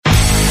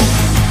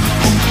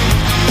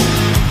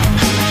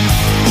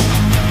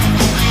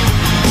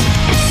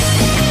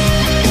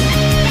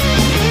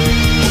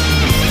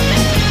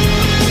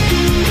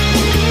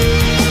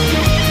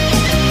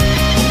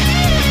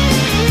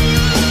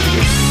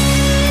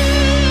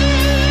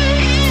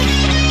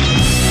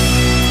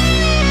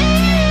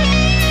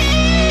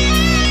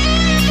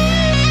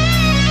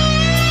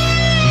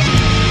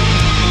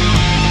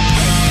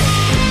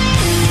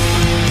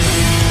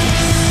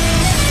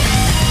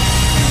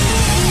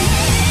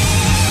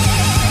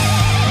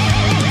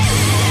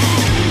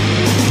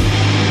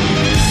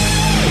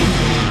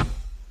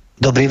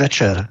Dobrý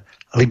večer.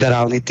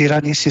 Liberálni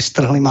tyrani si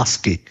strhli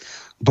masky.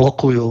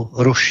 Blokujú,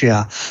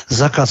 rušia,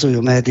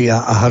 zakazujú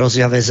médiá a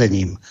hrozia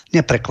väzením.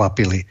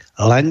 Neprekvapili,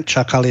 len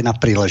čakali na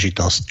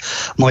príležitosť.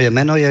 Moje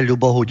meno je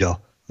Ľubo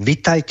Huďo.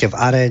 Vitajte v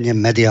aréne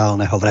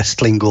mediálneho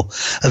wrestlingu.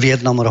 V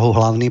jednom rohu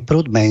hlavný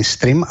prúd,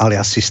 mainstream,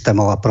 alias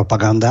systémová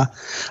propaganda,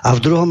 a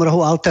v druhom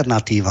rohu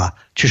alternatíva,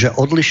 čiže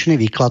odlišný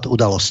výklad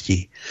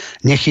udalostí.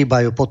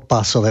 Nechýbajú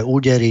podpásové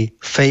údery,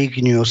 fake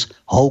news,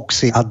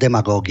 hoaxy a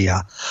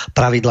demagógia.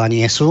 Pravidlá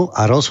nie sú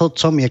a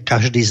rozhodcom je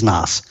každý z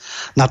nás.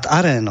 Nad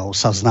arénou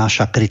sa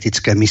vznáša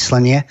kritické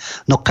myslenie,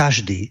 no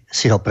každý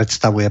si ho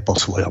predstavuje po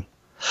svojom.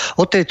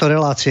 Od tejto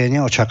relácie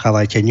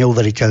neočakávajte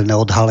neuveriteľné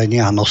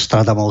odhalenia a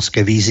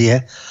nostradamovské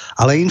vízie,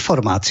 ale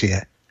informácie,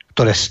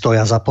 ktoré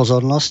stoja za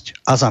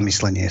pozornosť a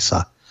zamyslenie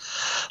sa.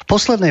 V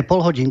poslednej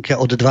polhodinke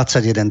od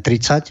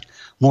 21:30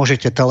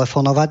 môžete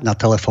telefonovať na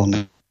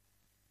telefónne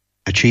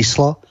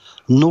číslo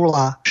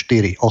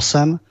 048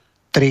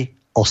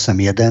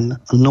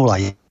 381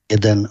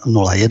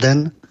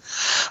 0101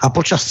 a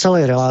počas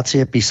celej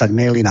relácie písať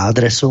maily na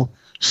adresu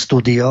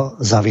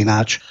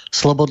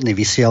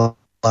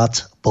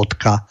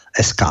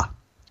studio@slobodnyvysielac.sk.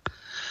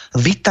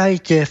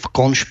 Vitajte v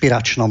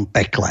konšpiračnom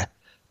pekle,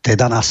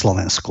 teda na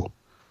Slovensku.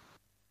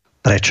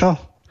 Prečo?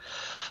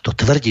 To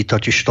tvrdí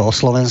totižto o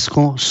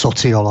Slovensku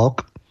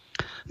sociológ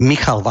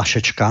Michal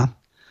Vašečka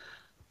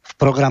v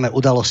programe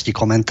Udalosti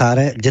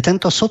komentáre, kde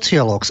tento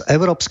sociológ z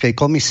Európskej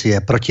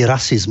komisie proti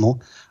rasizmu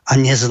a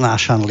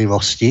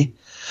neznášanlivosti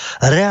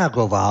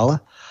reagoval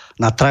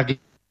na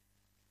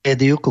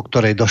tragédiu, ku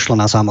ktorej došlo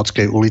na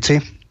Zámodskej ulici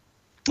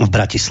v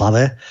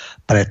Bratislave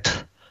pred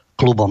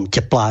klubom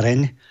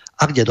Tepláreň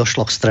a kde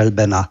došlo k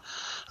streľbe na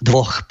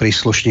dvoch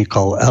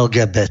príslušníkov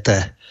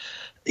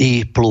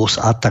LGBTI plus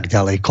a tak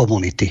ďalej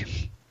komunity.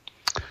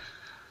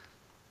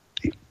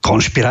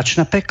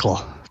 Konšpiračné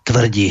peklo,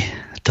 tvrdí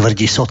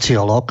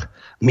sociológ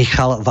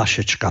Michal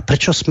Vašečka.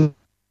 Prečo sme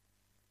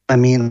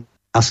my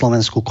na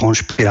Slovensku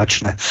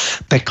konšpiračné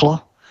peklo?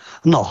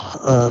 No,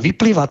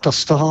 vyplýva to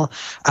z toho,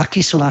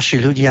 akí sú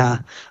naši ľudia,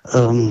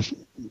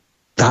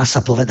 dá sa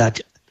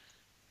povedať,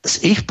 z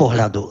ich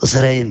pohľadu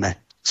zrejme,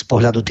 z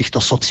pohľadu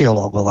týchto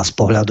sociológov a z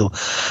pohľadu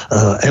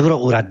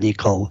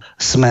euroúradníkov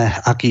sme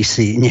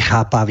akýsi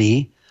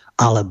nechápaví,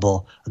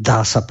 alebo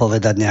dá sa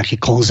povedať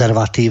nejaký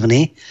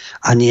konzervatívny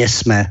a nie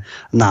sme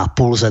na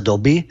pulze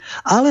doby,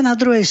 ale na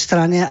druhej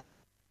strane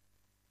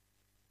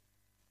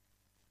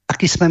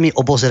aký sme my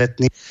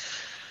obozretní.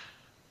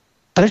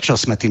 Prečo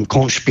sme tým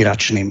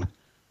konšpiračným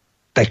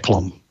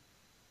peklom?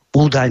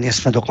 Údajne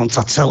sme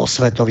dokonca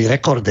celosvetoví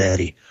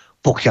rekordéri,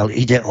 pokiaľ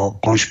ide o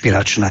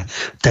konšpiračné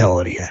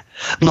teórie.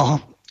 No,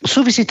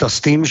 súvisí to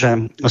s tým,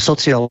 že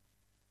sociológ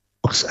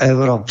z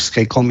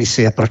Európskej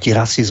komisie proti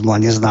rasizmu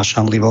a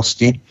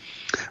neznášanlivosti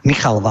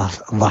Michal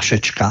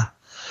Vašečka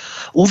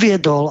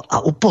uviedol a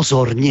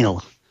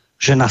upozornil,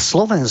 že na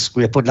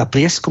Slovensku je podľa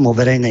prieskumov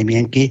verejnej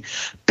mienky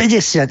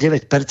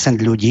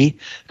 59% ľudí,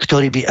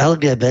 ktorí by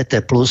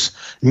LGBT plus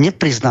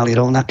nepriznali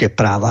rovnaké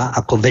práva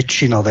ako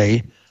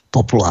väčšinovej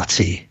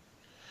populácii.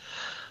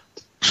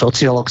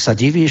 Sociológ sa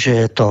diví, že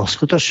je to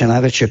skutočne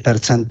najväčšie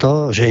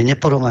percento, že je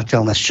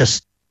neporovnateľné s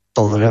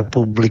Českou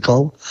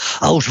republikou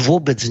a už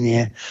vôbec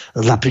nie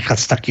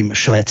napríklad s takým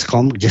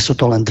Švédskom, kde sú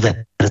to len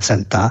 2%,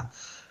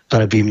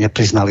 ktoré by im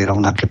nepriznali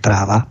rovnaké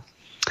práva.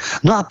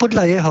 No a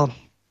podľa jeho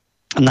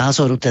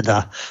názoru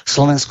teda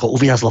Slovensko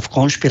uviazlo v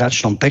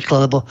konšpiračnom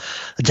pekle, lebo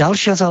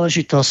ďalšia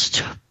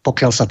záležitosť,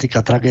 pokiaľ sa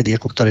týka tragédie,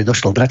 ku ktorej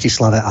došlo v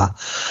Bratislave a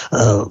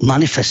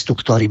manifestu,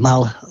 ktorý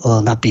mal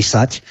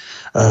napísať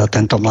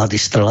tento mladý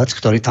strelec,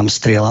 ktorý tam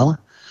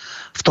strieľal.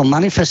 V tom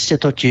manifeste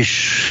totiž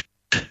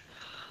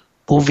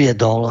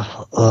uviedol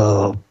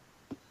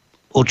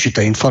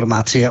určité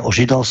informácie o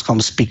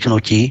židovskom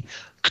spiknutí,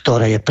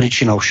 ktoré je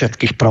príčinou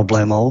všetkých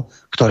problémov,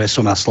 ktoré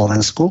sú na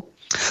Slovensku.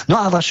 No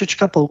a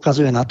Vašečka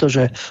poukazuje na to,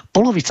 že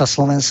polovica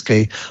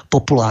slovenskej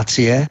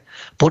populácie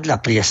podľa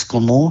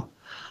prieskumu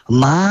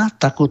má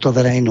takúto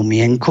verejnú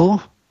mienku.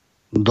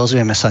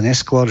 Dozvieme sa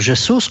neskôr, že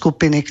sú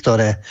skupiny,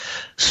 ktoré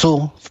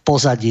sú v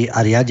pozadí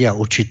a riadia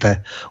určité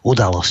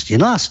udalosti.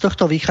 No a z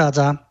tohto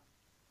vychádza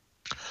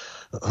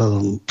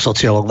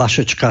sociológ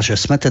Vašečka, že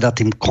sme teda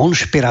tým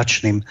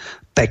konšpiračným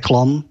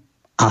peklom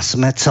a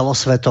sme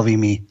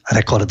celosvetovými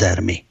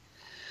rekordérmi.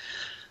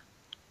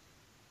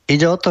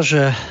 Ide o to,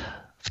 že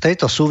v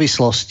tejto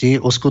súvislosti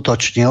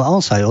uskutočnil, a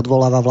on sa aj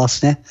odvoláva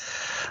vlastne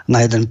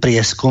na jeden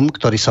prieskum,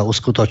 ktorý sa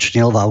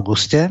uskutočnil v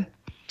auguste,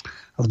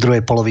 v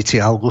druhej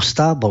polovici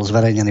augusta, bol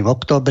zverejnený v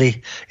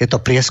októbri. Je to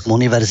prieskum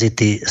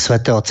Univerzity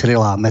svätého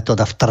Cyrila a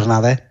Metoda v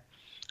Trnave,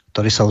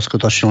 ktorý sa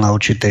uskutočnil na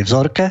určitej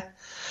vzorke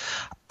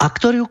a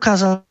ktorý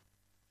ukázal,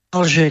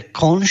 že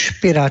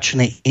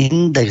konšpiračný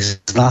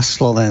index na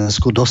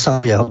Slovensku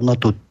dosahuje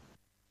hodnotu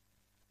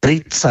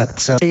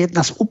 30. Je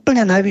jedna z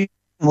úplne najvyšších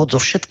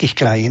zo všetkých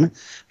krajín,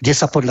 kde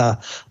sa podľa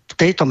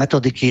tejto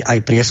metodiky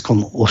aj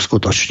prieskum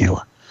uskutočnil.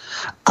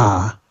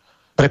 A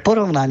pre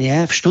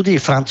porovnanie v štúdii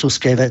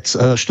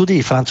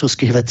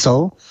francúzskych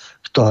vedcov,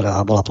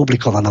 ktorá bola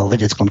publikovaná vo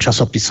vedeckom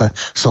časopise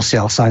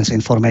Social Science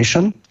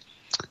Information,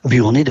 v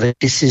júni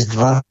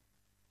 2002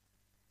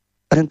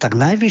 tak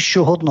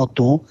najvyššiu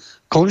hodnotu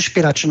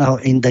konšpiračného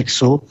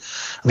indexu,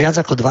 viac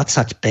ako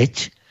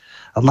 25,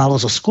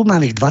 malo zo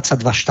skúmaných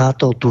 22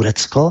 štátov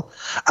Turecko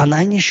a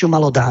najnižšiu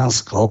malo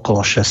Dánsko, okolo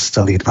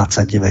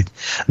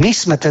 6,29. My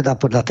sme teda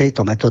podľa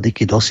tejto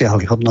metodiky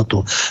dosiahli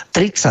hodnotu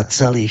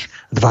 30,27.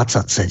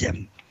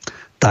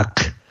 Tak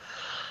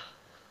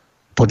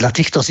podľa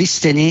týchto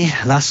zistení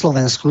na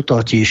Slovensku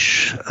totiž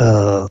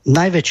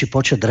najväčší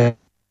počet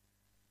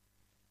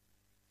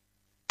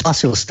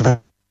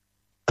hlásilstv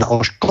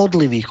o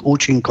škodlivých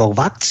účinkoch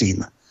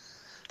vakcín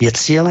je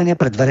cielene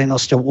pred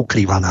verejnosťou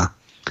ukrývaná.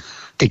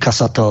 Týka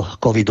sa to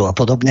covidu a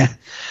podobne.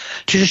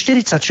 Čiže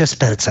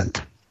 46%.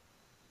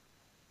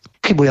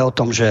 Chybuje o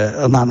tom, že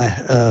máme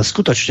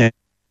skutočne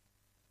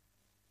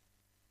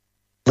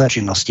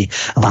činnosti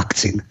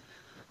vakcín.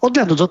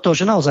 Odhľadnúť do toho,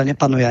 že naozaj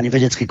nepanuje ani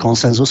vedecký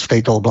konsenzus v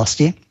tejto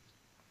oblasti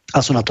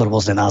a sú na to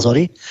rôzne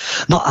názory.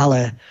 No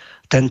ale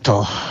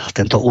tento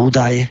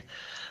údaj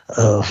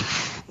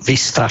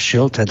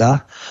vystrašil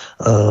teda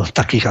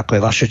takých ako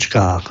je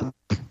Vašečka,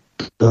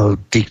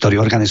 tí,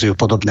 ktorí organizujú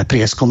podobné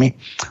prieskumy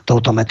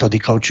touto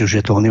metodikou, či už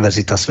je to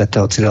Univerzita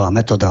svätého Cyrila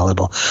Metoda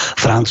alebo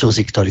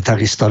Francúzi, ktorí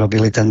takisto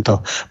robili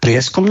tento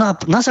prieskum. No a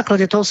na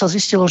základe toho sa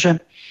zistilo,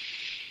 že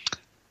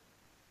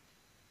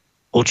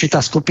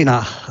určitá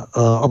skupina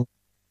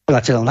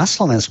obyvateľov na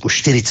Slovensku,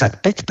 45%,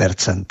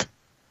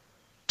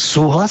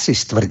 súhlasí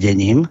s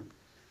tvrdením,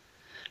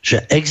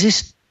 že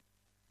existujú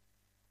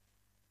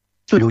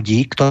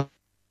ľudí, ktorí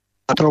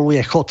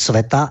kontroluje chod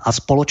sveta a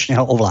spoločne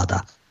ho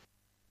ovláda.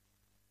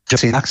 Že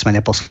si inak sme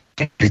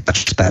neposlední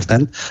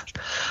 30%.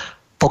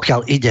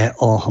 Pokiaľ ide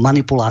o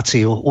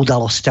manipuláciu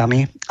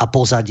udalosťami a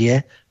pozadie,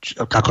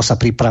 ako sa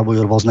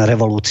pripravujú rôzne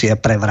revolúcie,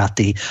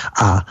 prevraty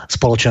a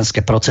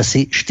spoločenské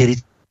procesy,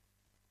 45%.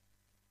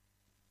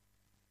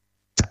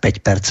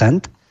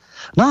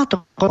 No a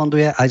to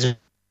koresponduje aj z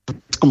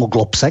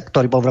Globse,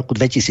 ktorý bol v roku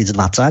 2020,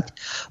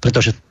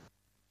 pretože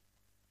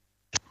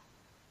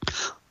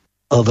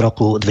v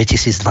roku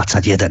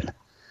 2021.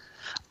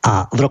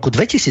 A v roku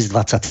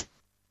 2020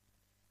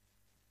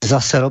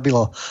 zase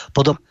robilo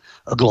podobný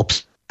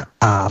Globs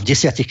a v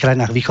 10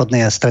 krajinách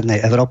východnej a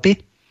strednej Európy.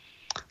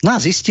 No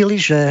a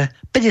zistili, že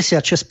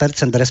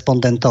 56%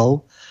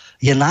 respondentov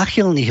je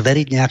náchylných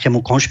veriť nejakému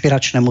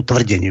konšpiračnému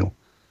tvrdeniu.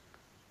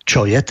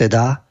 Čo je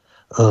teda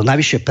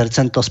najvyššie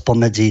percento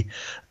spomedzi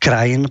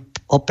krajín,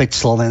 opäť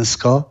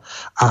Slovensko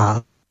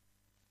a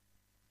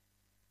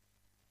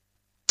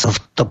v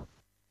to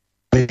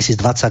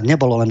 2020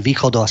 nebolo len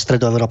východo- a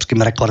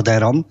stredoeurópskym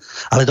rekordérom,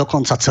 ale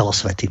dokonca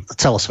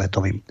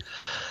celosvetovým.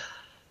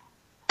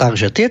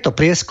 Takže tieto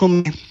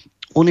prieskumy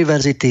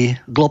univerzity,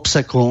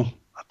 Globseku,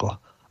 ako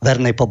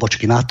vernej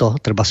pobočky NATO,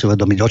 treba si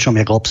uvedomiť, o čom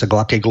je Globsek,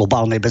 o akej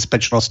globálnej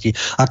bezpečnosti,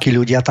 akí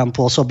ľudia tam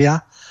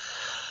pôsobia.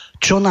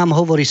 Čo nám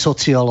hovorí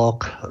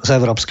sociológ z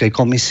Európskej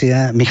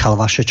komisie, Michal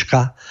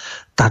Vašečka,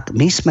 tak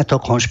my sme to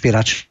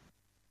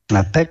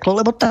konšpiračné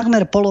peklo, lebo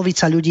takmer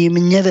polovica ľudí im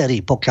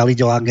neverí, pokiaľ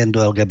ide o agendu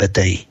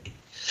LGBTI.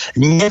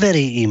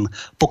 Neverí im,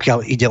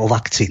 pokiaľ ide o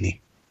vakcíny.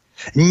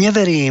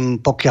 Neverí im,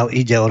 pokiaľ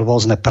ide o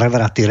rôzne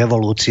prevraty,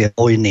 revolúcie,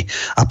 vojny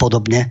a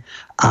podobne.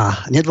 A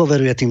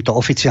nedôveruje týmto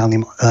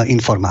oficiálnym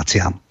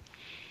informáciám.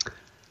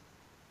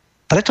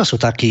 Preto sú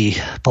takí,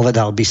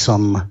 povedal by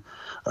som,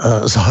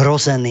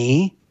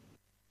 zhrození.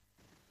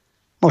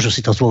 Môžu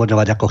si to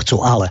zdôvodňovať ako chcú,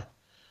 ale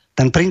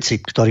ten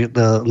princíp,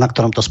 na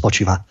ktorom to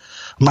spočíva,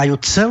 majú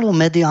celú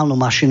mediálnu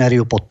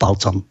mašinériu pod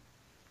palcom.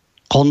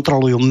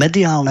 Kontrolujú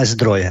mediálne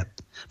zdroje.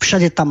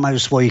 Všade tam majú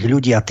svojich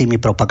ľudí a tými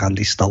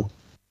propagandistov.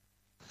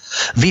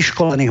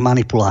 Vyškolených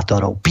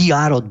manipulátorov,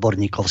 PR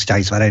odborníkov,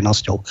 vzťahy s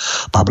verejnosťou,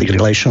 public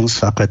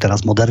relations, ako je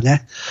teraz moderne,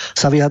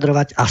 sa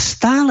vyjadrovať a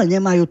stále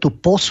nemajú tú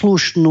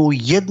poslušnú,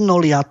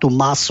 jednoliatú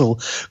masu,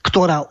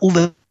 ktorá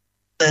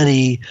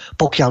uverí,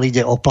 pokiaľ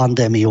ide o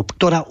pandémiu,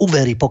 ktorá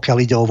uverí, pokiaľ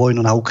ide o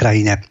vojnu na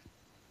Ukrajine,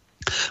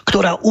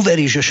 ktorá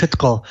uverí, že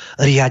všetko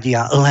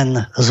riadia len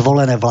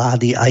zvolené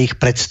vlády a ich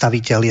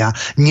predstavitelia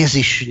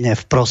nezišne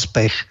v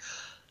prospech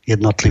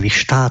jednotlivých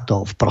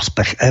štátov, v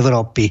prospech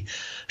Európy,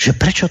 že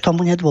prečo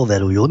tomu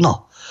nedôverujú?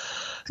 No,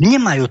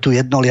 nemajú tú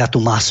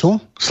jednoliatú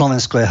masu.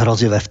 Slovensko je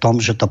hrozivé v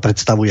tom, že to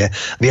predstavuje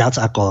viac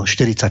ako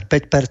 45%,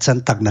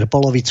 takmer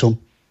polovicu.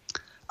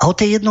 A o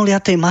tej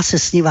jednoliatej mase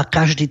sníva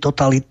každý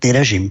totalitný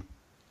režim.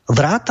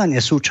 Vrátane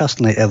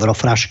súčasnej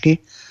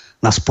eurofrašky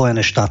na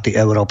Spojené štáty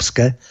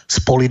európske s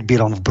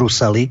politbírom v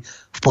Bruseli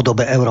v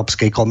podobe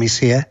Európskej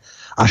komisie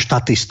a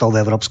štatistov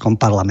v Európskom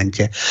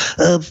parlamente.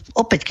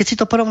 Opäť, keď si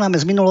to porovnáme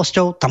s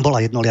minulosťou, tam bola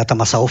jednoliatá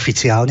masa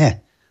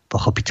oficiálne,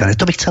 pochopiteľne.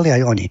 To by chceli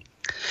aj oni.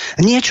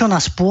 Niečo na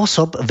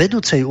spôsob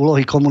vedúcej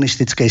úlohy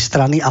komunistickej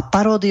strany a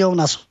paródiou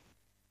na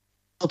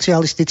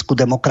socialistickú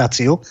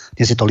demokraciu,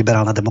 dnes je to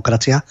liberálna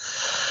demokracia,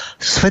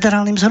 s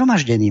federálnym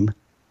zhromaždením.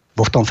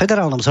 Bo v tom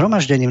federálnom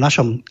zhromaždení v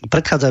našom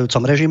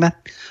predchádzajúcom režime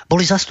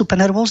boli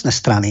zastúpené rôzne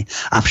strany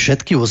a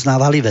všetky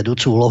uznávali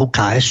vedúcu úlohu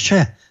KSČ,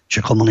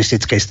 čiže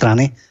komunistickej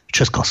strany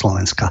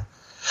Československa.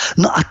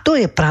 No a to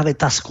je práve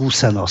tá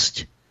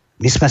skúsenosť.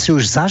 My sme si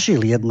už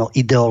zažili jedno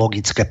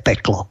ideologické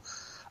peklo.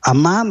 A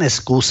máme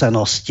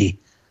skúsenosti.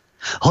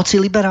 Hoci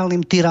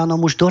liberálnym tyranom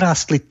už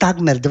dorástli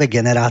takmer 2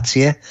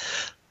 generácie,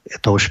 je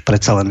to už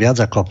predsa len viac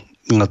ako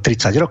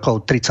 30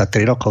 rokov,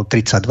 33 rokov,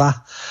 32.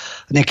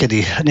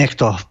 Niekedy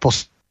niekto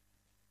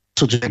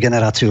posudzuje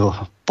generáciu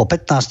po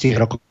 15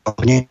 rokoch,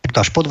 niekto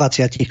až po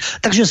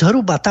 20. Takže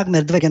zhruba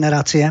takmer 2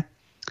 generácie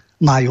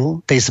majú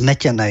tej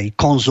zmetenej,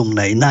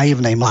 konzumnej,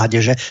 naivnej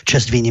mládeže,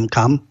 česť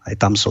výnimkám, aj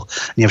tam sú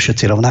nie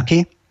všetci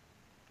rovnakí.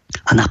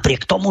 A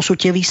napriek tomu sú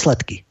tie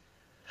výsledky.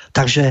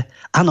 Takže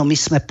áno, my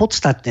sme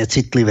podstatne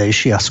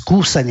citlivejší a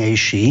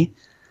skúsenejší,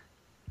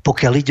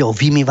 pokiaľ ide o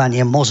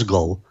vymývanie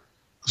mozgov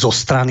zo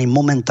strany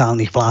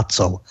momentálnych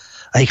vládcov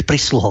a ich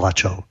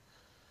prisluhovačov.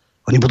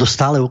 Oni budú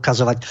stále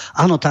ukazovať,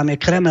 áno, tam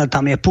je Kreml,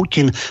 tam je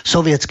Putin,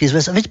 Sovietsky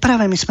zväz. Veď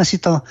práve my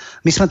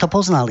sme to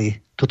poznali,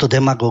 túto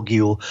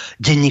demagógiu.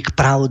 Denník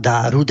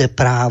Pravda, Rudé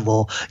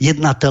právo,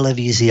 jedna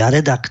televízia,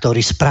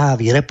 redaktori,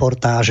 správy,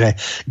 reportáže,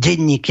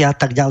 denníky a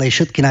tak ďalej,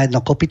 všetky na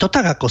jedno kopyto,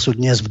 tak ako sú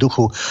dnes v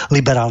duchu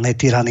liberálnej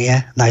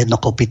tyranie na jedno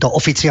kopyto.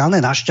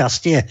 Oficiálne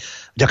našťastie,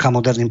 vďaka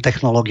moderným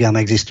technológiám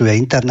existuje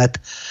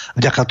internet,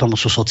 vďaka tomu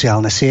sú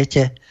sociálne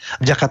siete,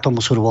 vďaka tomu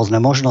sú rôzne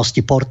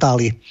možnosti,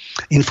 portály,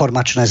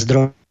 informačné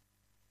zdroje,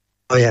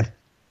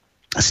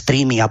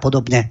 streamy a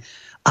podobne.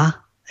 A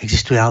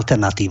existuje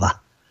alternatíva,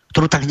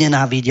 ktorú tak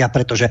nenávidia,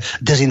 pretože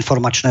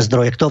dezinformačné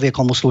zdroje, kto vie,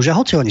 komu slúžia,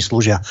 hoci oni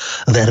slúžia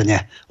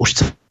verne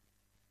už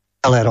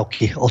celé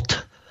roky, od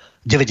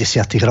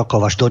 90.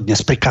 rokov až do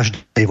dnes, pri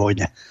každej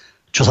vojne.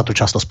 Čo sa tu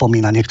často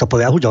spomína, niekto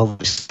povie, Huďo,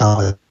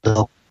 stále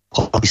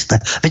isté.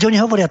 Veď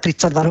oni hovoria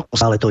 32 rokov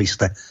stále to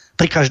isté.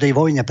 Pri každej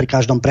vojne, pri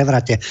každom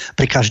prevrate,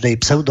 pri každej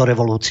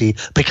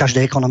pseudorevolúcii, pri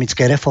každej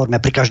ekonomickej reforme,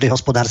 pri každej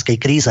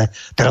hospodárskej kríze,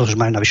 teraz už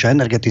majú navyše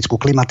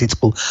energetickú,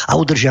 klimatickú a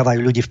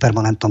udržiavajú ľudí v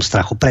permanentnom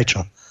strachu.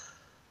 Prečo?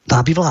 No,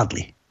 aby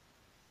vládli.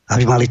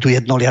 Aby mali tú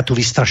jednoliatú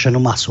vystrašenú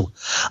masu.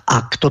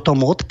 A kto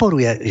tomu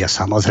odporuje, je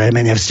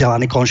samozrejme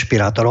nevzdelaný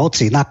konšpirátor,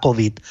 hoci na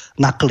COVID,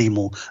 na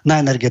klímu,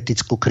 na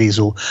energetickú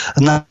krízu,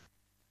 na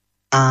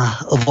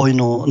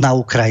vojnu na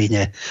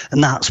Ukrajine,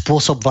 na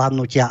spôsob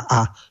vládnutia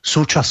a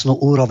súčasnú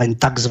úroveň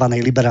tzv.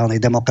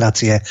 Liberálnej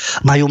demokracie,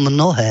 majú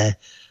mnohé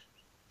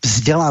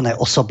vzdelané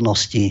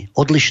osobnosti,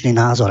 odlišný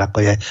názor,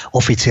 ako je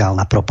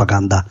oficiálna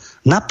propaganda.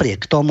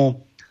 Napriek tomu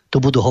tu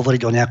budú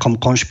hovoriť o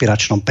nejakom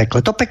konšpiračnom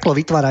pekle. To peklo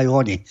vytvárajú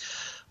oni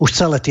už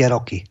celé tie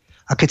roky.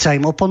 A keď sa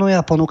im oponuje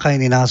a ponúka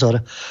iný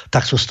názor,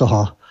 tak sú z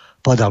toho,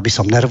 povedal by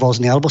som,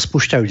 nervózni, alebo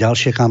spúšťajú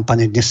ďalšie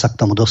kampane, dnes sa k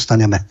tomu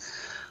dostaneme.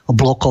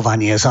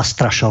 Blokovanie,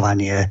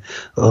 zastrašovanie,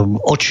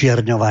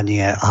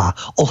 očierňovanie a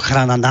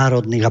ochrana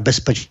národných a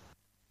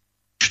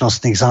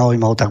bezpečnostných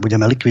záujmov, tak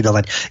budeme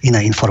likvidovať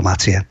iné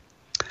informácie.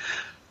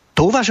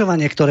 To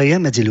uvažovanie, ktoré je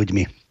medzi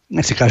ľuďmi,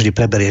 nech si každý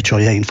preberie, čo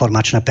je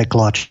informačné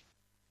peklo a čo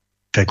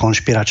je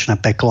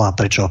konšpiračné peklo a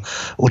prečo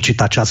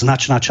určitá časť,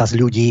 značná časť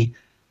ľudí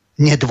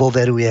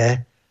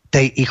nedôveruje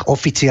tej ich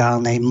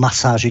oficiálnej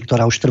masáži,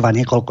 ktorá už trvá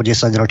niekoľko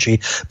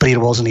desaťročí pri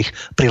rôznych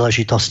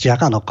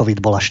príležitostiach. Áno, COVID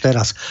bol až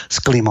teraz,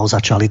 s klímou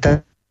začali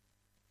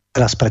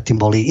teraz,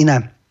 predtým boli iné.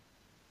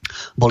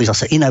 Boli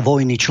zase iné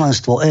vojny,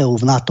 členstvo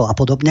EÚ v NATO a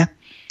podobne.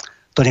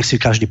 To nech si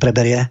každý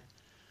preberie.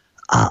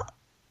 A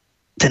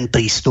ten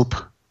prístup,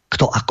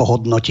 kto ako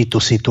hodnotí tú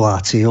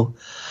situáciu.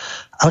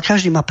 Ale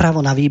každý má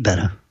právo na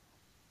výber.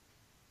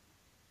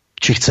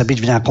 Či chce byť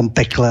v nejakom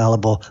pekle,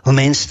 alebo v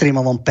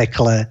mainstreamovom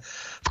pekle,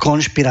 v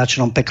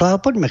konšpiračnom pekle. Ale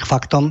poďme k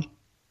faktom.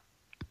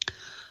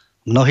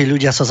 Mnohí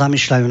ľudia sa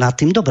zamýšľajú nad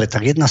tým, dobre,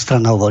 tak jedna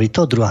strana hovorí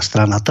to, druhá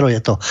strana to,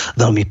 je to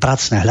veľmi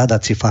pracné,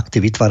 hľadať si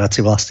fakty, vytvárať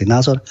si vlastný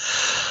názor.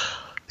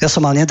 Ja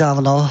som mal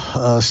nedávno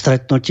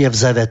stretnutie v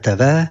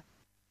ZVTV,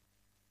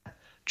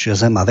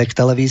 čiže Zem a vek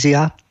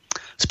televízia,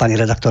 s pani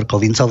redaktorkou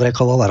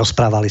Vincovrekovou a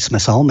rozprávali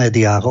sme sa o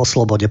médiách, o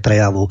slobode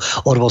prejavu,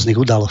 o rôznych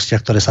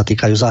udalostiach, ktoré sa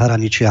týkajú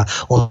zahraničia,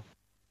 o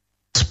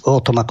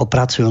tom, ako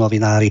pracujú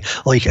novinári,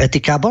 o ich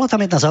etike. A bola tam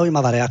jedna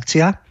zaujímavá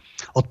reakcia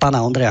od pána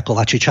Ondreja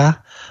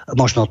Kovačiča,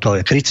 možno to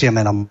je krycie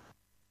meno,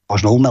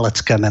 možno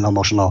umelecké meno,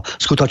 možno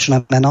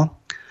skutočné meno,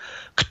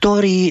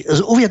 ktorý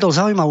uviedol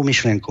zaujímavú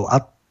myšlienku.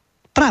 A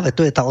práve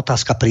to je tá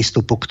otázka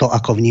prístupu, kto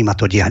ako vníma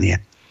to dianie.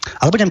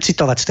 Ale budem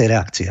citovať z tej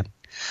reakcie.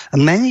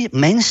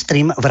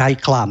 Mainstream vraj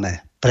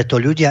klame,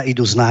 preto ľudia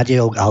idú s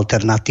nádejou k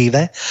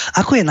alternatíve,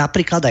 ako je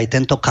napríklad aj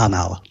tento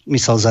kanál,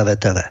 myslel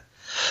ZVTV.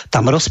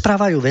 Tam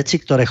rozprávajú veci,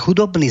 ktoré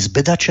chudobný,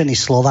 zbedačený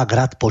Slovák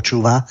rád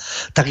počúva,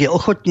 tak je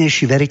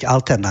ochotnejší veriť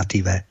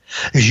alternatíve.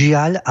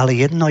 Žiaľ, ale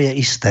jedno je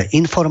isté.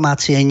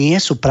 Informácie nie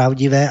sú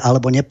pravdivé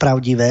alebo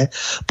nepravdivé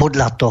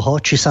podľa toho,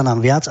 či sa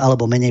nám viac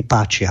alebo menej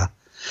páčia.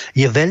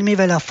 Je veľmi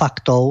veľa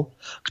faktov,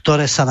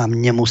 ktoré sa nám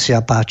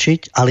nemusia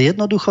páčiť, ale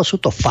jednoducho sú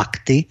to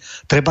fakty,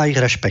 treba ich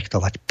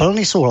rešpektovať.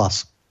 Plný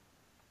súhlas.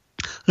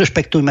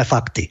 Rešpektujme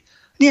fakty.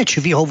 Nie,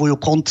 či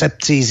vyhovujú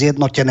koncepcii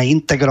zjednotenej,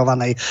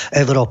 integrovanej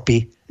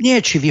Európy.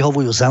 Nie, či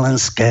vyhovujú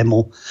Zelenskému.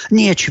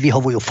 Nie, či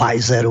vyhovujú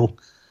Pfizeru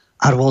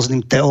a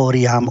rôznym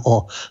teóriám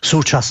o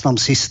súčasnom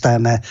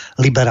systéme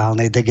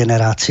liberálnej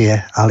degenerácie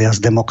alias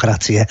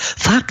demokracie.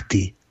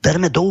 Fakty.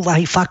 Berme do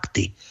úvahy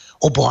fakty.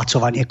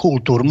 Obohacovanie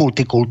kultúr,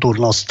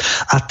 multikultúrnosť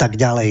a tak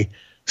ďalej.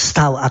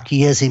 stav,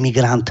 aký je s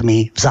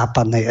imigrantmi v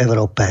západnej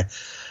Európe.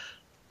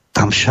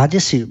 Tam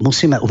všade si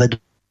musíme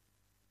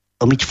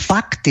uvedomiť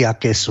fakty,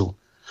 aké sú.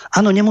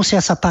 Áno,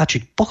 nemusia sa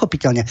páčiť,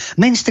 pochopiteľne.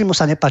 Mainstreamu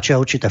sa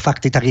nepáčia určité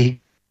fakty, tak ich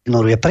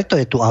ignoruje. Preto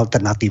je tu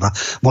alternatíva.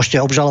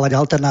 Môžete obžalovať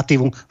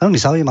alternatívu. Veľmi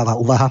zaujímavá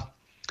úvaha,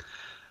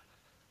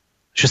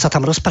 že sa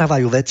tam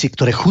rozprávajú veci,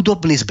 ktoré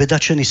chudobný,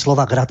 zbedačený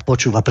Slovák rád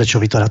počúva.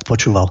 Prečo by to rád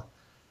počúval?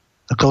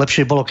 Ako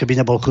lepšie bolo,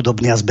 keby nebol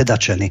chudobný a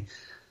zbedačený.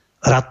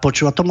 Rád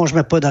počúva. To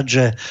môžeme povedať,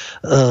 že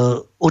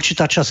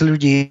určitá časť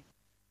ľudí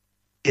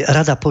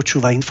rada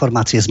počúva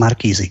informácie z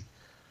Markízy.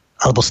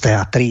 Alebo z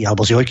TA3,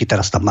 alebo z Jojky.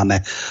 Teraz tam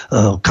máme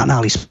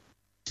kanály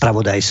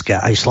spravodajské,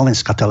 aj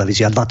slovenská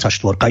televízia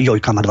 24,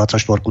 Jojka má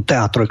 24,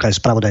 TA3 je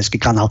spravodajský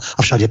kanál a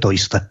všade to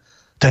isté.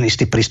 Ten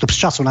istý prístup.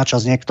 Z času na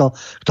čas niekto,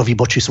 kto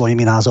vybočí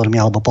svojimi názormi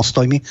alebo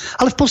postojmi,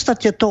 ale v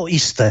podstate to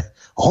isté.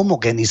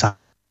 Homogenizácia.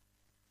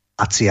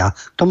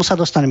 K tomu sa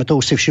dostaneme, to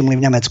už si všimli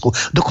v Nemecku.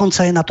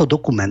 Dokonca je na to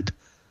dokument,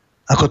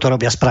 ako to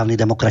robia správni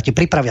demokrati.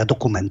 Pripravia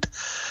dokument,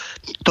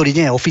 ktorý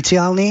nie je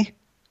oficiálny.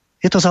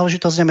 Je to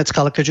záležitosť Nemecka,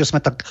 ale keďže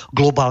sme tak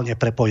globálne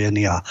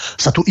prepojení a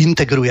sa tu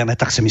integrujeme,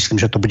 tak si myslím,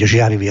 že to bude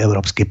žiarivý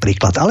európsky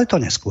príklad. Ale to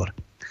neskôr.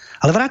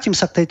 Ale vrátim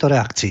sa k tejto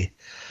reakcii.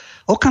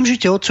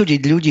 Okamžite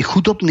odsúdiť ľudí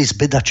chudobný,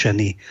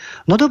 zbedačený.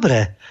 No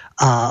dobre,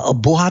 a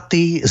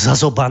bohatý,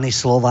 zazobaný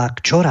Slovák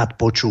čo rád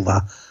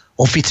počúva?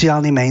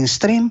 Oficiálny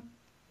mainstream?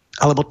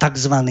 Alebo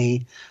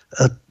takzvaný,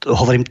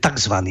 hovorím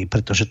takzvaný,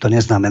 pretože to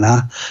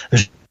neznamená,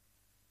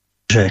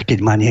 že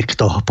keď má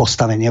niekto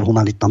postavenie v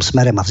humanitnom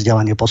smere, má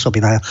vzdelanie, pôsobí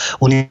na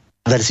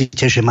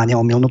univerzite, že má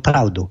neomylnú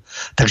pravdu.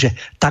 Takže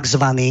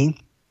takzvaný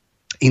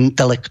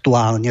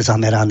intelektuálne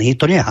zameraný,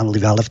 to nie je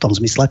hanlivé, ale v tom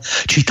zmysle,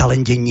 číta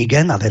len denník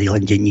N a verí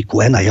len denníku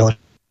N a jeho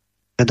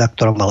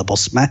redaktorom alebo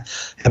SME.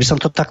 Ja by som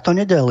to takto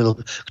nedelil.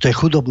 Kto je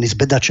chudobný,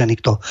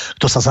 zbedačený,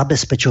 kto sa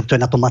zabezpečil, kto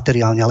je na to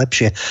materiálne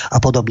lepšie a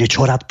podobne,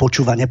 čo rád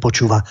počúva,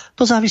 nepočúva.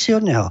 To závisí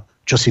od neho,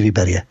 čo si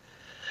vyberie.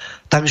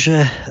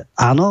 Takže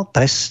áno,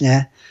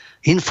 presne,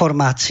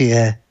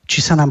 informácie, či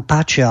sa nám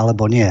páčia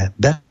alebo nie.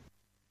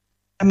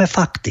 Bereme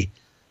fakty.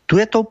 Tu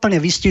je to úplne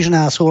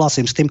výstižné a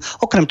súhlasím s tým,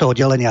 okrem toho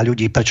delenia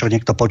ľudí, prečo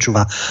niekto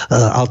počúva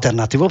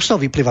alternatívu. Z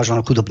toho vyplýva, že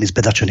chudobní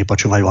zbedačení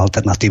počúvajú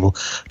alternatívu.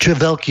 Čo je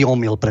veľký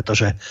omyl,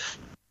 pretože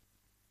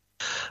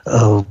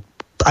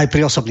aj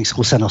pri osobných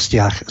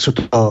skúsenostiach sú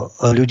to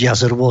ľudia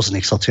z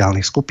rôznych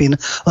sociálnych skupín,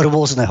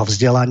 rôzneho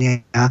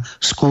vzdelania,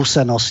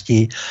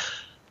 skúseností,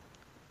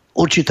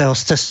 určitého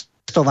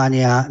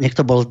cestovania.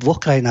 Niekto bol v 2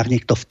 krajinách,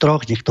 niekto v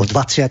 3, niekto v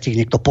 20,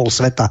 niekto pol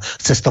sveta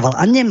cestoval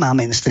a nemá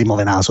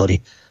mainstreamové názory.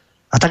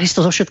 A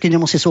takisto so všetkým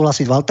nemusí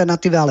súhlasiť v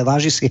alternatíve, ale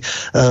váži si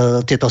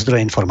tieto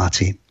zdroje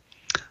informácií.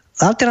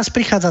 Ale teraz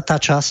prichádza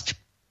tá časť,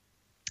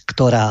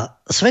 ktorá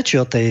svedčí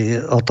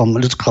o tom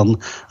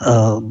ľudskom,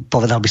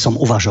 povedal by som,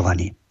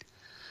 uvažovaní.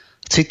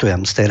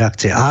 Citujem z tej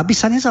reakcie. A aby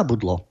sa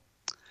nezabudlo,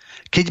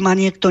 keď má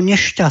niekto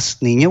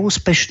nešťastný,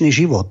 neúspešný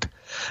život,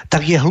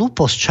 tak je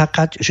hlúposť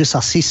čakať, že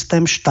sa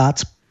systém,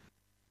 štát,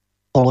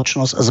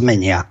 spoločnosť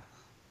zmenia.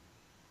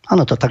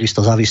 Áno, to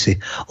takisto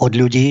závisí od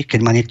ľudí, keď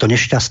má niekto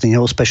nešťastný,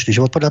 neúspešný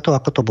život, podľa toho,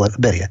 ako to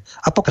berie.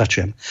 A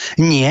pokračujem.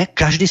 Nie,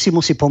 každý si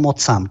musí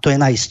pomôcť sám, to je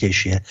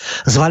najistejšie.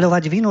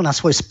 Zvaľovať vinu na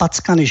svoj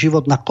spackaný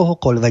život na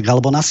kohokoľvek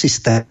alebo na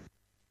systém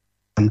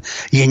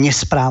je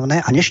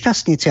nesprávne a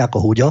nešťastníci ako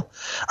Huďo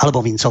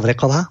alebo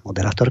Vincovreková,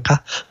 moderátorka,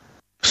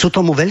 sú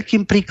tomu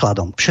veľkým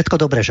príkladom.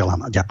 Všetko dobre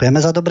želám. Ďakujeme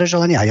za dobré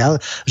želanie a ja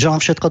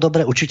želám všetko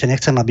dobre. Určite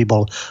nechcem, aby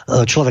bol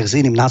človek s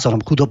iným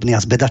názorom chudobný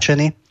a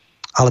zbedačený,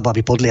 alebo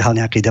aby podliehal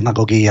nejakej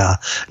demagógii a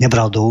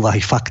nebral do úvahy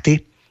fakty.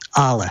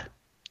 Ale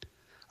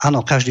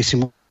áno, každý si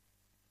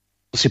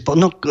musí...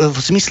 v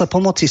zmysle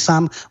pomoci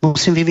sám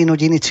musím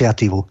vyvinúť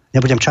iniciatívu.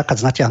 Nebudem čakať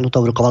s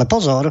natiahnutou rukou. Ale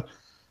pozor,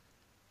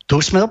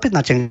 tu už sme opäť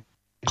na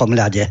tenkom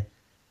ľade.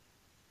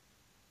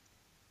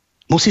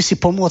 Musí si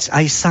pomôcť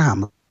aj sám.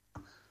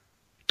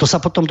 To sa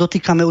potom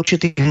dotýkame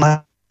určitých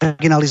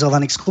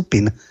marginalizovaných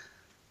skupín,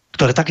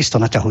 ktoré takisto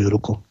naťahujú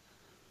ruku.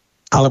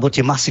 Alebo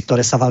tie masy,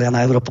 ktoré sa valia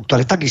na Európu,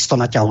 ktoré takisto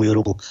naťahujú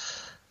ruku.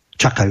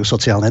 Čakajú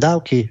sociálne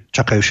dávky,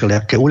 čakajú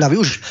všelijaké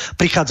úľavy. Už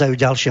prichádzajú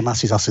ďalšie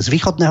masy zase z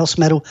východného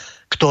smeru,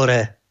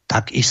 ktoré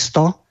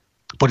takisto,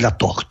 podľa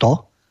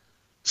tohto,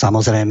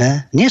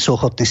 samozrejme, nie sú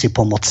ochotní si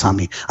pomôcť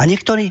sami. A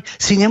niektorí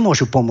si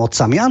nemôžu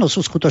pomôcť sami. Áno,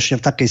 sú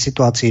skutočne v takej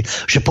situácii,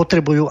 že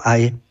potrebujú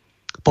aj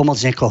pomoc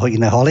niekoho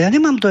iného. Ale ja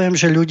nemám dojem,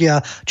 že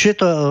ľudia, či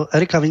je to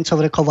Erika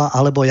Vincovreková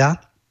alebo ja,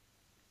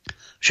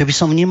 že by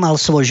som vnímal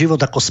svoj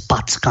život ako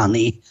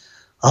spackaný,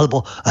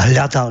 alebo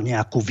hľadal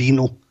nejakú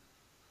vinu,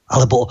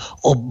 alebo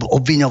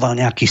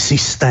obviňoval nejaký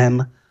systém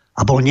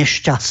a bol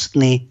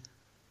nešťastný.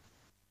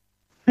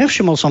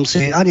 Nevšimol som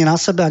si ani na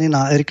sebe, ani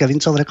na Erike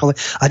Vincovrekovej,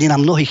 ani na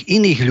mnohých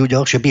iných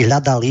ľuďoch, že by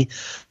hľadali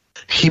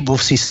chybu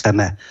v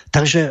systéme.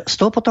 Takže z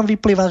toho potom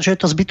vyplýva, že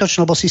je to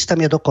zbytočné, lebo systém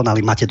je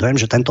dokonalý. Máte dojem,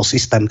 že tento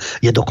systém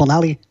je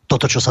dokonalý?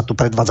 Toto, čo sa tu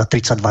predvádza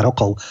 32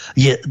 rokov,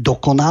 je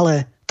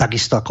dokonalé?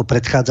 Takisto ako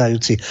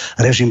predchádzajúci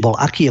režim bol.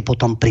 Aký je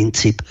potom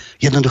princíp?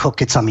 Jednoducho,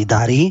 keď sa mi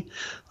darí,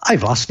 aj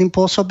vlastným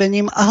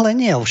pôsobením, ale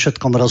nie o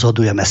všetkom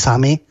rozhodujeme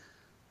sami.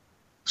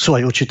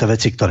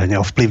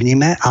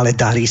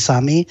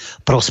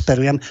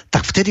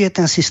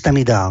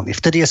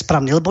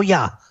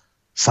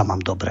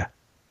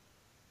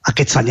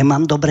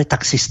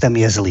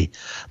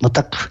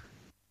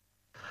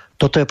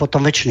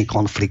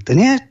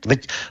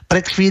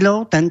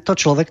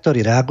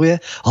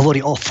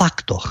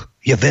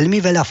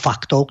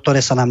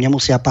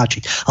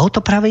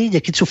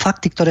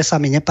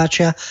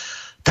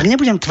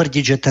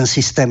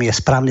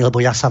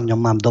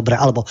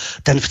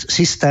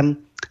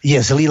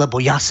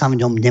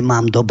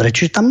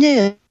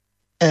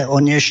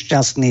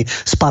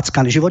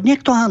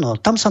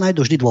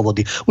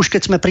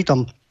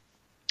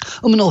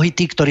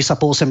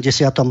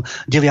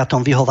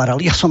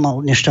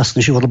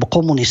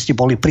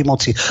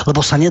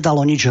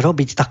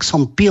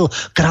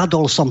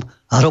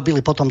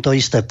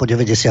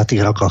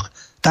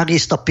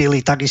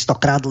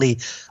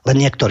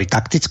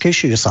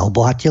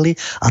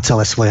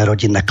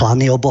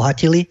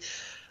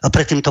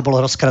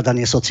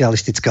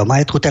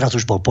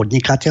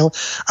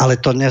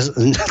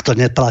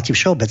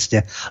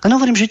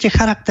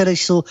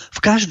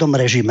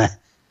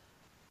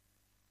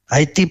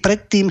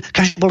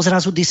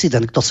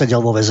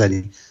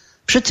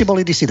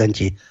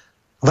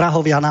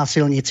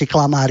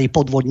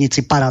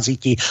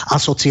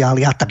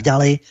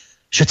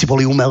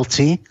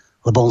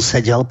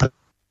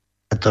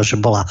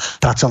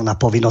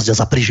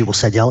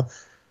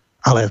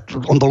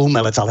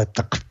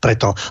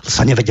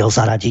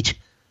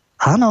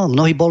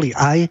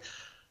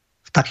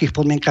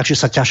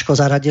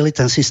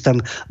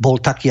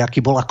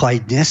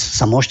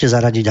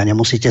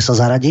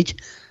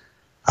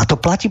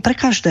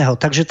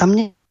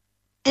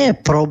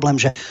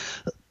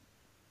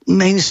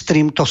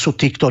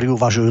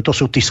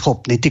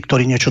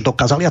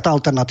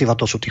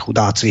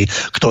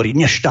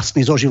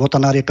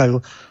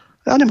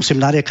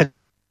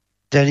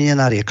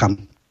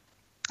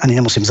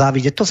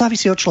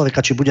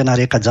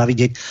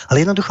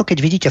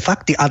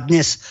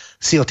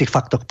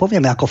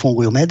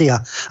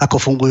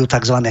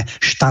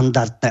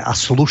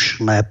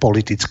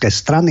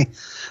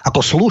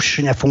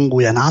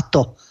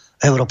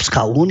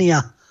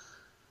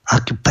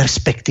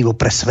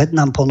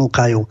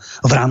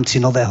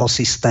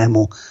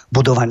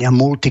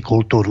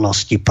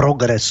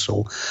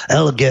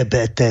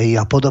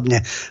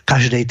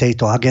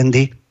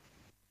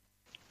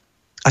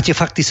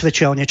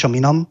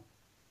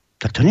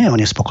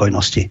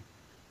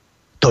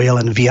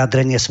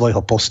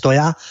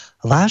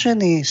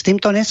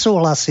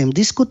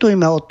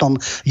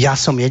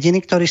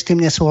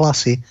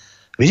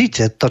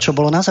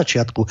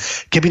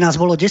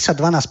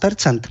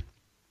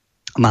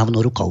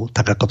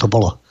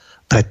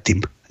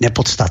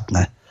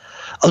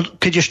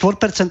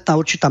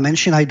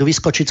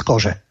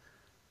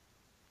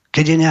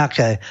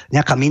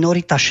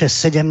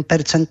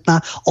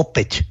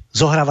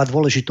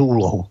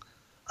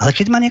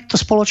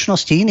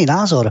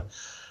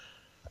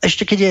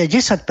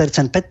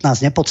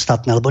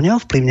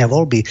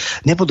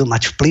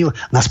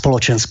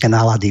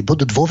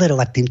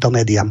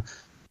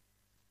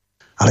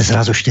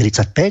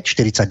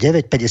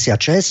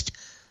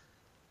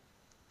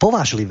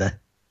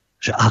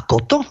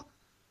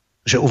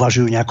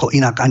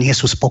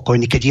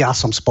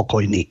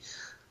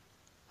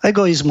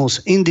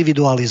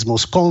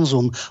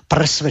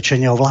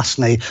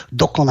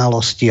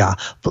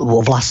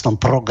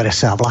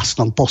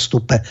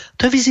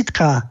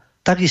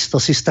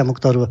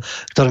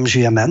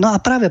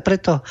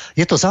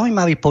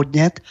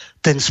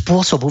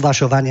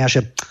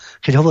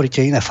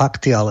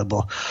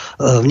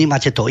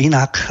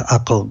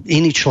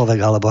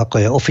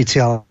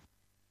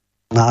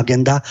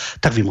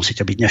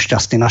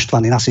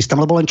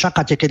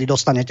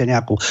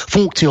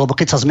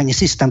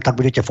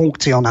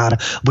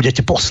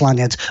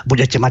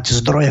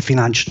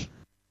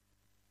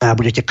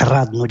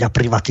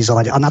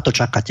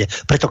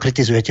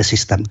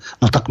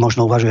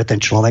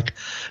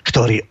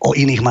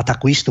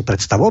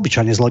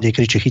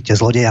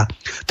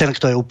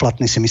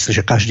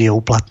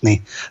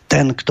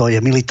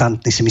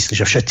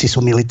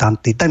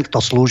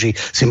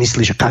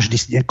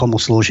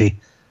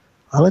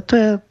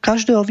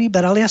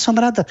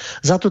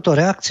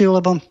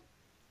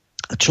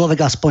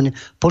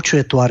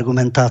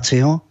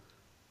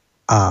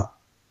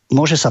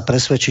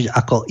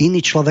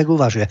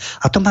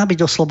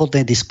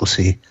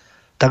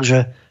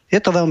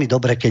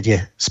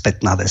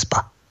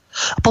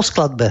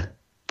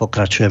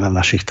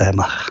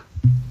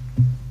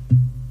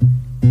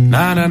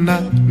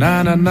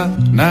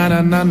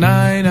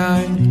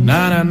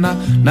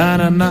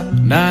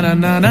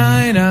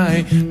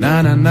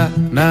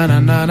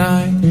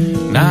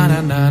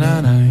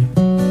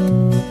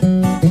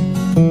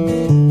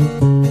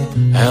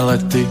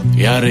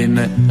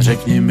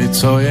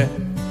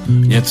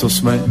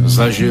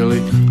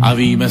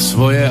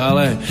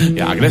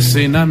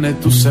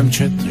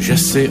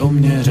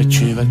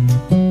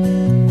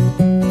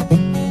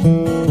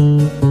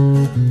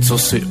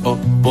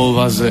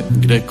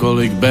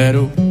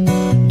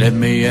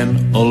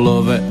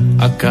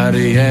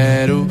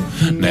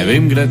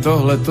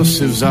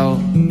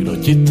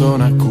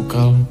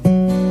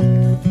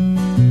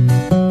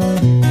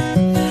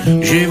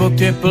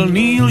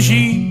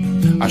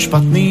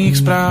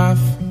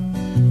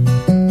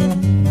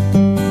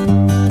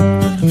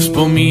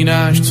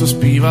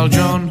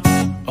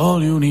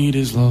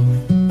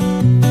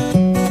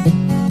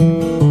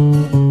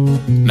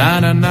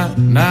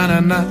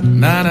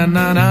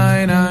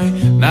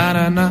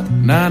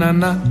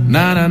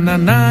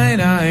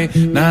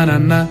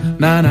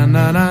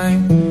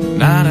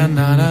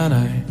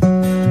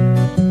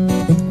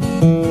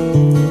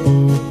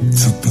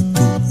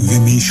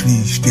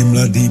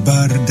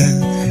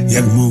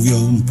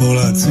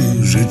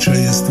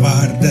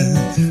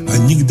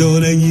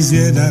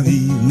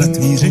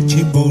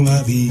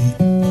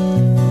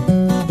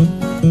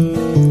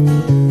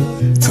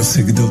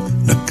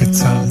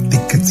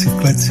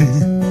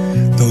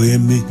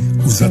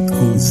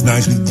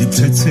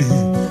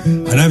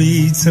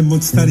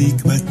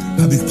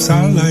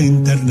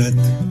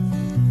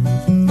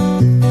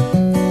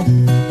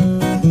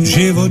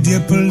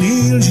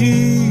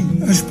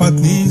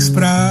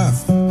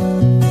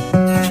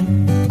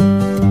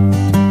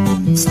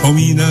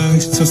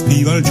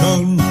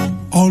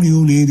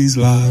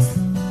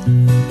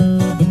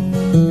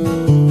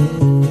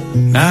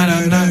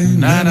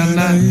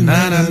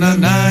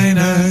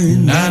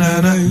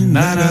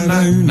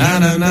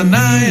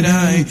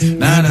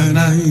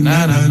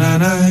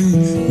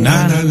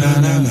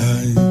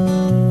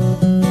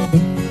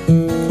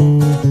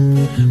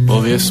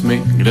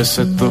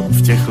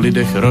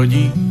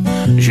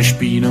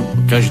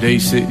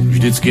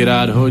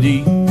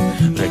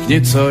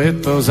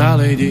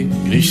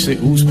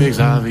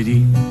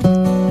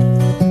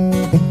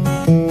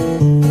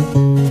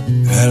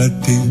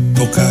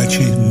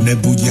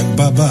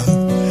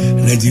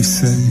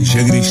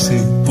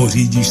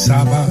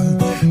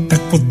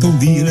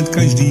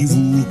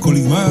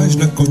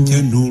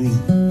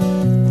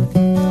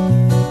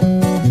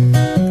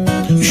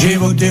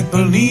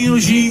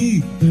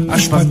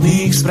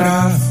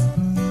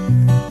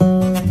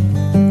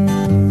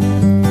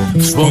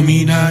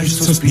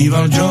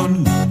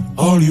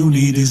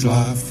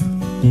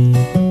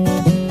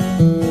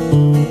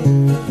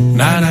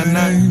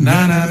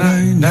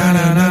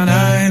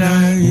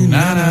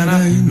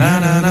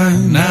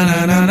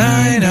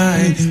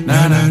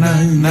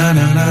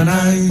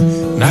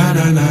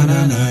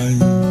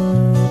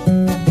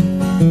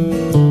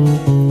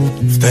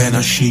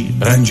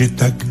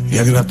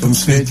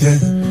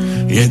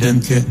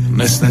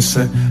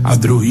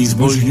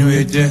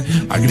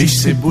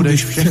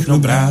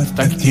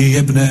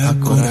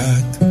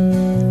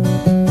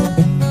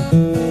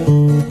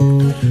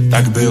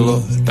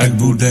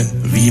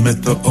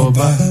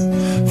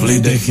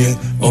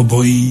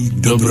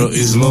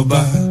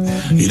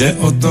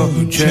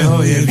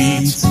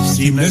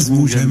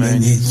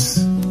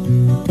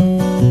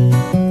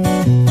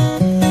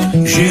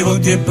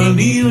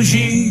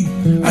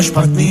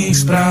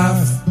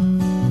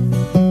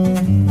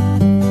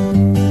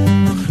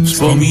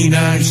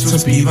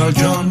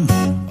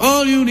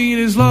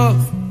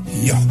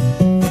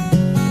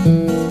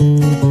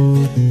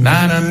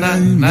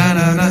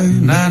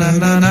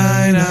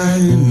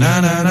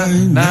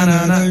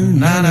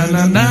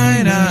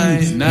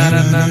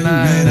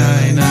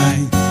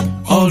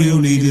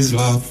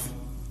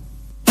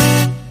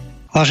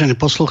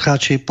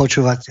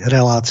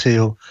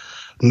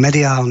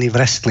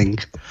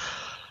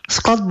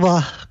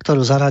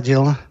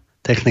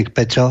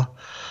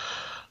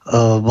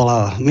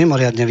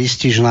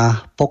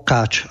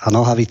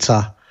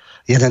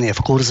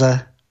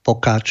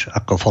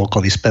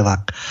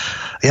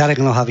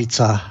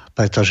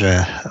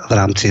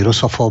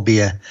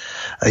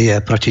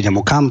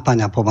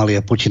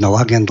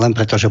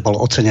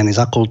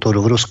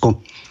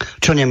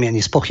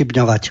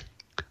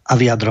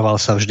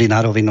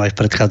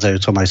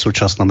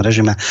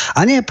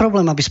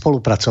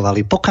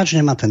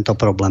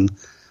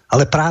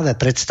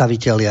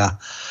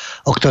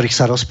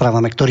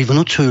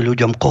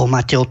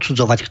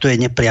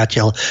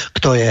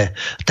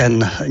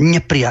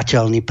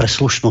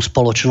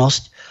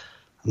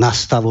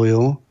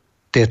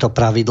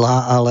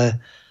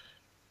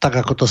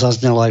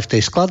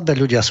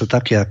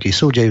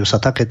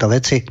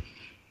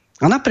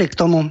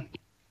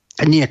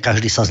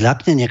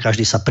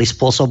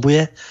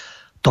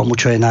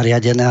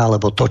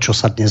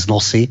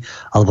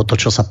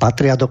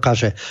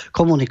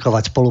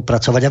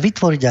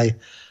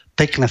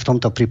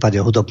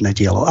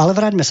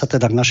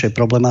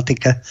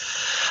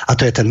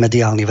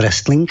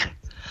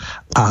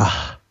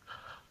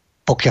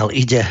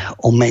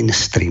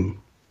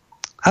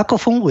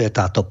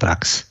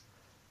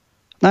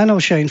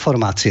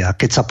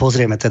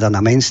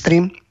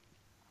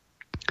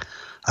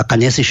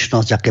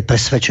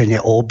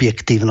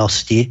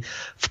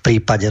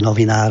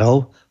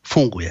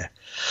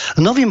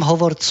 Novým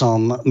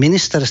hovorcom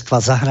Ministerstva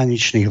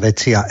zahraničných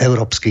vecí a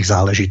európskych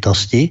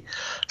záležitostí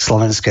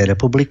Slovenskej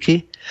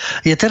republiky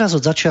je teraz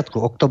od začiatku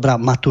októbra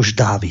Matúš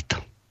Dávid,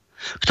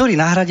 ktorý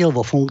nahradil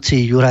vo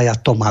funkcii Juraja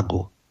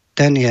Tomagu.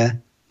 Ten je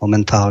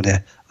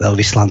momentálne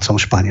veľvyslancom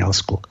v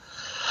Španielsku.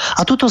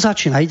 A tuto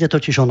začína, ide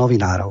totiž o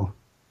novinárov.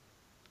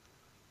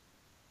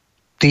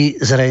 Tí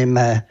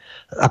zrejme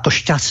ako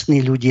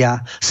šťastní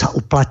ľudia sa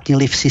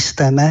uplatnili v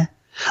systéme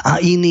a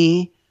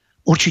iní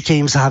určite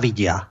im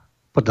závidia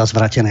podľa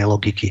zvrátenej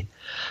logiky.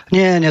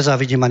 Nie,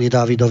 nezávidím ani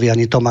Dávidovi,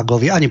 ani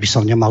Tomagovi, ani by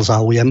som nemal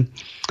záujem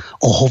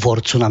o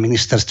hovorcu na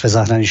ministerstve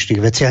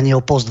zahraničných vecí, ani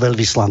o post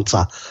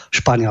veľvyslanca v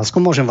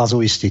Španielsku. Môžem vás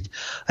uistiť,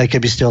 aj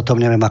keby ste o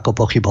tom neviem ako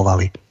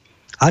pochybovali.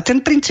 Ale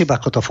ten princíp,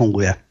 ako to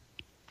funguje.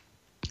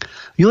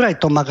 Juraj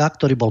Tomaga,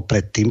 ktorý bol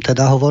predtým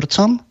teda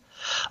hovorcom,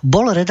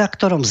 bol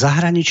redaktorom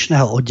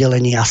zahraničného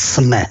oddelenia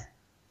SME.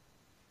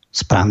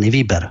 Správny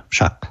výber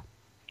však.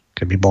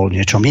 Keby bol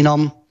niečom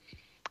inom,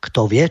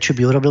 kto vie, či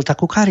by urobil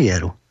takú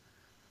kariéru.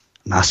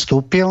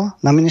 Nastúpil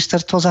na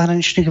ministerstvo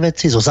zahraničných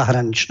vecí zo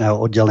zahraničného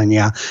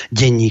oddelenia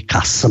denníka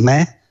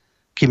SME.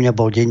 Kým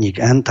nebol denník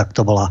N, tak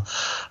to bola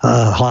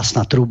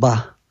hlasná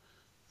truba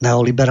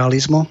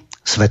neoliberalizmu,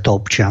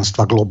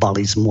 svetoobčianstva,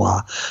 globalizmu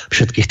a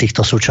všetkých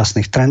týchto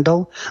súčasných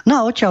trendov. No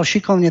a odtiaľ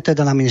šikovne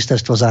teda na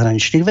ministerstvo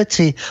zahraničných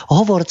vecí,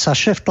 hovorca,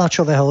 šéf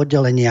tlačového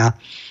oddelenia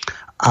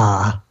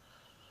a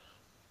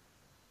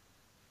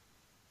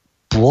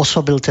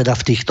pôsobil teda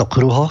v týchto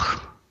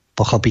kruhoch,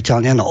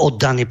 pochopiteľne, no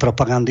oddaný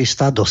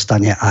propagandista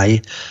dostane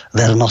aj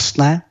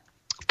vernostné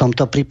v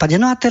tomto prípade.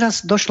 No a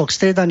teraz došlo k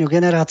striedaniu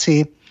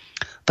generácií,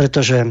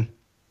 pretože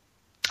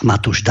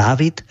Matúš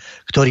Dávid,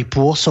 ktorý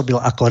pôsobil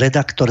ako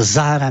redaktor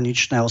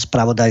zahraničného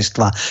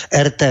spravodajstva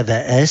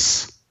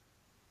RTVS,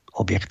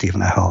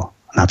 objektívneho,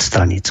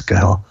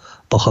 nadstranického,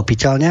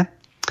 pochopiteľne,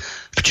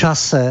 v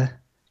čase,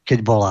 keď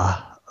bola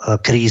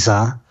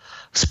kríza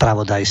v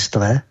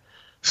spravodajstve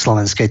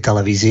slovenskej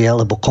televízie,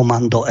 lebo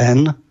Komando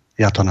N,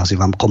 ja to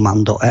nazývam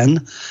Komando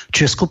N,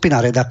 čiže skupina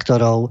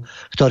redaktorov,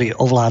 ktorí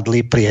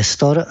ovládli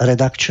priestor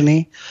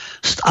redakčný,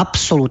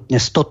 absolútne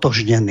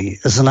stotožnení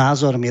s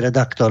názormi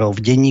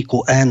redaktorov v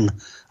denníku N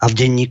a v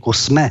denníku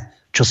SME,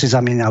 čo si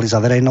zamieniali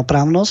za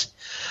verejnoprávnosť,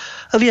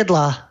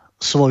 viedla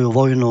svoju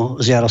vojnu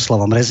s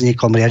Jaroslavom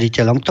Rezníkom,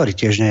 riaditeľom, ktorý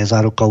tiež nie je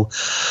zárukou,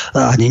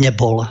 ani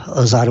nebol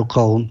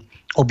zárukou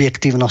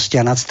objektívnosti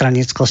a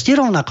nadstranickosti,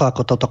 rovnako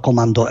ako toto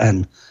Komando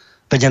N,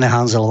 vedené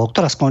Hanzelovou,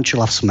 ktorá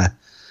skončila v SME.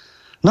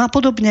 No a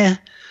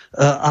podobne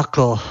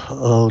ako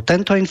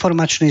tento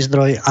informačný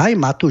zdroj, aj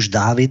Matúš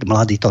Dávid,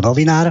 mladý to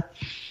novinár,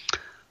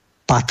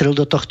 patril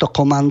do tohto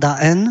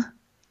Komanda N,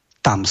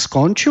 tam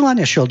skončil a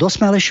nešiel do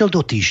SME, ale šiel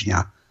do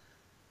Týždňa.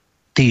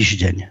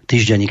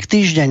 Týždenník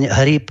Týždeň,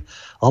 Hríb,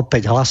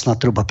 opäť hlasná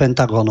truba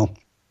Pentagonu.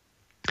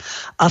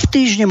 A v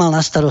Týždni mal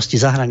na starosti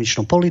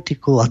zahraničnú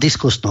politiku a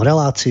diskusnú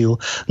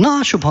reláciu. No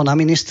a šup ho na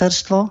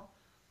ministerstvo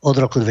od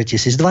roku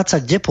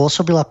 2020, kde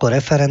pôsobil ako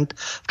referent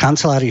v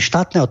kancelárii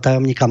štátneho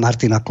tajomníka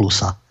Martina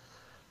Klusa.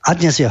 A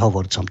dnes je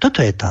hovorcom.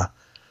 Toto je tá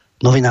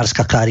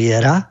novinárska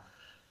kariéra.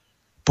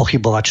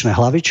 Pochybovačné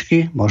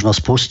hlavičky možno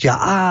spustia.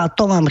 A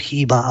to vám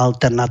chýba,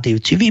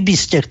 alternatívci. Vy by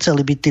ste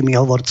chceli byť tými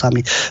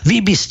hovorcami.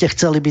 Vy by ste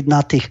chceli byť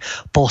na tých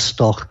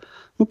postoch.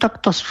 No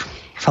tak to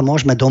sa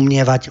môžeme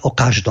domnievať o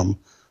každom.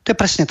 To je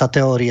presne tá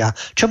teória.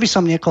 Čo by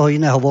som niekoho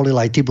iného volil,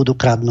 aj tí budú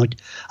kradnúť.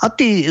 A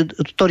tí,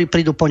 ktorí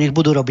prídu po nich,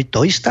 budú robiť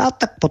to isté, a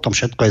tak potom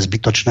všetko je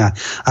zbytočné.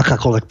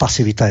 Akákoľvek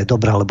pasivita je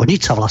dobrá, lebo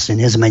nič sa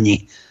vlastne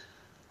nezmení.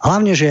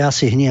 Hlavne, že ja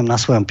si hniem na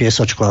svojom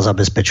piesočku a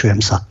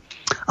zabezpečujem sa.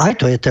 Aj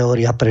to je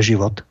teória pre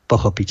život,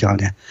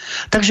 pochopiteľne.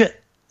 Takže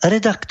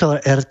redaktor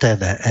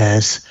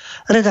RTVS,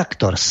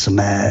 redaktor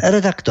SME,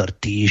 redaktor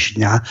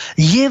Týždňa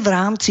je v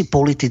rámci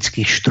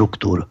politických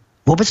štruktúr.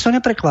 Vôbec to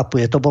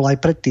neprekvapuje, to bolo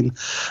aj predtým.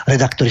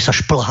 Redaktori sa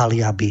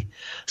šplhali, aby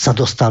sa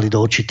dostali do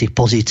určitých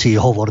pozícií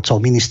hovorcov,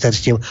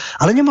 ministerstiev,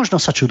 ale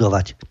nemožno sa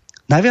čudovať.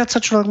 Najviac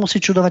sa človek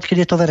musí čudovať, keď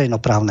je to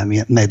verejnoprávne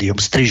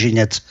médium.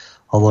 Strižinec,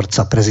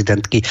 hovorca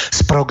prezidentky z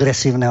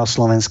progresívneho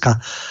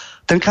Slovenska.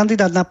 Ten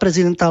kandidát na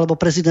prezidenta alebo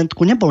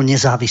prezidentku nebol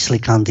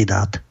nezávislý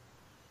kandidát.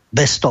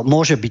 Bez toho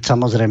môže byť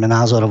samozrejme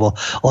názorovo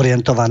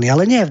orientovaný,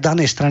 ale nie v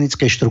danej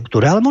stranickej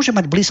štruktúre, ale môže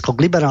mať blízko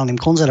k liberálnym,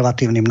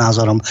 konzervatívnym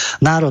názorom,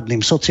 národným,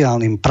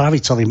 sociálnym,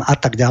 pravicovým a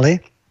tak ďalej.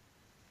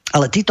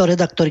 Ale títo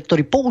redaktori,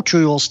 ktorí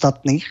poučujú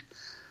ostatných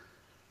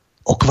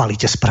o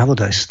kvalite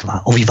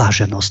spravodajstva, o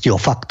vyváženosti, o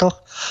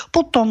faktoch,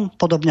 potom,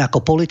 podobne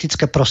ako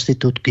politické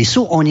prostitútky,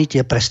 sú oni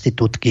tie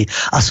prostitútky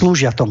a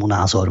slúžia tomu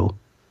názoru.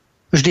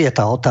 Vždy je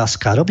tá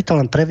otázka, robí to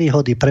len pre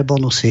výhody, pre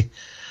bonusy,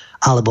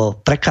 alebo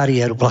pre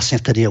kariéru, vlastne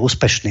vtedy je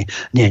úspešný.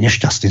 Nie je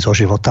nešťastný zo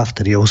života,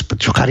 vtedy je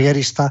úspešný.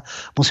 Karierista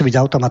musí byť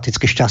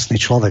automaticky šťastný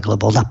človek,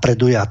 lebo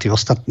napreduje a tí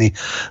ostatní,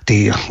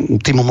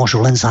 tí mu môžu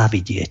len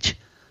závidieť.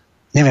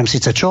 Neviem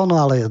síce čo, no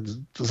ale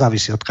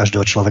závisí od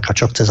každého človeka,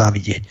 čo chce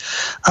závidieť.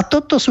 A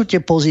toto sú tie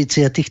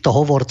pozície týchto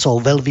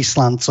hovorcov,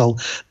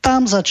 veľvyslancov.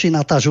 Tam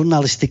začína tá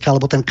žurnalistika,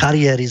 alebo ten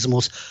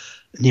kariérizmus.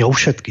 Nie u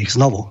všetkých,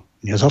 znovu,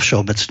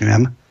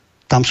 nezovšeobecňujem.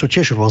 Tam sú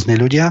tiež rôzni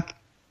ľudia,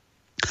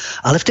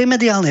 Ale v tej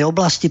mediálnej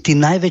oblasti tí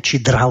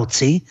najväčší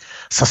dravci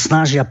sa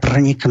snažia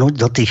preniknúť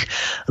do tých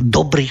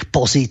dobrých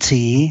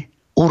pozícií,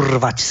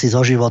 urvať si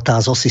zo života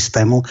a zo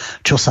systému,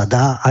 čo sa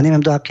dá, a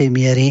neviem do akej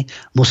miery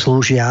mu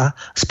slúžia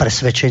z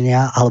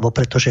presvedčenia, alebo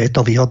pretože je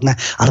to výhodné,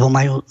 alebo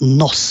majú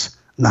nos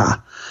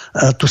na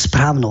tú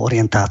správnu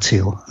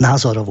orientáciu,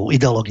 názorovú,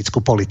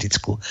 ideologickú,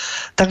 politickú.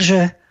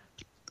 Takže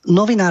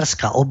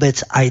novinárska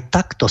obec aj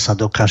takto sa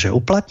dokáže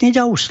uplatniť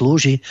a už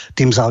slúži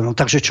tým záujmom.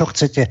 Takže čo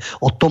chcete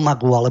od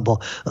Tomagu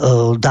alebo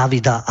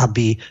Davida,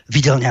 aby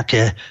videl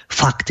nejaké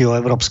fakty o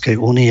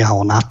Európskej únii a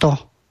o NATO?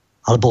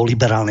 Alebo o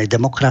liberálnej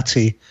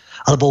demokracii?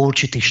 Alebo o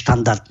určitých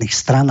štandardných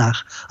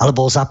stranách?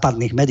 Alebo o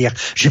západných médiách?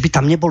 Že by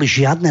tam neboli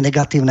žiadne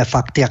negatívne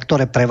fakty, a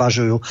ktoré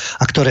prevažujú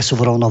a ktoré sú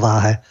v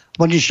rovnováhe.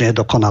 Bo nič nie je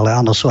dokonalé.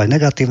 Áno, sú aj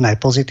negatívne, aj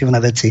pozitívne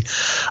veci.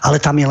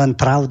 Ale tam je len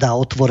pravda,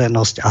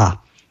 otvorenosť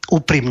a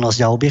úprimnosť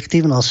a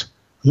objektívnosť.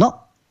 No,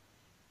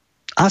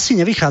 asi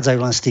nevychádzajú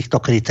len z týchto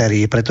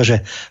kritérií,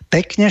 pretože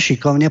pekne,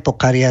 šikovne po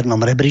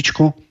kariérnom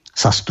rebríčku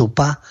sa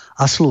stúpa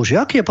a slúži.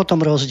 Aký je potom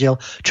rozdiel?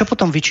 Čo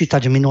potom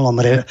vyčítať v minulom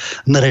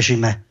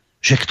režime?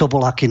 Že kto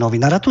bol aký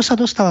novinár? A tu sa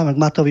dostávame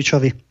k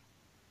Matovičovi.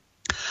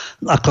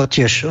 Ako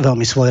tiež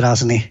veľmi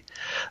svojrázny,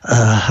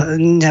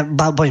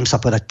 bojím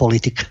sa povedať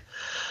politik,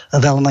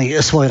 veľmi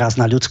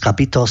svojrázna ľudská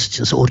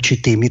bytosť s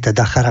určitými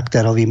teda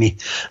charakterovými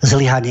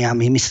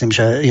zlyhaniami. Myslím,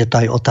 že je to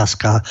aj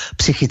otázka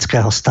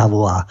psychického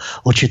stavu a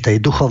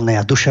určitej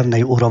duchovnej a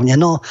duševnej úrovne.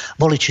 No,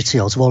 voliči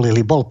si ho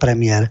zvolili, bol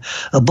premiér,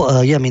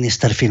 je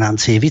minister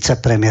financií,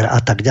 vicepremiér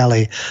a tak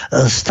ďalej.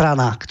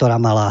 Strana,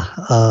 ktorá mala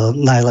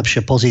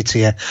najlepšie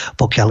pozície,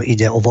 pokiaľ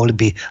ide o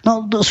voľby.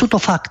 No, sú to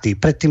fakty.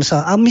 Predtým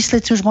sa, a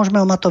myslieť si už môžeme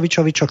o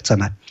Matovičovi, čo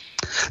chceme.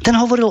 Ten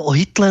hovoril o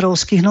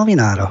hitlerovských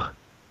novinároch.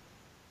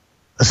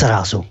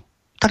 Zrazu.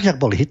 Tak, jak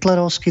boli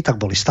hitlerovskí, tak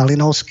boli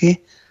stalinovskí,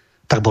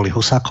 tak boli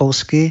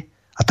husákovskí,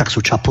 a tak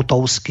sú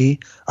čaputovskí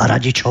a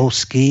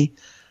radičovskí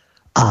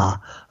a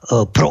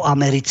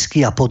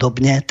proamerickí a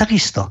podobne.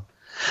 Takisto.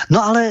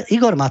 No ale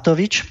Igor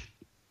Matovič,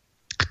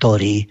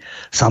 ktorý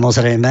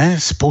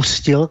samozrejme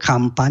spustil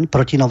kampaň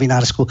proti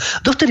novinársku,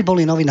 dovtedy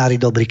boli novinári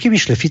dobrí, kým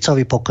išli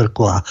Ficovi po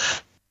krku a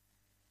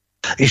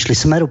išli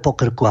Smeru po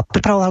krku a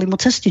pripravovali mu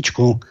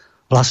cestičku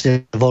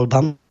vlastne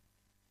voľbám,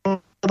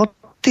 lebo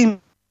tým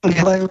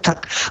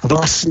tak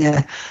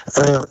vlastne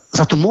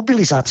za tú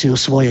mobilizáciu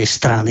svojej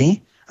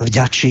strany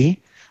vďačí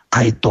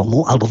aj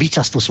tomu, alebo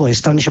víťazstvu svojej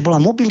strany, že bola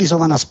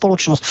mobilizovaná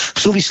spoločnosť v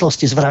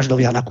súvislosti s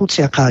vraždou Jana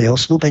Kuciaka, jeho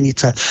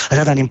snúbenice,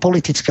 hľadaním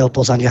politického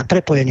pozania,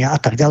 prepojenia a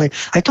tak ďalej.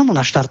 Aj tomu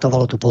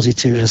naštartovalo tú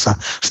pozíciu, že sa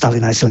stali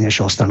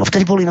najsilnejšou stranou.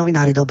 Vtedy boli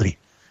novinári dobrí.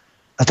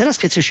 A teraz,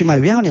 keď si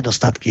všimajú jeho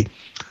nedostatky,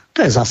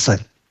 to je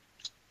zase.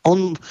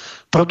 On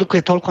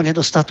produkuje toľko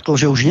nedostatkov,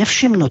 že už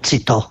nevšimnúť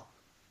si to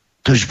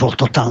už bolo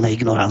totálne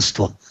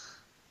ignoranstvo.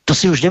 To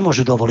si už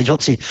nemôžu dovoliť,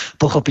 hoci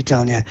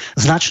pochopiteľne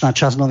značná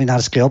časť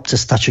novinárskej obce,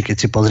 stačí, keď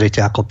si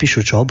pozriete, ako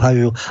píšu, čo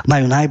obhajujú,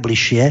 majú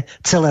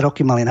najbližšie, celé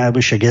roky mali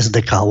najbližšie k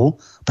SDK-u,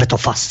 preto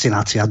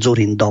fascinácia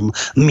Dzurindom,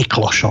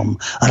 Miklošom,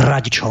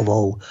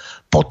 Radičovou,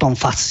 potom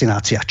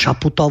fascinácia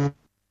Čaputovou,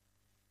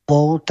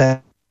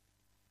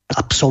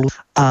 absolút,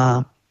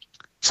 a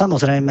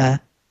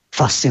samozrejme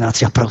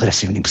fascinácia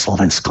progresívnym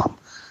Slovenskom.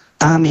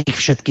 Tam ich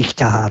všetkých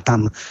ťahá,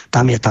 tam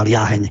je tá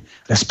liaheň,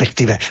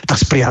 respektíve tá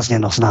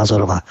spriaznenosť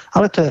názorová.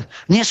 Ale to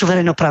nie sú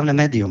verejnoprávne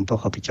médium,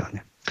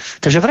 pochopiteľne.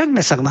 Takže vráťme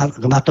sa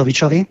k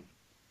Matovičovi,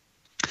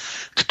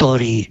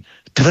 ktorý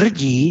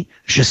tvrdí,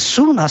 že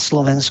sú na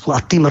Slovensku,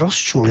 a tým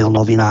rozčulil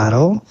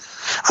novinárov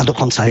a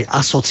dokonca aj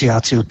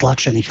asociáciu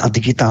tlačených a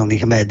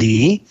digitálnych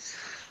médií,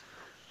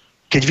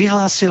 keď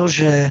vyhlásil,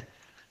 že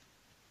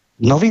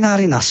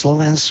novinári na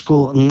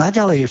Slovensku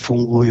naďalej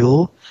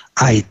fungujú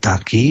aj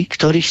takí,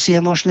 ktorých si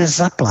je možné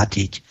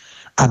zaplatiť,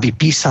 aby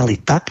písali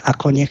tak,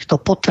 ako niekto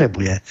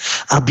potrebuje.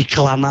 Aby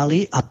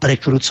klamali a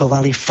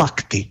prekrucovali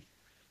fakty.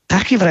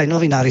 Takí vraj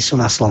novinári sú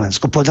na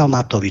Slovensku, povedal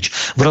Matovič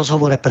v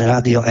rozhovore pre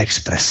Radio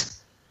Express.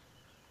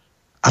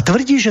 A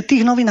tvrdí, že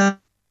tých novinárov,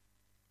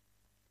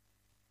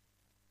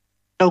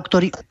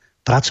 ktorí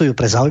pracujú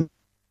pre záujmy,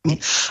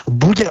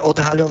 bude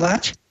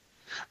odhaľovať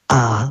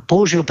a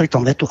použil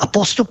pritom vetu a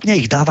postupne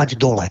ich dávať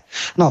dole.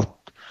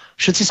 No,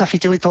 všetci sa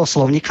chytili toho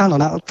slovníka,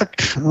 tak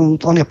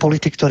on je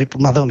politik, ktorý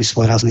má veľmi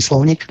svojrázny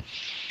slovník.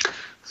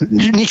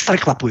 Nič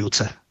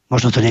prekvapujúce.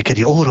 Možno to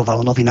niekedy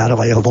ohúrovalo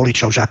novinárov a jeho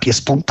voličov, že aký je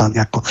spontánny,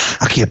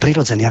 aký je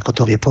prirodzený, ako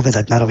to vie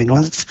povedať na rovinu.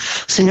 Len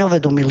si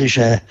neuvedomili,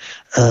 že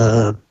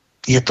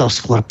je to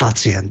skôr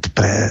pacient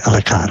pre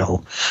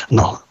lekárov.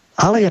 No,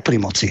 ale je pri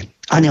moci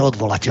a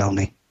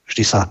neodvolateľný.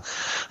 Vždy sa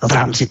v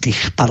rámci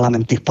tých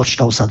parlamentných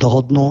počtov sa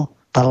dohodnú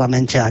v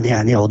parlamente a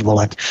nie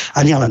odvolať.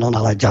 A nie len on,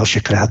 ale aj ďalšie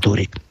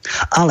kreatúry.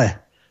 Ale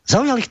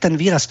zaujal ich ten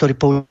výraz, ktorý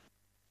použil.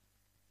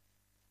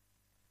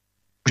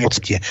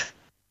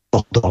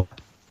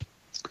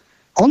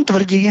 On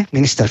tvrdí,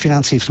 minister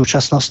financií v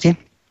súčasnosti,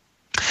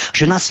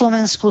 že na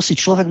Slovensku si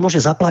človek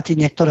môže zaplatiť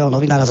niektorého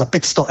novinára za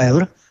 500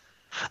 eur,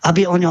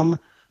 aby o ňom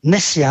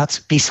mesiac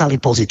písali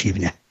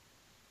pozitívne.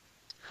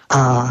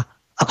 A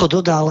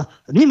ako dodal,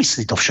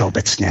 nemyslí to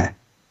všeobecne.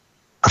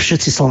 A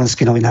všetci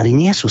slovenskí novinári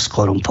nie sú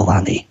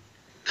skorumpovaní.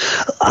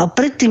 A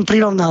predtým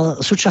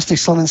prirovnal súčasných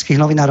slovenských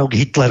novinárov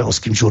k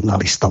hitlerovským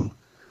žurnalistom.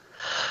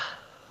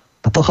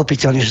 A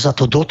pochopiteľne, že sa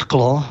to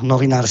dotklo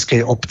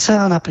novinárskej obce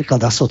a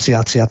napríklad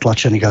Asociácia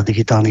tlačených a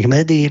digitálnych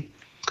médií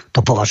to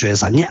považuje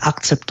za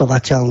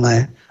neakceptovateľné,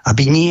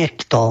 aby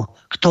niekto,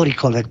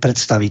 ktorýkoľvek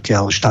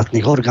predstaviteľ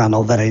štátnych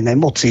orgánov verejnej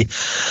moci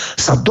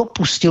sa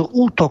dopustil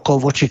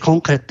útokov voči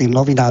konkrétnym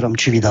novinárom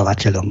či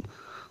vydavateľom.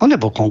 On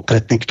nebol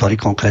konkrétny, ktorý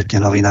konkrétne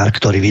novinár,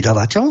 ktorý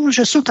vydavateľ,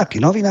 že sú takí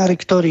novinári,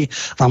 ktorí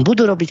vám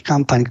budú robiť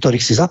kampaň,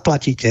 ktorých si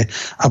zaplatíte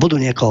a budú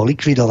niekoho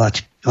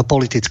likvidovať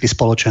politicky,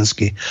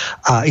 spoločensky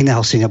a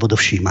iného si nebudú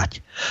všímať.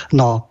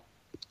 No,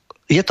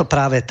 je to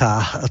práve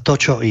to,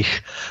 čo ich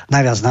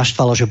najviac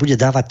naštvalo, že bude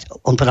dávať,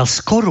 on povedal,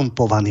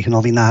 skorumpovaných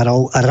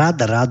novinárov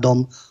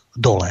radom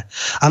dole.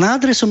 A na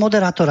adresu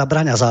moderátora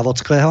Braňa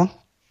Závodského,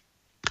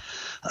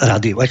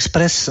 Rádiu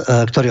Express,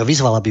 ktorý ho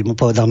vyzval, aby mu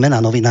povedal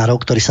mená novinárov,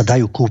 ktorí sa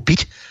dajú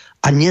kúpiť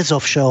a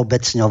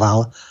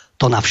nezovšeobecňoval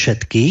to na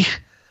všetkých,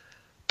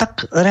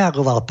 tak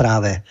reagoval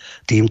práve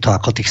týmto,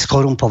 ako tých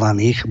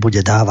skorumpovaných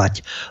bude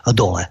dávať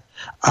dole.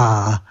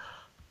 A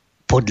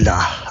podľa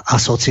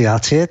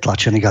Asociácie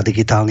tlačených a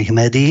digitálnych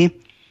médií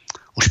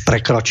už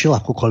prekročil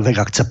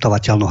akúkoľvek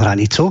akceptovateľnú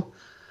hranicu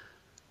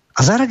a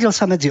zaradil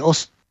sa medzi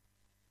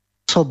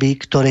osoby,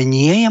 ktoré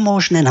nie je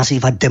možné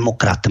nazývať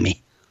demokratmi.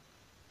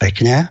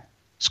 Pekne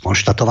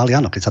skonštatovali,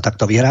 áno, keď sa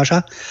takto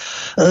vyhráža.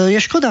 Je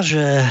škoda,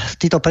 že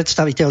títo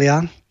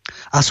predstavitelia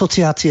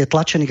Asociácie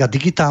tlačených a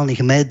digitálnych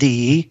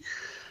médií,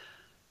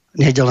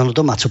 nejde len o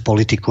domácu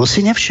politiku,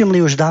 si nevšimli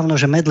už dávno,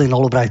 že Madeleine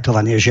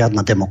Albrightová nie je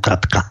žiadna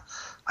demokratka.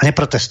 A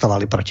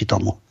neprotestovali proti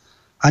tomu.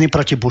 Ani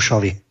proti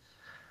Bushovi.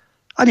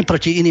 Ani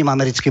proti iným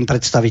americkým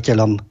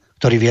predstaviteľom,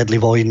 ktorí viedli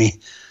vojny,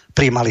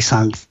 prijímali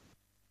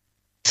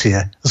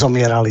sankcie,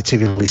 zomierali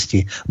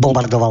civilisti,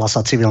 bombardovala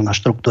sa civilná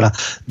štruktúra.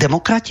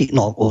 Demokrati?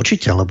 No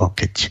určite, lebo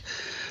keď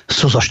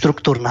sú zo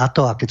štruktúr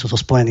NATO a keď sú zo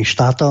Spojených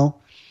štátov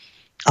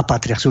a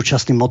patria k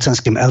súčasným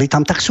mocenským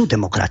elitám, tak sú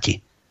demokrati.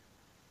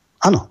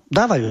 Áno,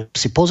 dávajú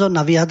si pozor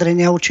na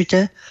vyjadrenia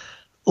určite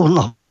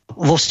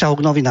vo vzťahu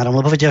k novinárom,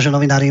 lebo vedia, že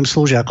novinári im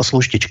slúžia ako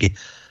sluštičky.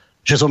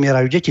 Že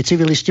zomierajú deti,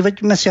 civilisti,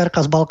 veď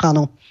mesiarka z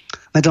Balkánu,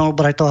 Madeleine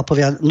Albrightová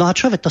povie, no a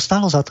čo, veď to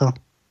stálo za to?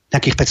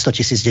 Nejakých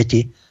 500 000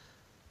 detí.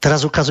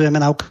 Teraz ukazujeme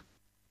na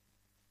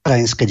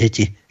ukrajinské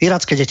deti.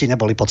 Iracké deti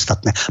neboli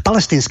podstatné.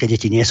 Palestínske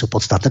deti nie sú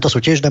podstatné. To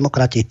sú tiež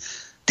demokrati.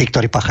 Tí,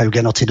 ktorí páchajú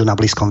genocidu na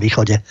Blízkom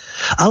východe.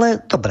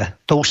 Ale dobre,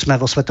 to už sme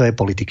vo svetovej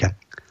politike.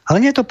 Ale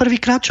nie je to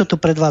prvýkrát, čo tu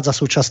predvádza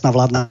súčasná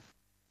vládna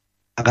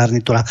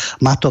garnitúra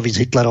Matovič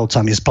s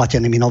Hitlerovcami, s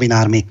platenými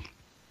novinármi.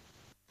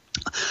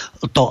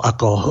 To,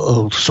 ako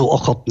sú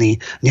ochotní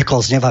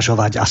niekoho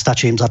znevažovať a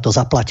stačí im za to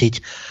zaplatiť.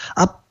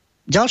 A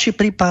ďalší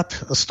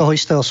prípad z toho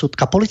istého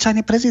súdka.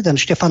 Policajný prezident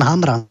Štefan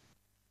Hamran,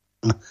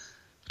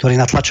 ktorý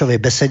na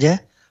tlačovej besede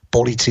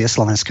Polície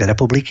Slovenskej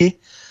republiky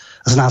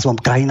s názvom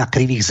Krajina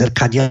krivých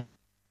zrkadiel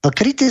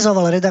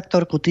kritizoval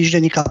redaktorku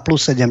týždenníka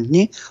Plus 7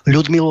 dní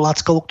Ľudmilu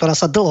Lackovú, ktorá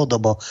sa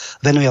dlhodobo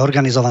venuje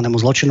organizovanému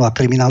zločinu a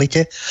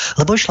kriminalite,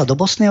 lebo išla do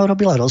Bosny a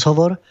robila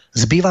rozhovor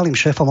s bývalým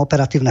šéfom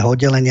operatívneho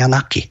oddelenia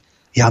NAKY,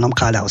 Jánom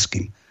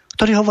Káľavským,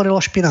 ktorý hovoril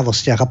o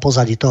špinavostiach a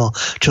pozadí toho,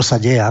 čo sa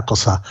deje, ako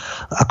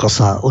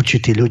sa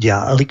určití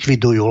ľudia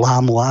likvidujú,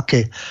 lámu,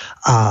 aké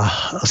a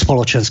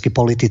spoločensky,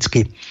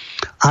 politicky,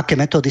 aké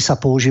metódy sa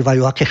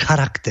používajú, aké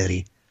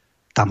charaktery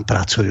tam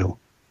pracujú.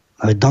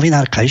 A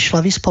novinárka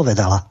išla,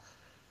 vyspovedala.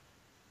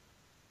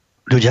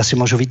 Ľudia si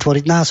môžu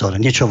vytvoriť názor.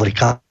 Niečo hovorí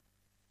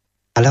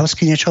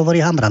Káľavský, niečo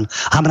hovorí Hamran.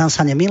 Hamran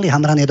sa nemýli,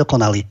 Hamran je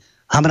dokonalý.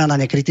 Hamrana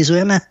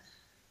nekritizujeme,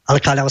 ale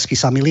Káľavský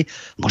sa mýli.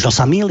 Možno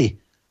sa mýli.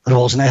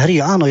 Rôzne hry.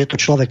 Áno, je to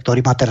človek,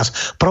 ktorý má teraz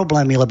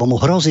problémy, lebo mu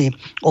hrozí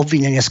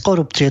obvinenie z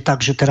korupcie,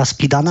 takže teraz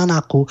kýda na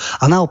NAKU.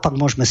 A naopak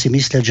môžeme si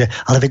myslieť, že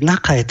ale veď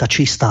NAKA je tá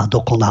čistá,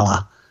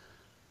 dokonalá.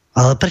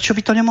 Ale prečo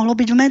by to nemohlo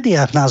byť v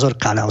médiách názor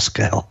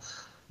Káľavského?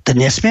 Ten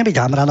nesmie byť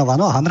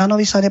Hamranova. No,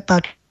 Hamranovi sa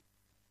nepáči.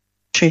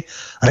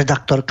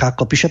 Redaktorka,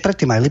 ako píše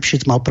predtým, aj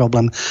Lipšic mal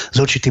problém s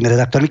určitými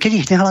redaktormi. Keď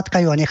ich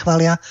nehladkajú a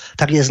nechvália,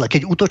 tak je zle.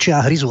 Keď útočia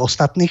a hryzú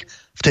ostatných,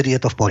 vtedy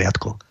je to v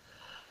poriadku.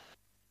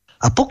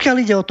 A pokiaľ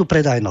ide o tú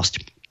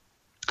predajnosť,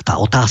 tá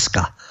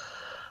otázka,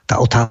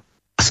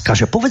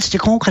 že povedzte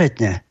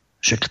konkrétne,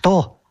 že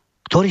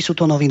ktorí sú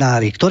to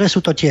novinári, ktoré sú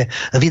to tie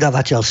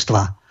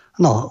vydavateľstva.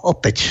 No,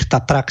 opäť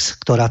tá prax,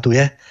 ktorá tu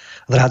je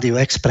v Rádiu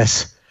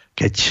Express,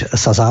 keď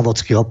sa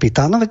Závodský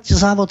opýta. No veď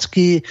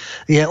Závodský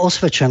je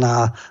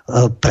osvedčená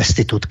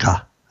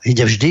prestitútka.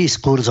 Ide vždy s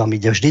kurzom,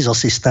 ide vždy so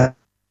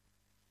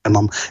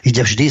systémom,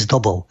 ide vždy s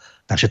dobou.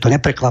 Takže to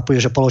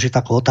neprekvapuje, že položí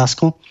takú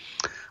otázku.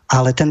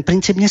 Ale ten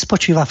princíp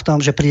nespočíva v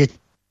tom, že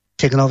prídete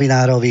k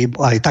novinárovi,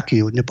 aj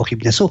takí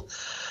nepochybne sú,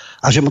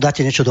 a že mu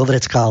dáte niečo do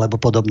vrecka alebo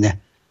podobne.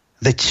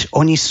 Veď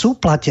oni sú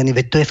platení,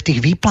 veď to je v tých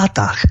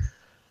výplatách.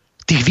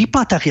 tých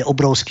výplatách je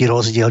obrovský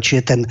rozdiel,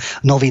 či je ten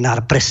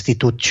novinár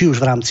prestitút, či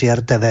už v rámci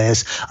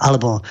RTVS,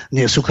 alebo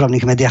v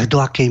súkromných médiách, do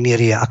akej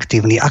miery je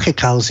aktívny, aké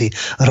kauzy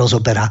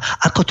rozoberá,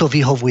 ako to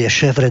vyhovuje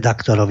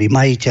šéf-redaktorovi,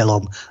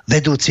 majiteľom,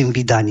 vedúcim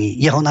vydaní,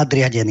 jeho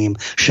nadriadeným,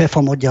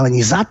 šéfom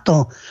oddelení. Za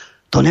to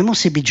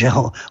nemusí byť, že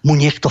mu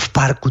niekto v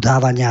parku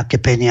dáva nejaké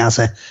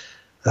peniaze.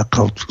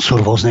 Ako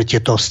sú rôzne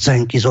tieto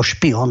scénky so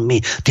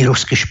špiónmi, tí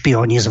ruskí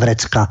špióni z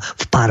vrecka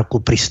v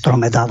parku pri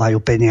strome dávajú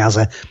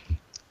peniaze.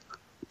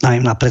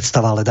 Naivná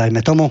predstava, ale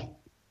dajme tomu.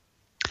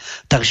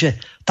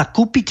 Takže tá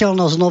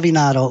kúpiteľnosť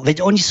novinárov,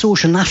 veď oni sú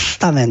už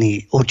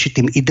nastavení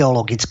určitým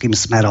ideologickým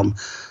smerom.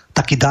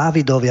 Takí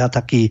Dávidovia,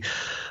 takí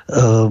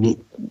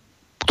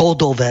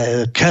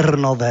Tódové,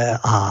 Kernové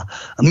a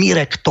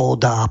Mirek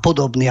Tóda a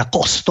podobní a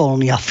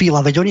Kostolní a Fila,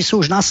 veď oni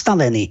sú už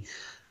nastavení.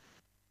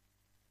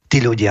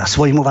 Tí ľudia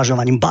svojim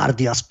uvažovaním,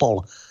 Bardy a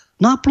spol.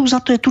 No a plus za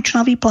to je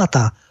tučná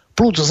výplata.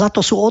 Plus za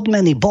to sú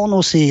odmeny,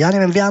 bonusy, ja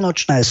neviem,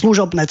 vianočné,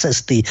 služobné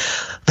cesty.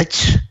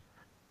 Veď,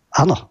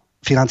 áno,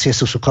 financie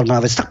sú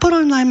súkromná vec. Tak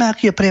porovnajme,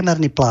 aký je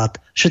priemerný plat.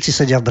 Všetci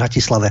sedia v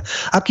Bratislave.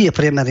 Aký je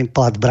priemerný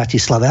plat v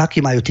Bratislave?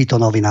 Aký majú títo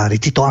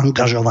novinári, títo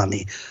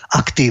angažovaní,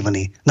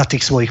 aktívni na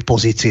tých svojich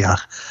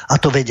pozíciách?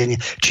 A to vedenie.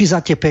 Či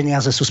za tie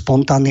peniaze sú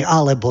spontánni,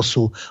 alebo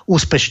sú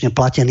úspešne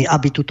platení,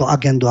 aby túto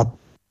agendu a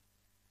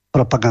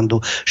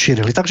propagandu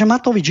šírili. Takže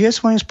Matovič je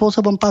svojím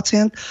spôsobom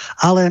pacient,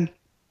 ale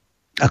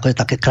ako je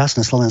také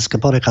krásne slovenské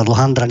porekadlo,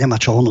 handra nemá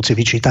čo onúci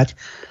vyčítať.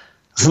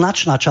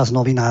 Značná časť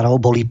novinárov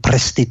boli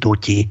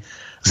prestitúti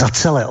za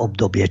celé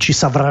obdobie. Či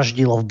sa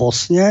vraždilo v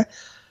Bosne,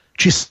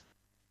 či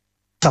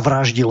sa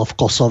vraždilo v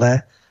Kosove,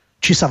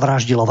 či sa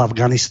vraždilo v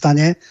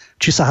Afganistane,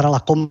 či sa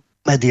hrala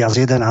komédia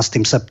s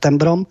 11.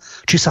 septembrom,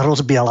 či sa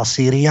rozbijala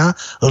Sýria,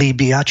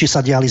 Líbia, či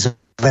sa diali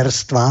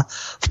zverstva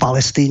v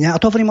Palestíne. A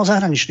to hovorím o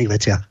zahraničných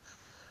veciach.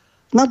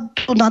 Na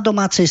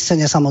domácej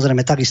scéne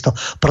samozrejme takisto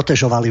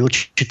protežovali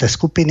určité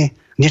skupiny,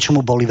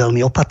 niečomu boli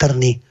veľmi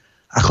opatrní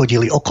a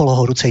chodili okolo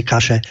horúcej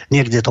kaše,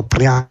 niekde to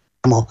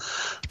priamo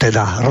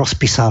teda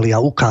rozpísali a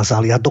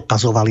ukázali a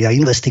dokazovali a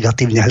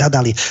investigatívne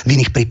hľadali, v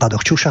iných prípadoch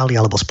čušali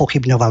alebo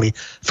spochybňovali.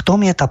 V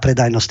tom je tá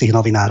predajnosť tých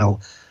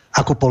novinárov.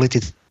 Akú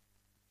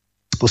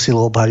politickú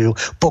silu obhajujú,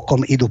 po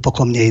kom idú, po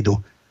kom nejdu.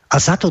 A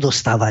za to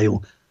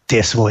dostávajú tie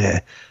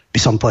svoje, by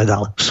som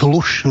povedal,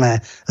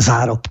 slušné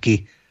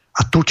zárobky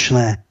a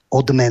tučné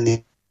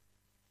odmeny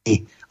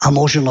a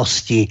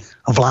možnosti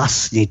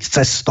vlastniť,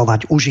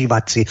 cestovať,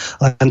 užívať si.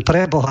 Len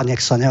pre Boha nech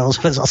sa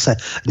neozve zase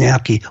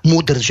nejaký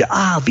múdr, že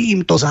vy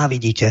im to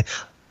závidíte.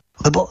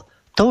 Lebo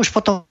to už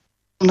potom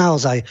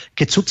naozaj,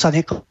 keď sudca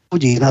niekoho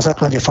ľudí na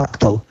základe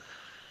faktov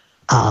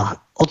a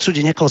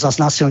odsúdi niekoho za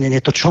znásilnenie,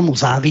 to čo mu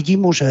závidí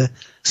mu, že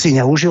si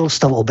neužil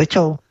s tou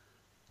obeťou?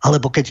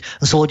 Alebo keď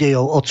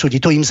zlodejov odsúdi,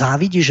 to im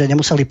závidí, že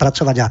nemuseli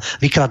pracovať a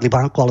vykradli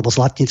banku alebo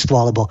zlatníctvo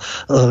alebo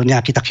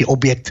nejaký taký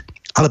objekt,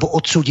 alebo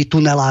odsúdi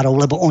tunelárov,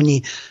 lebo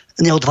oni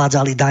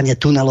neodvádzali dane,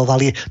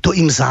 tunelovali. To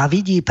im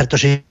závidí,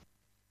 pretože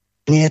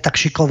nie je tak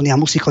šikovný a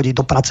musí chodiť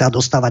do práce a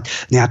dostávať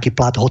nejaký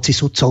plat, hoci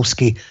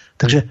sudcovský.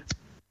 Takže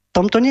v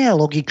tomto nie je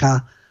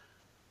logika.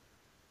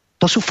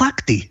 To sú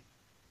fakty.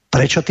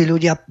 Prečo tí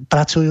ľudia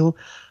pracujú,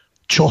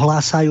 čo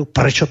hlásajú,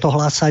 prečo to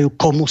hlásajú,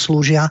 komu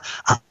slúžia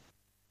a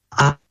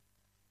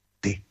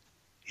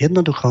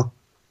jednoducho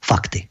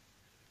fakty.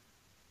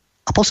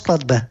 A po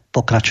skladbe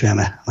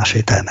pokračujeme v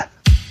našej téme.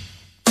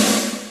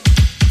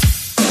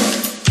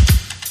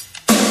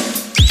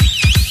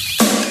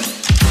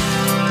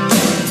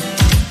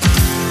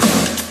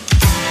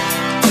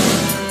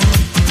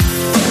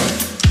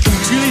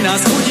 Učili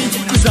nás chodiť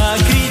v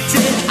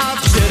zákryte a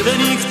v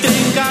červených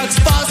trenkách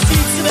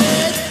spasiť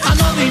svet a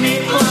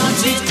noviny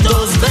vláčiť do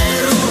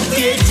zberu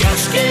tie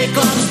ťažké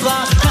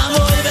klamstvá na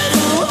môj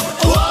veru.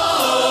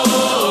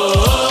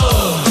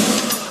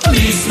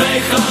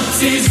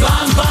 Chlapci z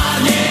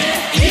lampárne,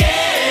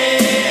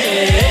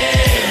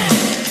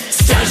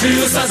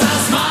 sťažujú sa za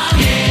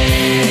zmanie.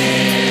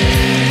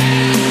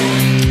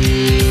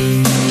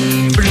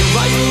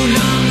 Pľúvajú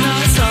nám na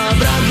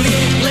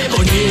zábradlie, lebo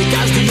nie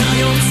každý na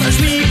ňom sa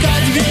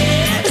šmýkať vie.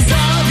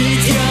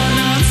 Závidia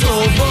nám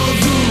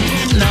slobodu,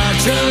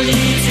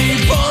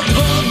 náčelníci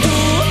podvodu.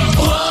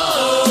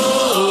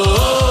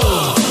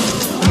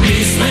 My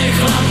sme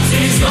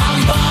chlapci z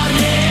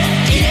lampárne,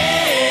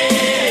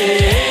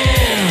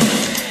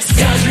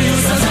 sťažujú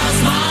sa za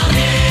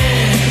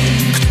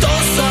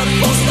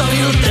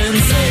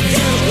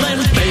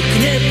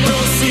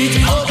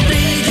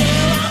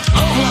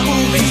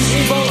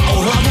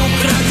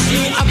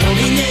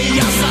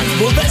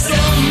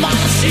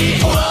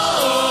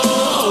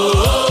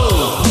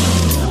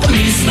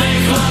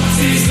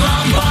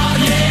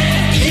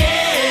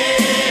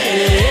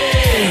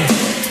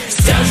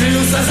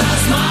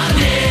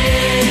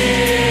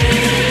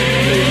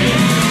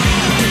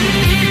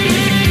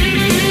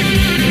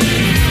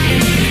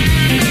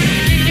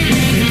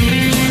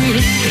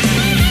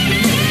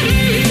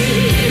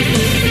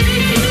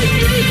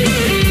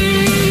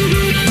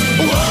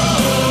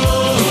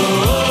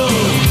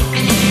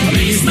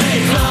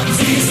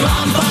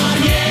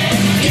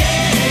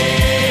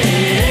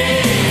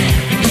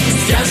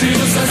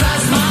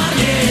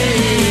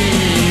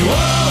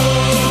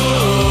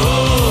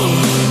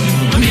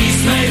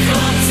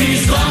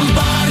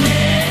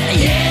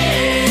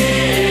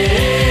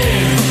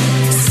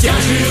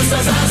sa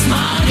zas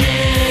má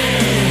nie.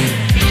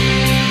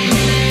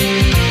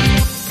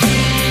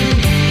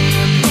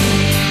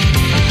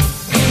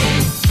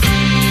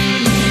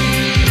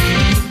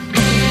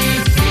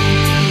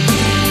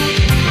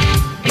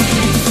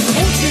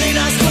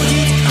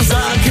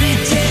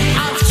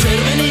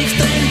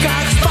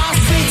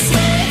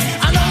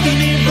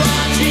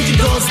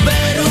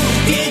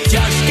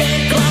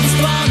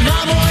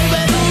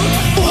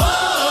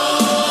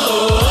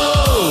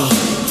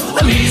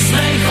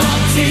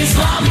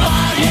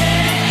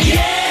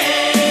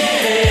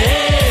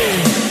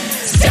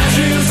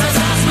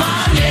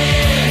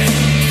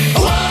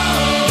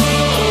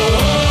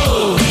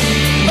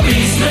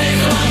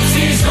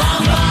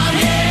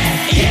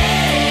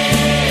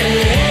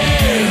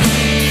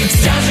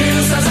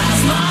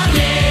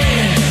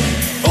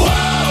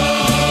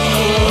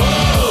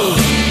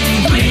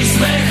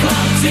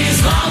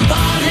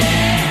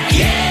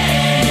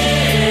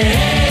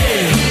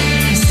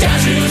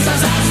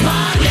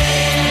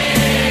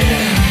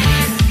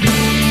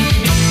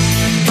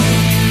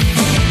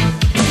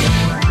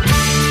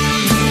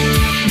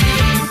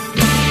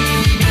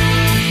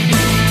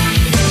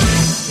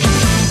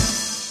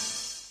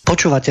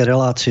 Počúvate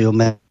reláciu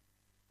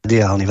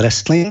Mediálny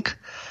Wrestling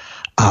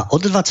a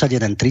od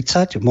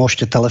 21:30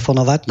 môžete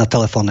telefonovať na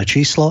telefónne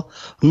číslo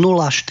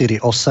 048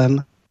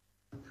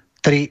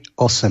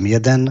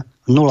 381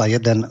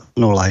 0101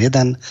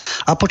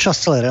 a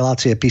počas celej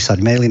relácie písať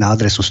maily na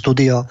adresu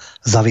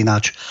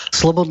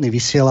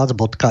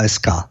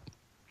studio@slobodnyvysielac.sk.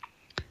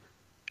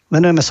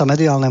 Venujeme sa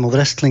mediálnemu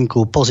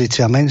wrestlingu,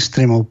 pozícia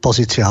mainstreamu,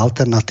 pozícia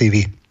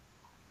alternatívy.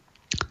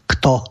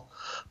 Kto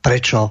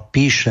prečo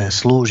píše,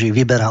 slúži,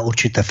 vyberá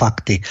určité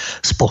fakty,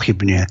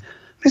 spochybňuje.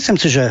 Myslím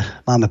si, že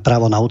máme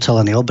právo na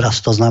ucelený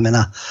obraz, to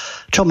znamená,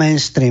 čo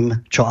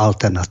mainstream, čo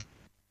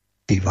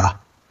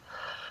alternatíva.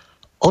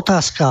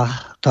 Otázka,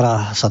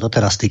 ktorá sa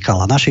doteraz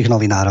týkala našich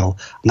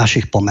novinárov,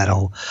 našich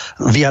pomerov,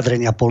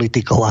 vyjadrenia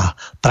politikov a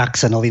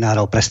praxe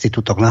novinárov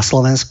prestitútok na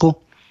Slovensku,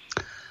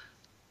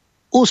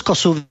 úzko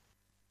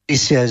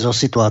súvisí aj so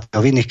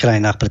situáciou v iných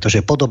krajinách, pretože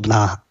je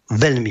podobná,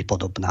 veľmi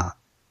podobná.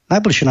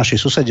 Najbližší naši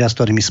susedia, s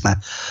ktorými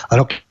sme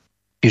roky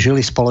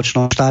žili v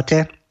spoločnom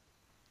štáte,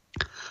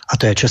 a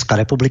to je Česká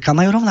republika,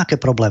 majú rovnaké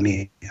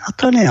problémy. A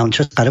to nie je len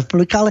Česká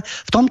republika, ale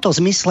v tomto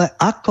zmysle,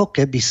 ako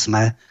keby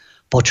sme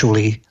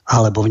počuli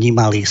alebo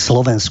vnímali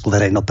slovenskú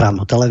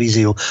verejnoprávnu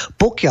televíziu,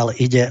 pokiaľ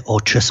ide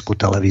o českú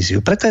televíziu.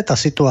 Preto je tá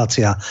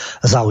situácia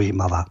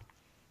zaujímavá.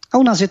 A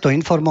u nás je to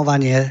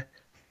informovanie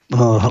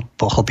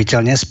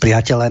pochopiteľne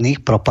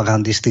spriateľených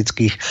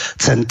propagandistických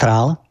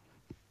centrál,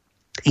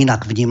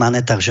 inak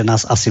vnímané, takže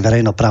nás asi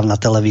verejnoprávna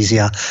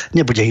televízia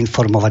nebude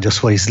informovať o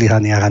svojich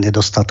zlyhaniach a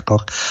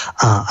nedostatkoch.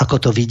 A ako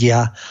to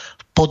vidia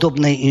v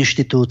podobnej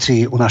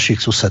inštitúcii u našich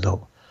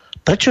susedov.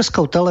 Pred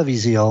Českou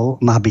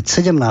televíziou má byť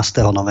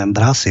 17.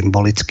 novembra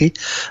symbolicky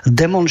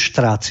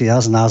demonštrácia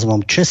s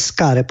názvom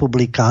Česká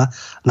republika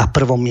na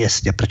prvom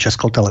mieste pred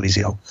Českou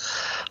televíziou.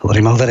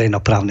 Hovorím o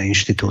verejnoprávnej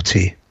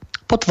inštitúcii.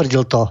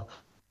 Potvrdil to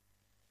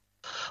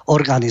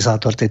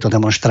organizátor tejto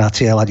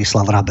demonštrácie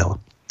Ladislav Rabel.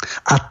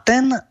 A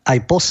ten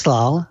aj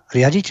poslal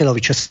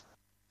riaditeľovi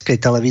Českej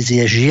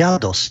televízie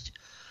žiadosť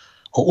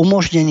o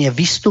umožnenie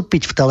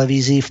vystúpiť v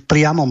televízii v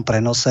priamom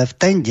prenose v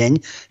ten deň,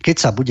 keď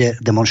sa bude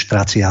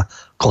demonštrácia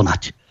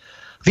konať.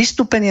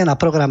 Vystúpenie na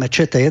programe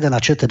ČT1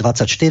 a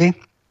ČT24,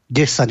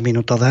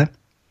 10-minútové,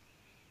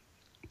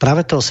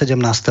 práve toho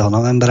 17.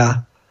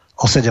 novembra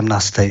o 17.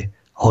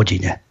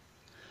 hodine.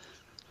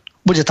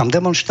 Bude tam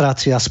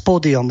demonštrácia s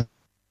pódiom,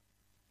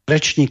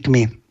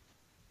 rečníkmi,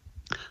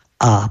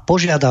 a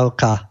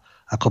požiadavka,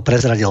 ako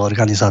prezradil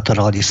organizátor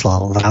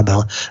Ladislav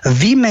Vrabel,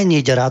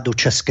 vymeniť radu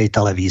Českej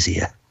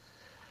televízie.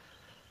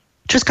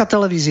 Česká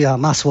televízia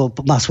má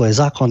svoje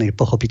zákony,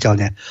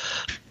 pochopiteľne,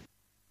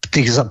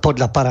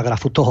 podľa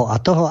paragrafu toho,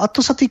 a to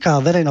sa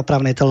týka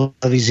verejnoprávnej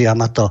televízie a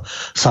má to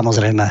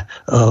samozrejme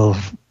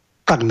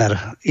takmer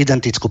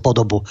identickú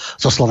podobu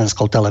so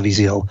slovenskou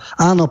televíziou.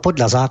 Áno,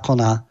 podľa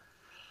zákona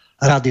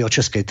rádio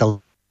Českej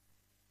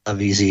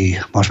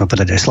televízii, môžeme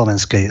povedať aj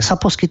slovenskej, sa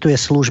poskytuje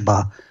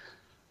služba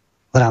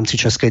v rámci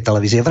Českej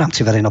televízie, v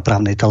rámci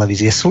verejnoprávnej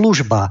televízie,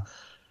 služba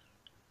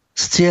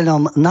s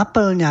cieľom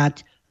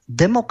naplňať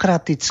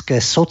demokratické,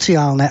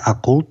 sociálne a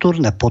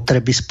kultúrne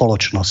potreby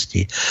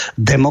spoločnosti.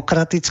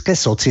 Demokratické,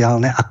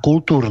 sociálne a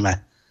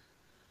kultúrne.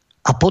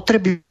 A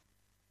potreby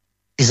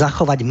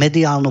zachovať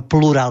mediálnu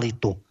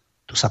pluralitu.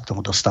 Tu sa k tomu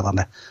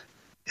dostávame.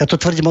 Ja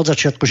to tvrdím od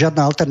začiatku,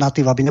 žiadna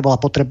alternatíva by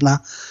nebola potrebná,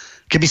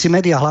 keby si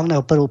médiá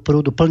hlavného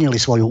prúdu plnili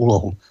svoju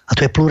úlohu. A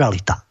to je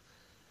pluralita.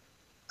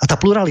 A tá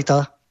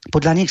pluralita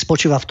podľa nich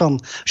spočíva v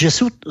tom, že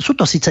sú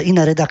to síce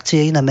iné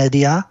redakcie, iné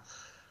médiá,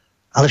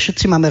 ale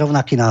všetci máme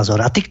rovnaký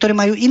názor. A tí, ktorí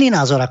majú iný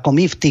názor ako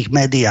my v tých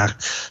médiách,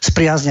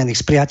 spriaznených,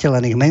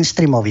 spriateľených,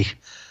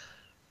 mainstreamových,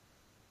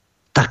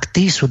 tak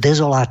tí sú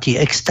dezoláti,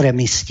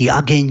 extrémisti,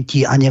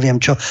 agenti a neviem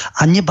čo.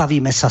 A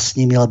nebavíme sa s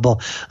nimi, lebo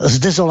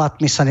s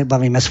dezolátmi sa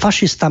nebavíme, s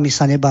fašistami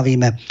sa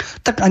nebavíme,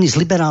 tak ani s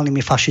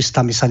liberálnymi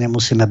fašistami sa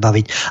nemusíme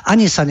baviť.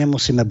 Ani sa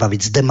nemusíme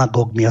baviť s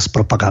demagógmi a s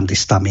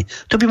propagandistami.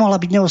 To by mohla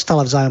byť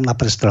neustála vzájomná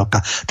prestrelka.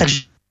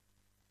 Takže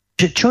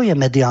čo je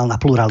mediálna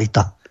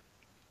pluralita?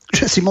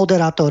 Že si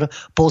moderátor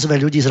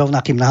pozve ľudí s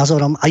rovnakým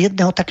názorom a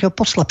jedného takého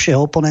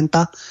poslabšieho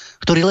oponenta,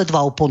 ktorý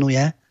ledva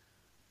oponuje,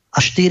 a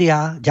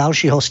 4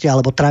 ďalší hostia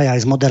alebo 3 aj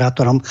s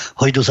moderátorom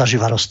ho idú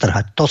zaživa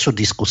roztrhať. To sú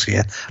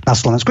diskusie na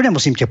Slovensku.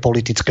 Nemusím tie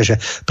politické, že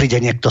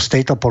príde niekto z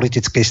tejto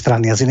politickej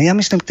strany a z inej. Ja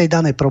myslím k tej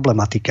danej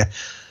problematike.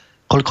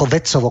 Koľko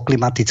vedcov o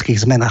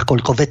klimatických zmenách,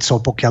 koľko vedcov,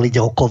 pokiaľ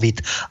ide o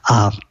COVID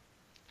a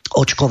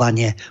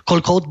očkovanie,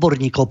 koľko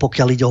odborníkov,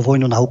 pokiaľ ide o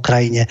vojnu na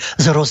Ukrajine,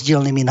 s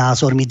rozdielnymi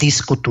názormi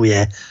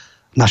diskutuje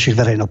v našich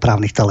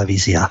verejnoprávnych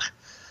televíziách.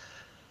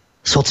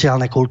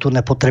 Sociálne,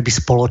 kultúrne potreby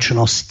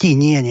spoločnosti,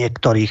 nie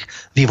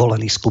niektorých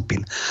vyvolených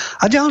skupín.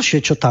 A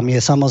ďalšie, čo tam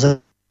je, samozrejme,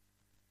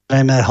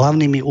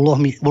 hlavnými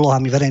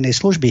úlohami verejnej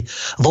služby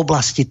v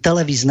oblasti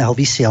televízneho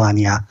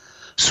vysielania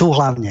sú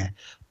hlavne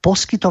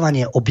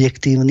poskytovanie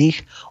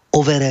objektívnych,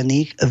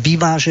 overených,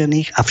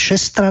 vyvážených a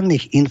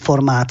všestranných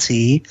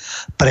informácií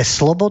pre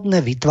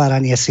slobodné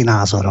vytváranie si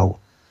názorov.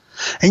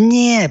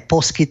 Nie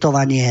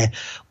poskytovanie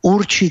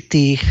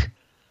určitých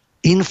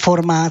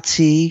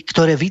informácií,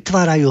 ktoré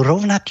vytvárajú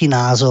rovnaký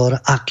názor,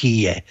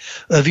 aký je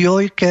v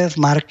Jojke, v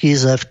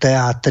Markíze, v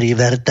Teatri,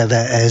 v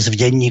RTVS, v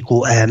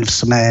denníku N, v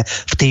SME,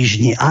 v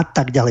Týždni a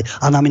tak ďalej.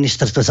 A na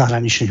ministerstve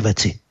zahraničných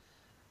vecí.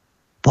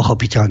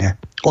 Pochopiteľne.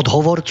 Od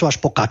hovorcu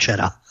až po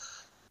kačera.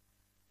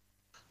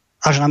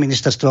 Až na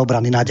ministerstve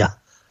obrany Naďa.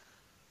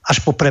 Až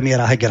po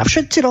premiéra Hegera.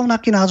 Všetci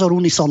rovnaký názor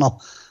unisono.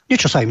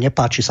 Niečo sa im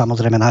nepáči,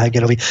 samozrejme, na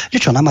Hegerovi,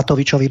 niečo na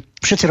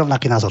Matovičovi. Všetci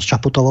rovnaký názor s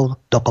Čaputovou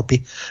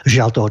dokopy,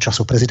 žiaľ toho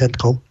času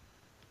prezidentkou.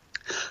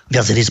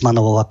 Viac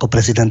Rizmanovou ako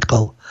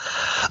prezidentkou.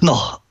 No,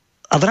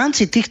 a v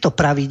rámci týchto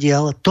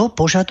pravidiel to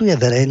požaduje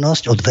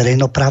verejnosť od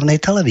verejnoprávnej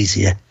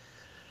televízie.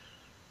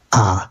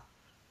 A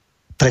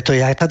preto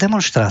je aj tá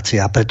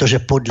demonštrácia, pretože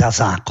podľa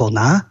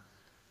zákona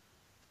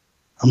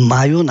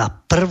majú na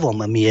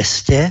prvom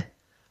mieste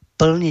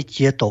plniť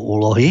tieto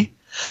úlohy.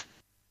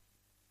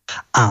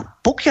 A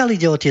pokiaľ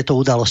ide o tieto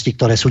udalosti,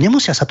 ktoré sú,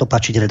 nemusia sa to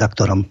páčiť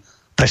redaktorom,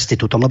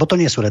 prestitútom, lebo to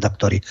nie sú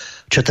redaktori.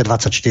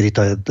 ČT24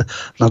 to je,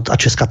 no, a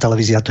Česká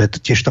televízia to je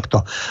tiež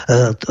tohto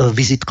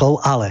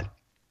vizitkou, ale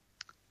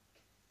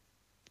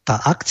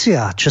tá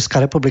akcia Česká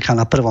republika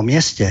na prvom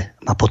mieste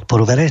má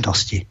podporu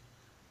verejnosti.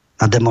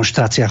 Na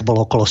demonštráciách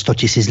bolo okolo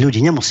 100 000 ľudí.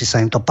 Nemusí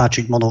sa im to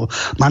páčiť,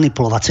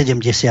 manipulovať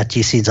 70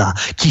 000 a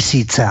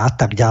tisíce a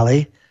tak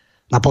ďalej.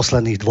 Na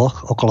posledných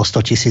dvoch okolo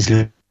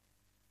 100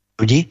 000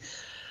 ľudí.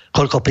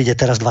 Koľko príde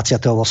teraz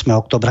 28.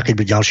 októbra, keď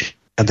bude ďalšia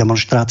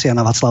demonštrácia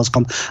na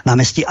Václavskom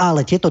námestí.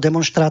 Ale tieto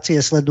demonštrácie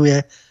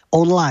sleduje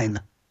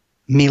online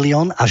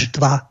 1 až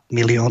 2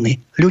 milióny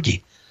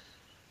ľudí.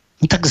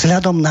 No tak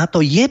vzhľadom na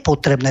to je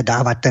potrebné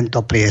dávať tento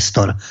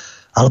priestor.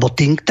 Alebo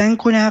think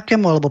tanku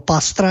nejakému, alebo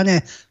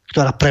pastrane,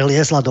 ktorá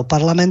preliezla do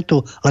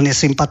parlamentu, len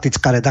je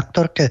sympatická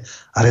redaktorke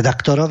a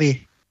redaktorovi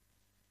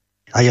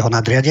a jeho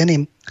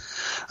nadriadeným.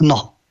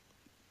 No,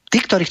 tí,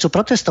 ktorí chcú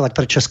protestovať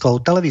pred Českou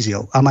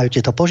televíziou a majú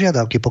tieto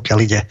požiadavky, pokiaľ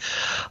ide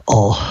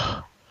o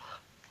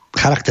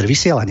charakter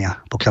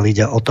vysielania, pokiaľ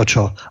ide o to,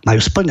 čo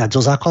majú spĺňať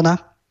zo zákona,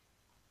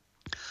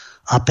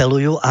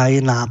 apelujú aj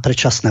na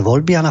predčasné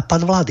voľby a na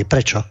pad vlády.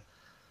 Prečo?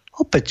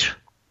 Opäť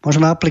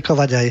môžeme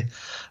aplikovať aj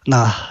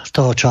na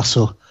toho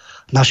času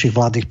našich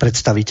vládnych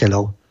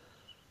predstaviteľov.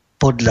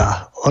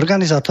 Podľa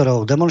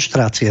organizátorov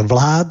demonštrácie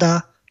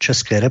vláda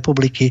Českej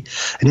republiky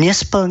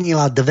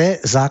nesplnila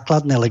 2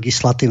 základné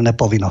legislatívne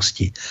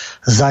povinnosti.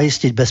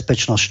 Zaistiť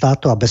bezpečnosť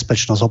štátu a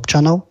bezpečnosť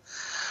občanov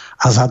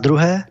a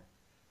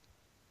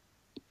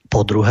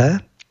po druhé,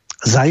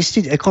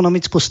 zaistiť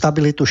ekonomickú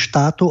stabilitu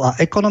štátu a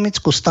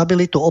ekonomickú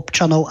stabilitu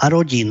občanov a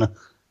rodín.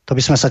 To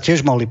by sme sa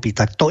tiež mohli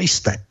pýtať. To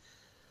isté.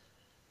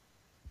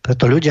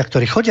 Preto ľudia,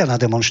 ktorí chodia na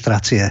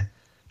demonštrácie,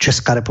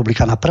 Česká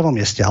republika na prvom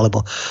mieste,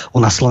 alebo u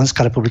nás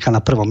Slovenská republika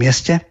na prvom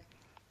mieste,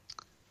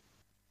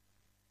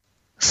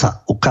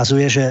 sa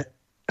ukazuje, že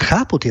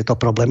chápu tieto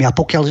problémy. A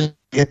pokiaľ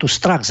je tu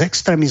strach z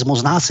extrémizmu,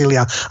 z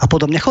násilia a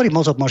podobne, chorý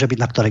mozog môže byť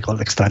na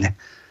ktorejkoľvek strane.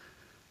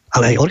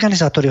 Ale aj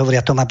organizátori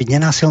hovoria, to má byť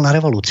nenásilná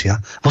revolúcia.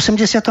 V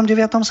 89.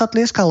 sa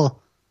tlieskalo.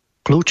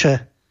 Kľúče,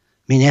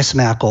 my nie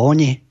sme ako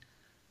oni.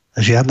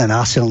 Žiadne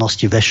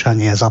násilnosti,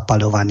 vešanie,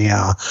 zapaľovanie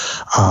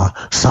a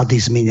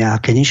sadizmy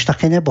nejaké. Nič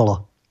také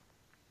nebolo.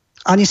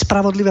 Ani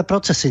spravodlivé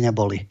procesy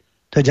neboli.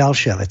 To je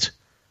ďalšia vec.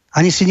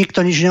 Ani si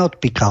nikto nič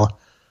neodpíkal.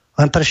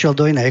 Len prešiel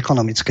do inej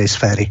ekonomickej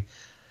sféry.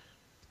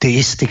 Tí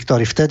istí,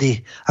 ktorí vtedy,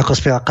 ako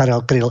spieva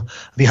Karel Kryl,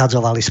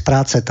 vyhadzovali z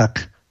práce,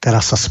 tak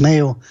teraz sa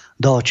smejú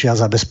do očí a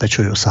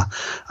zabezpečujú sa.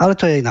 Ale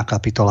to je iná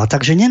kapitola.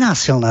 Takže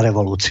nenásilná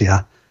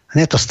revolúcia.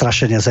 Nie je to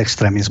strašenie s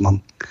extrémizmom.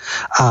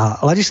 A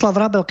Ladislav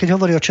Vrabel, keď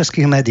hovorí o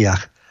českých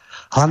médiách,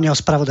 hlavne o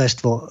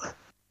spravodajstvo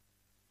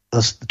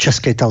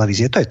Českej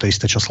televízie, to je to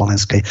isté, čo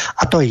slovenskej.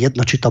 A to je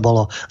jedno, či to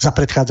bolo za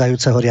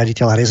predchádzajúceho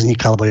riaditeľa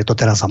Rezníka, alebo je to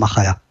teraz za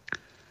Machaja.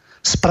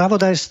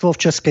 Spravodajstvo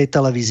v Českej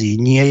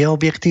televízii nie je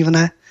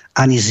objektívne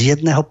ani z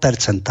 1%.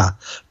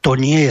 To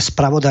nie je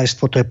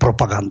spravodajstvo, to je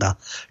propaganda.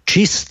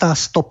 Čistá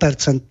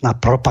 100%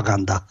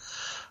 propaganda.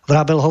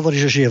 Vrabel hovorí,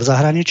 že žije v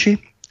zahraničí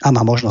a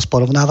má možnosť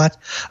porovnávať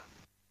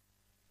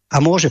a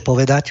môže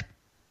povedať,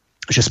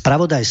 že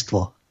spravodajstvo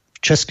v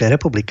Českej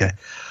republike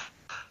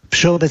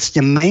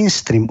všeobecne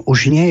mainstream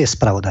už nie je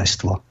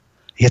spravodajstvo.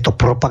 Je to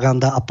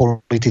propaganda a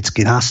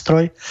politický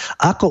nástroj,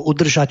 ako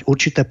udržať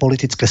určité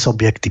politické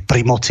subjekty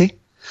pri moci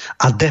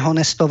a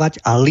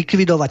dehonestovať a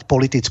likvidovať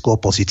politickú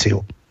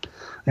opozíciu.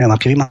 Neviem,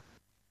 aký vy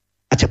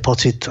máte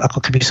pocit,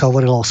 ako keby sa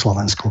hovorilo o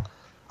Slovensku.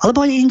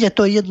 Alebo aj inde,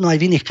 to je jedno, aj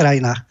v iných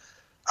krajinách.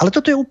 Ale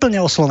toto je úplne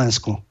o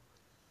Slovensku.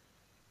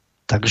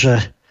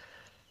 Takže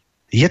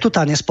je tu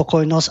tá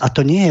nespokojnosť a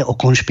to nie je o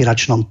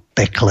konšpiračnom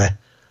pekle,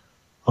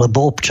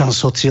 lebo občan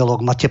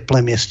sociológ má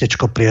teplé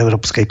miestečko pri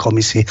Európskej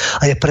komisii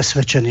a je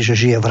presvedčený, že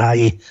žije v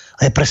ráji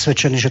a je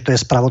presvedčený, že to je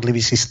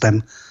spravodlivý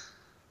systém.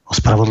 O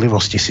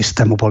spravodlivosti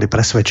systému boli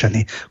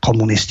presvedčení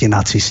komunisti,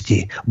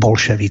 nacisti,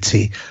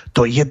 bolševici.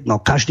 To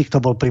jedno, každý, kto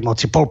bol pri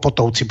moci,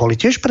 polpotovci boli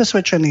tiež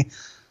presvedčení.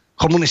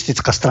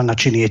 Komunistická strana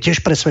Číny je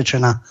tiež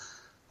presvedčená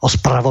o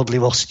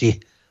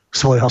spravodlivosti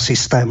svojho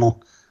systému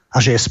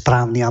a že je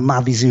správny a má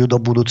víziu do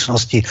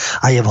budúcnosti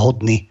a je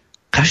vhodný.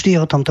 Každý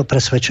je o tomto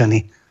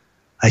presvedčený.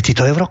 Aj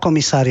títo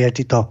eurokomisári, aj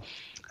títo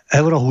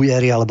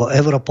eurohujeri alebo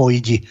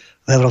europoidi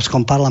v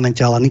Európskom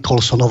parlamente, ale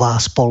Nicholsonová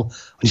a spol,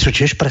 oni sú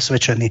tiež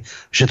presvedčení,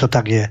 že to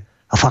tak je.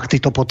 A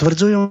fakty to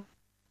potvrdzujú?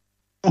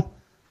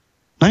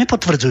 No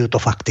nepotvrdzujú to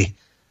fakty.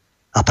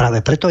 A práve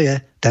preto je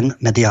ten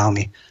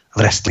mediálny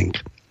wrestling.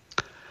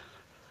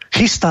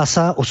 Chystá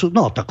sa,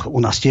 no tak u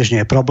nás tiež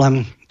nie je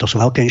problém, to sú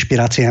veľké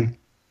inšpirácie,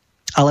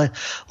 ale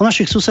u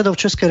našich susedov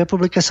v Českej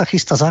republike sa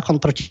chystá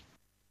zákon proti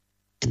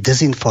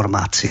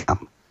dezinformáciám.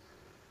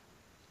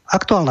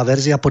 Aktuálna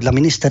verzia podľa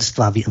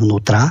ministerstva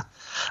vnútra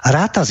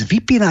ráta s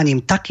vypínaním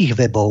takých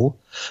webov,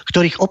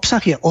 ktorých obsah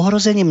je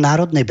ohrozením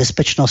národnej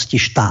bezpečnosti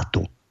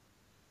štátu.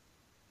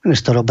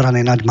 Minister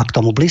obrany Naď má k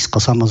tomu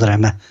blízko,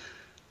 samozrejme.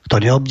 Kto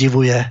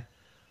neobdivuje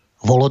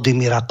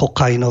Volodymyra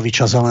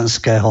Kokainoviča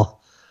Zelenského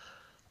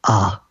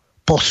a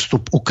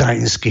postup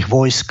ukrajinských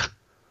vojsk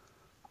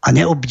a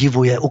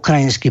neobdivuje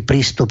ukrajinský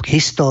prístup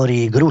k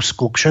histórii, k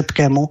Rusku, k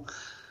všetkému,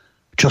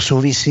 čo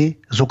súvisí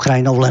s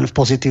Ukrajinou len v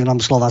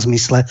pozitívnom slova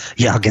zmysle,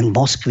 je agent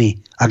Moskvy,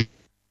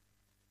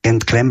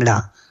 agent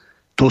Kremľa.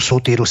 Tu sú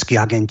tí ruskí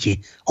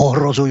agenti.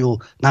 Ohrozujú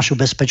našu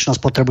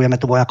bezpečnosť, potrebujeme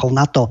tu vojakov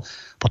NATO,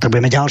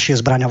 potrebujeme ďalšie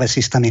zbraňové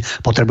systémy,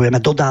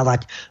 potrebujeme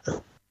dodávať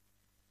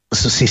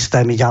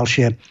systémy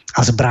ďalšie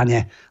a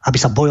zbrane, aby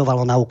sa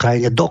bojovalo na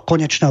Ukrajine do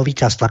konečného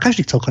víťazstva.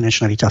 Každý chcel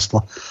konečné víťazstvo.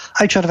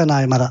 Aj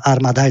Červená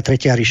armáda, aj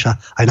Tretia ríša,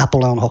 aj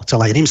Napoleon ho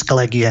chcel, aj rímske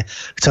légie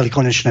chceli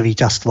konečné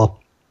víťazstvo.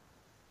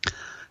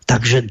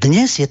 Takže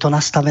dnes je to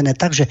nastavené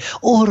tak, že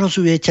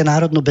ohrozujete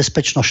národnú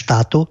bezpečnosť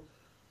štátu.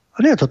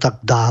 A nie je to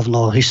tak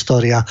dávno,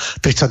 história,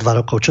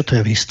 32 rokov, čo to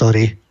je v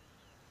histórii?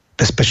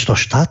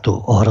 Bezpečnosť štátu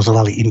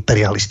ohrozovali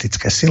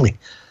imperialistické sily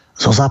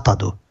zo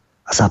západu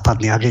a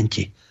západní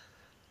agenti.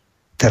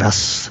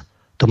 Teraz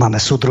tu máme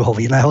súdruhov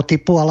iného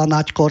typu, ale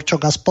Naď,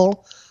 Korčok a spol,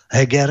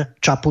 Heger,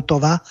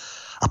 Čaputová.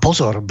 A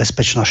pozor,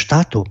 bezpečnosť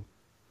štátu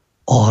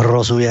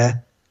ohrozuje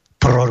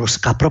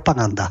proruská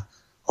propaganda,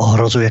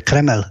 ohrozuje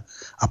Kremel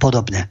a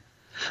podobne.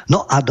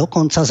 No a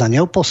dokonca za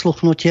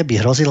neuposluchnutie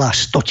by hrozila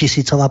až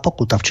 100 000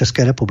 pokuta v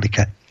Českej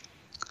republike.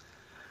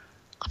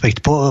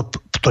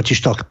 Totiž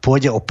to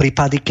pôjde o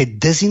prípady, keď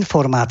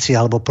dezinformácia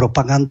alebo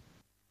propaganda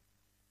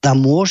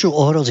môžu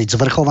ohroziť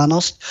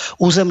zvrchovanosť,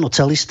 územnú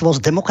celistvosť,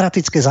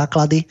 demokratické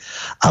základy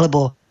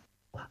alebo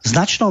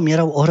značnou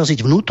mierou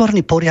ohroziť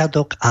vnútorný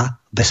poriadok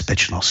a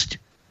bezpečnosť.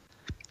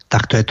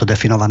 Takto je to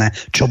definované,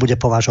 čo bude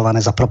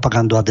považované za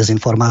propagandu a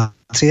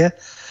dezinformácie.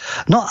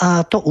 No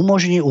a to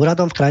umožní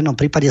úradom v krajnom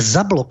prípade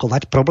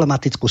zablokovať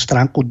problematickú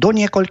stránku do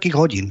niekoľkých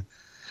hodín.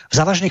 V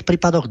závažných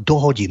prípadoch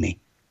do hodiny.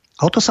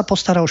 A o to sa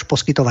postará už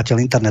poskytovateľ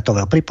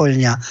internetového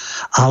pripojenia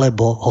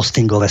alebo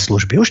hostingové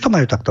služby. Už to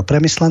majú takto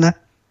premyslené.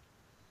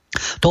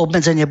 To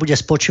obmedzenie bude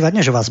spočívať,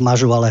 nie že vás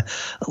mažu, ale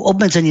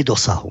obmedzení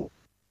dosahu.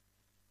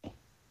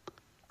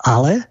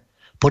 Ale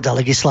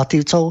podľa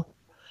legislatívcov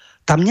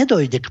tam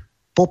nedojde k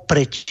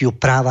popretiu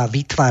práva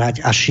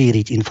vytvárať a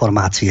šíriť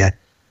informácie.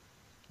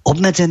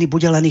 Obmedzený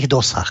bude len ich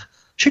dosah.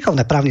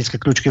 Šikovné právnické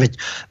kľúčky,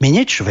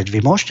 veď vy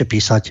môžete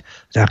písať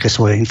nejaké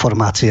svoje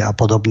informácie a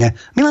podobne.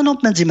 My len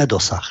obmedzíme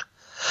dosah.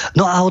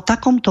 No a o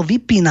takomto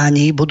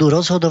vypínaní budú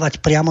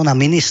rozhodovať priamo na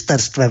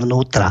ministerstve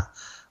vnútra.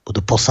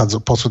 Budú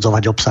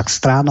posudzovať obsah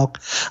stránok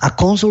a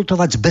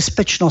konzultovať s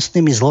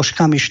bezpečnostnými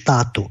zložkami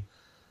štátu.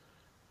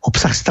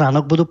 Obsah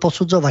stránok budú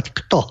posudzovať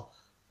kto?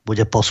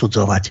 Bude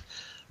posudzovať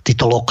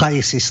títo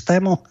lokaji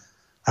systému?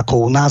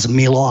 Ako u nás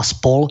Milo a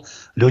spol,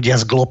 ľudia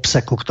z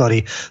Globseku,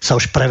 ktorí sa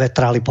už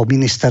prevetrali po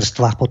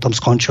ministerstvách, potom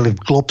skončili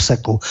v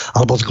Globseku,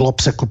 alebo z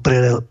Globseku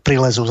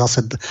prilezú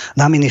zase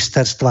na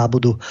ministerstva a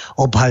budú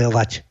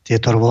obhajovať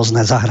tieto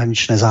rôzne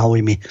zahraničné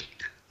záujmy.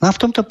 No a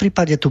v tomto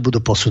prípade tu budú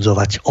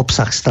posudzovať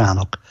obsah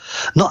stránok.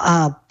 No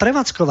a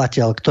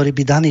prevádzkovateľ, ktorý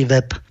by daný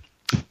web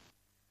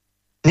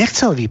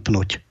nechcel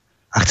vypnúť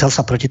a chcel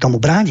sa proti tomu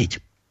brániť,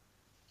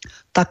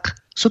 tak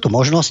sú tu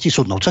možnosti,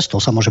 súdnou cestou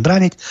sa môže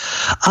brániť,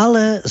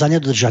 ale za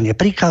nedodržanie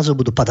príkazu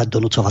budú padať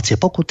donúcovacie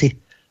pokuty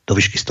do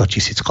výšky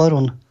 100 000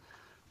 korún.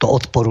 To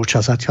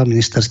odporúča zatiaľ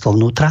ministerstvo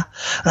vnútra.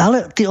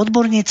 Ale tí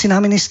odborníci na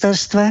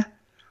ministerstve,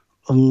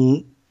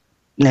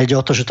 nejde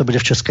o to, že to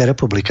bude v Českej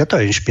republike, to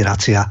je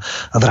inšpirácia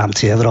v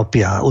rámci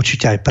Európy a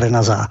určite aj pre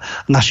nás a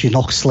naši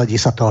sledí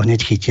sa toho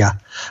hneď chytia.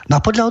 No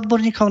a podľa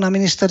odborníkov na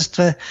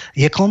ministerstve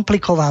je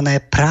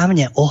komplikované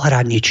právne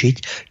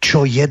ohraničiť,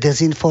 čo je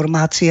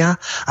dezinformácia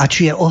a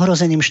či je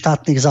ohrozením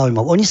štátnych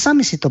záujmov. Oni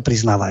sami si to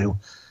priznávajú.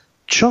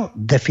 Čo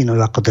definujú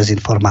ako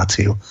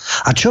dezinformáciu?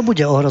 A čo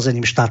bude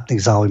ohrozením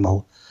štátnych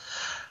záujmov?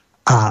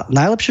 A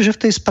najlepšie, že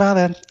v tej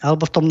správe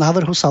alebo v tom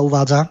návrhu sa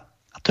uvádza,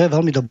 a to je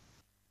veľmi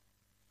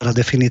dobrá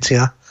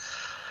definícia,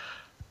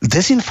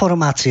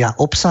 dezinformácia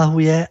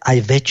obsahuje aj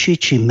väčší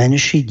či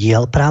menší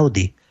diel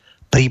pravdy.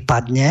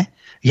 Prípadne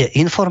je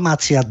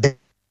informácia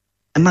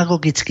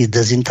demagogicky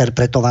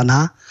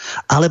dezinterpretovaná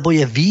alebo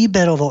je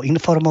výberovo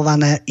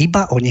informované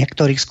iba o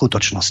niektorých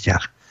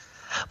skutočnostiach.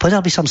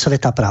 Povedal by som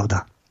svätá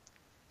pravda.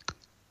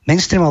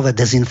 Mainstreamové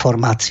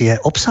dezinformácie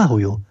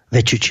obsahujú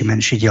väčší či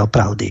menší diel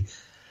pravdy,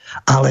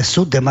 ale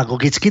sú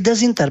demagogicky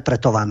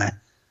dezinterpretované.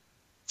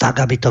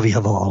 Tak, aby to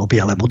vyhovovalo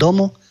Bielemu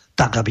domu,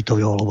 tak, aby to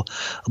vyhovovalo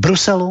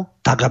Bruselu,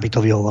 tak, aby to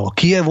vyhovovalo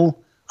Kievu,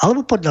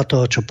 alebo podľa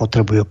toho, čo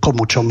potrebujú,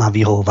 komu čo má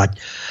vyhovovať.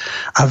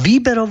 A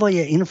výberovo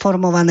je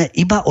informované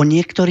iba o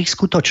niektorých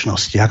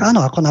skutočnostiach.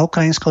 Áno, ako na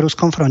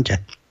ukrajinsko-ruskom fronte.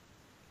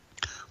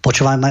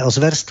 Počúvame o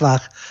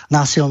zverstvách,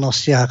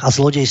 násilnostiach a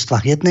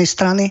zlodejstvách jednej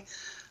strany,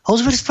 a o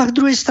zverstvách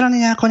druhej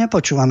strany nejako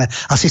nepočúvame.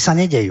 Asi sa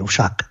nedejú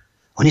však.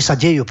 Oni sa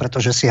dejú,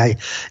 pretože si aj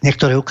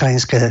niektoré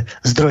ukrajinské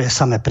zdroje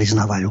same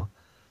priznávajú.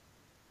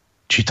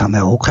 Čítame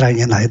o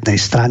Ukrajine na jednej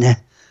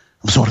strane,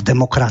 vzor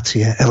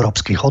demokracie,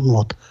 európskych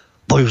hodnôt,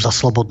 boju za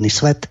slobodný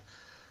svet.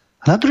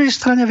 A na druhej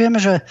strane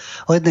vieme, že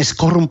o jednej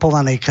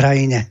skorumpovanej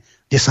krajine,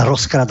 kde sa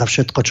rozkráda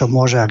všetko, čo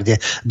môže a kde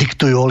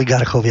diktujú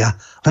oligarchovia.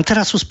 Len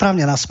teraz sú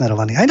správne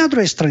nasmerovaní. Aj na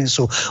druhej strane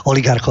sú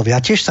oligarchovia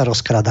a tiež sa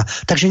rozkráda.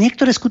 Takže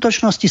niektoré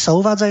skutočnosti sa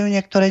uvádzajú,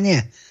 niektoré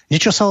nie.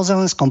 Niečo sa o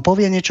Zelenskom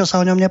povie, niečo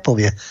sa o ňom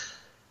nepovie.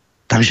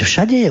 Takže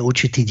všade je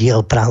určitý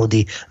diel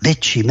pravdy,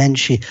 väčší,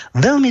 menší.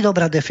 Veľmi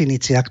dobrá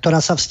definícia, ktorá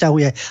sa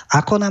vzťahuje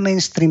ako na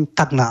mainstream,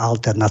 tak na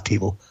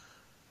alternatívu.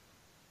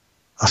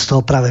 A z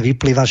toho práve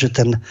vyplýva, že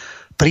ten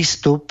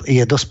prístup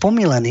je dosť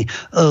pomýlený.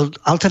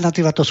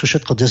 Alternatíva to sú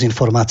všetko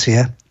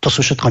dezinformácie, to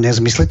sú všetko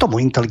nezmysly, tomu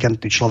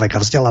inteligentný človek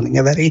a vzdelaný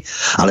neverí,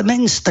 ale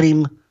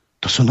mainstream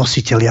to sú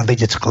nositelia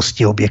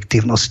vedeckosti,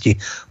 objektívnosti,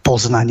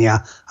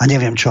 poznania a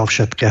neviem čoho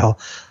všetkého.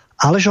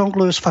 Ale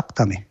žonglujú s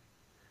faktami.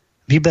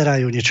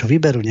 Vyberajú niečo,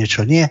 vyberú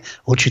niečo, nie.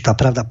 Určitá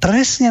pravda.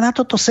 Presne na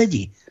toto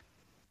sedí.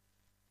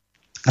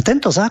 A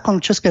tento zákon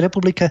v Českej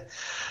republike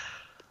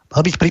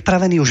mal byť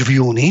pripravený už v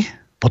júni,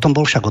 potom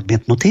bol však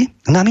odmietnutý.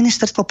 Na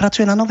ministerstvo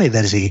pracuje na novej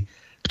verzii,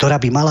 ktorá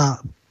by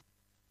mala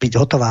byť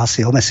hotová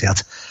asi o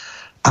mesiac.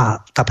 A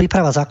tá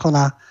príprava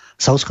zákona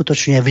sa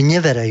uskutočňuje v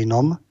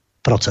neverejnom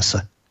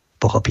procese,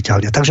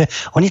 pochopiteľne.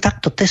 Takže oni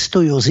takto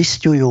testujú,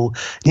 zisťujú,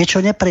 niečo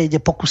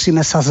neprejde,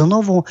 pokúsime sa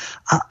znovu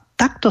a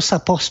takto sa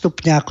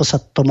postupne, ako sa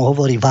tomu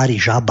hovorí, varí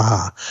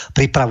žaba.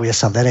 Pripravuje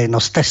sa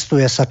verejnosť,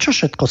 testuje sa, čo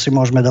všetko si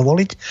môžeme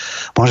dovoliť.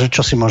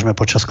 Čo si môžeme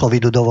počas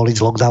covidu dovoliť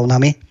s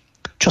lockdownami.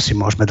 Čo si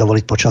môžeme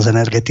dovoliť počas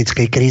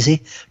energetickej krízy.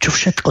 Čo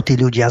všetko tí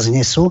ľudia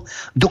znesú.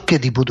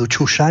 Dokedy budú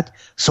čušať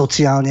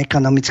sociálne,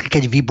 ekonomicky,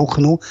 keď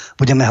vybuchnú.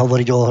 Budeme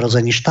hovoriť o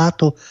ohrození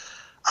štátu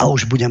a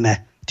už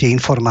budeme tie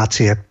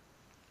informácie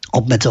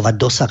obmedzovať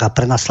dosah a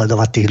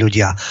prenasledovať tých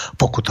ľudí a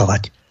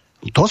pokutovať.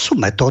 To sú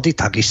metódy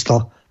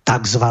takisto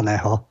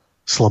takzvaného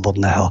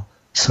slobodného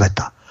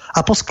sveta.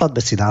 A po skladbe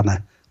si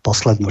dáme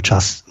poslednú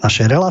časť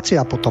našej relácie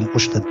a potom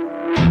už ten...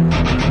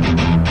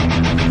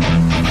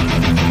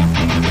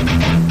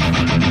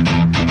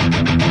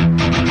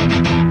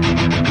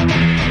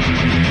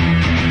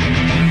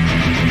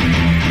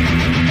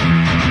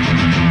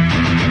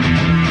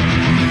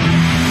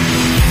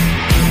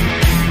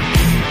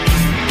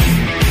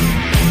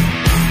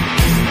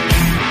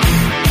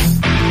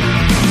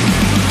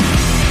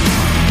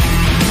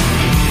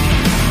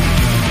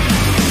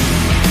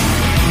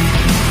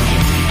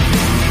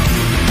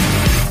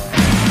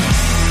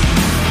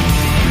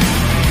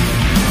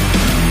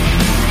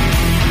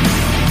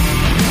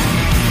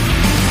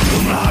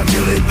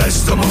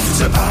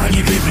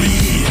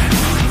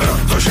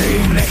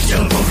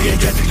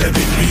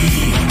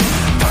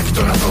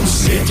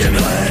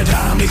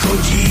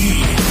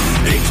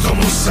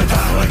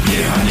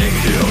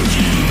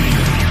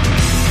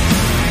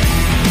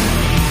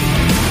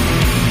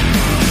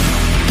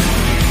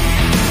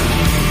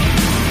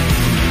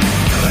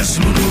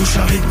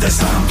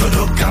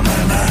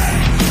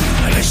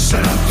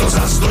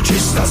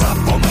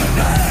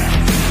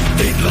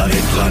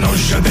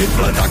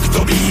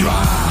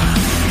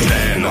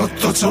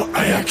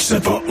 se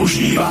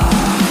používá.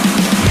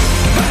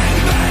 Bang,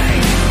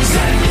 bang,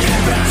 země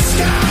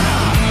praská,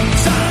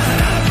 za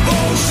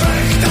hradbou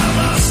šlechta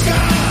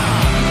maská,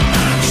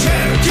 a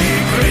čerti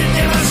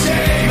klidně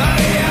mazděj,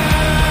 Marie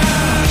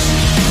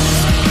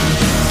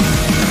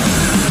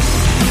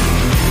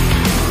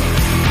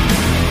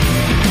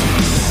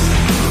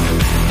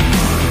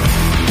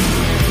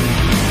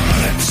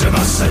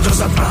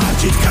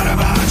platit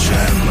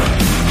Karabáčem.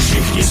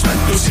 Všichni jsme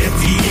tu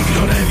světí,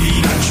 nikdo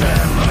neví na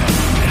čem.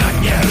 Na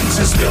dně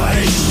hrnce zbyla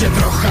ještě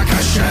trocha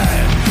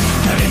kaše.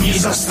 Není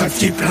zas tak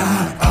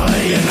vtipná, ale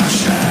je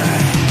naše.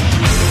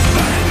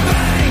 Bang,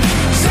 bang,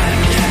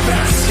 země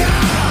praská,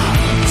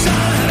 za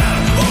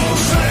hradbou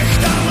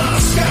šlechta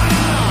mlaská.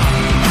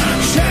 A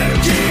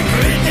čerti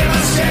klidně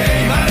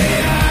vašej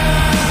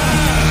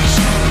mariáš.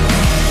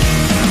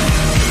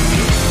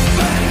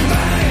 Bang,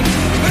 bang,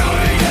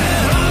 projde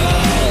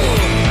hlavou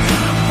a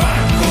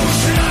pak už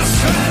na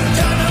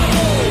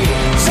shledanou.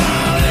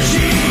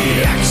 Záleží,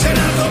 jak se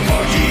na to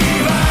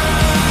podíváš.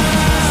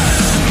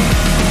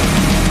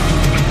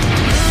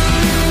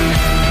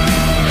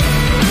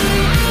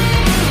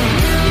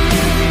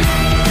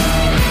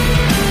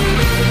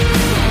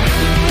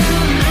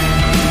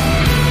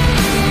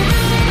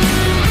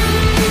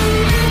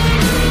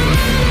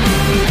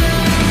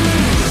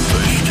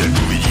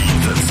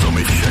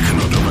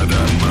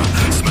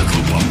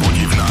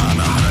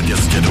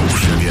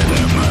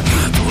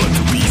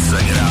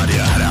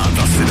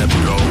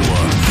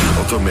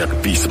 O tom, jak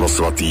písmo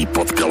svatý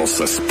potkalo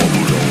se s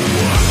pobudou.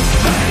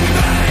 Bang,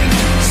 bang,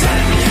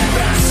 země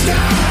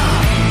praská,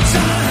 za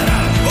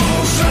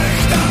hradbou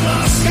šlechta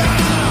mlaská.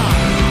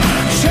 A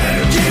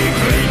čerti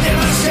klidně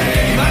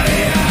vašej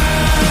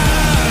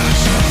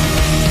mariáš.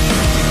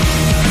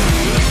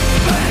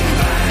 Bang,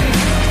 bang,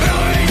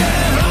 projde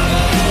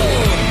hlavou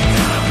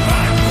a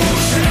pak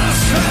už na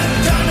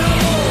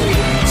shledanou.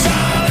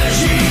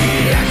 Záleží,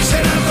 jak se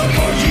na to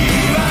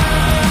podíváš.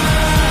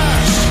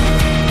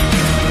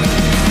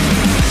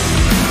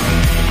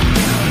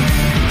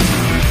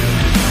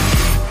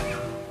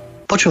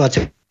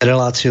 Počúvate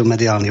reláciu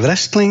Mediálny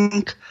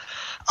Wrestling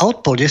a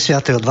od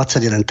 9:30 do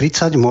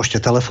 21:30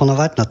 môžete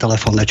telefonovať na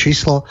telefónne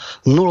číslo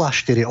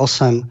 048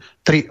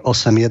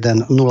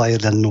 381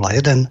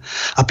 0101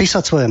 a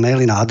písať svoje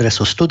maily na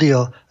adresu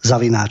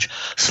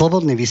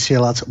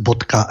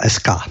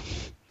studio@slobodnyvysielac.sk.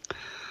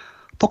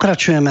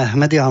 Pokračujeme v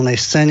mediálnej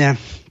scéne,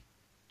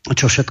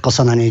 čo všetko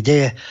sa na nej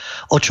deje,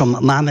 o čom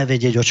máme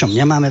vedieť, o čom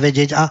nemáme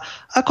vedieť a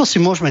ako si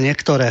môžeme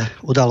niektoré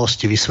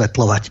udalosti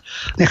vysvetľovať.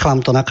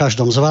 Nechám to na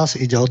každom z vás,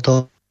 ide o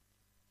to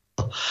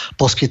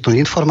poskytnúť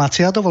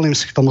informácie a dovolím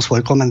si k tomu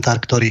svoj komentár,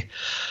 ktorý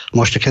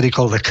môžete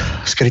kedykoľvek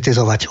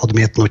skritizovať,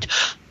 odmietnúť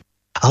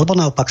alebo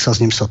naopak sa s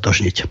ním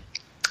stotožniť.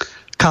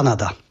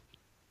 Kanada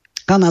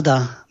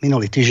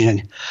minulý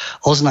týždeň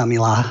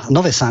oznámila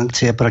nové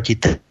sankcie proti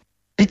 34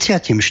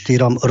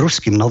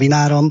 ruským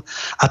novinárom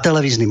a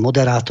televíznym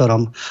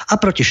moderátorom a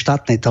proti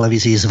štátnej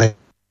televízii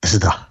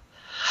Zvezda.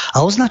 A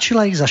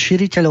označila ich za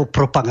šíriteľov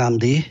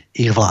propagandy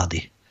ich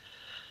vlády.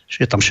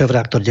 Je tam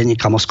šéf-reaktor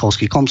denníka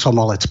Moskovský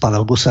komsomolec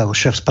Pavel Gusev,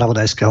 šéf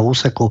spravodajského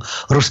úseku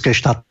ruskej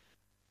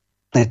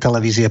štátnej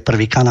televízie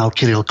Prvý kanál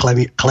Kiril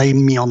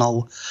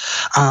Klejmionov.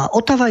 A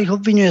Otava ich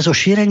obvinuje zo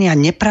šírenia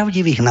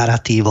nepravdivých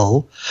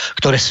naratívov,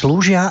 ktoré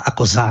slúžia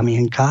ako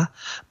zámienka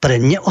pre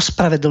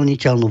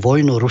neospravedlniteľnú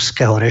vojnu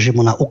ruského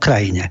režimu na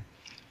Ukrajine.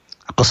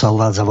 Ako sa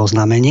uvádza vo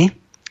oznámení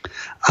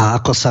a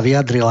ako sa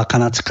vyjadrila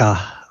kanadská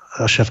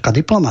šéfka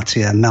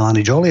diplomacie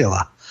Melanie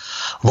Joliová.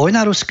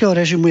 Vojna ruského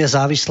režimu je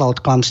závislá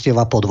od klamstiev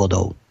a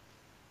podvodov.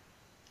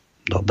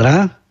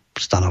 Dobre,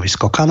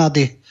 stanovisko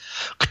Kanady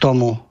k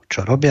tomu,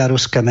 čo robia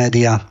ruské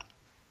médiá.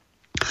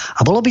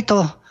 A bolo by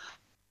to,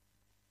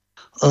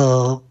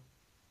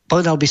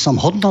 povedal by som,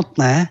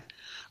 hodnotné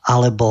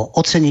alebo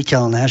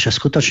oceniteľné, že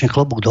skutočne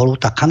klobúk dolu,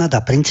 tá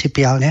Kanada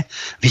principiálne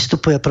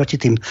vystupuje proti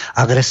tým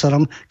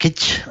agresorom,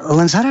 keď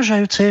len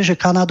zaražajúce je,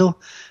 že Kanadu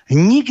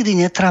nikdy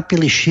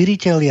netrápili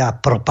šíritelia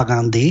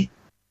propagandy,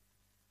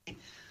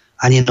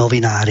 ani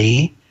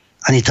novinári,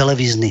 ani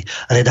televízni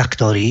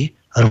redaktori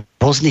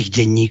rôznych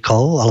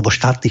denníkov alebo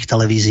štátnych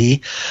televízií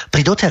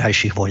pri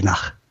doterajších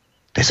vojnách.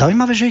 To je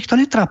zaujímavé, že ich to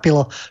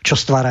netrápilo, čo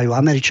stvárajú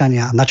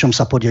Američania, na čom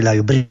sa podieľajú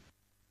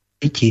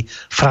Briti,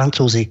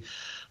 Francúzi.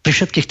 Pri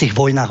všetkých tých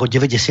vojnách od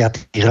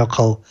 90.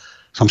 rokov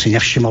som si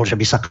nevšimol, že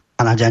by sa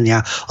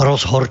Kanaďania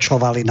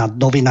rozhorčovali nad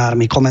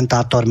novinármi,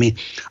 komentátormi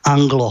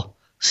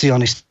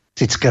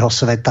anglo-sionistického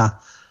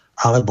sveta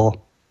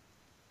alebo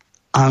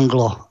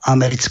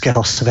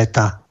anglo-amerického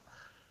sveta.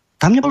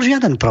 Tam nebol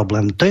žiaden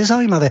problém. To je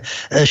zaujímavé.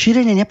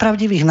 Šírenie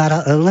nepravdivých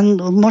len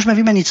môžeme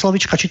vymeniť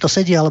slovička, či to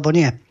sedí alebo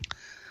nie.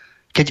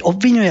 Keď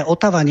obvinuje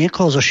Otava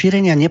niekoho zo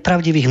šírenia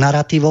nepravdivých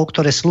naratívov,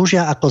 ktoré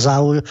slúžia ako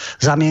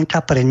zámienka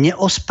pre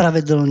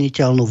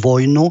neospravedlniteľnú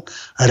vojnu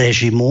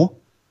režimu,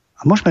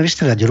 a môžeme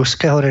vystriedať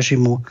ruského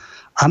režimu,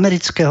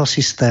 amerického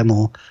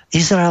systému,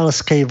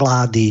 izraelskej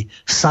vlády,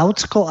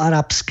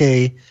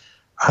 saúdsko-arabskej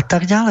a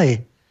tak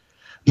ďalej.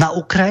 Na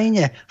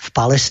Ukrajine, v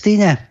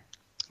Palestíne,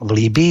 v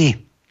Líbii,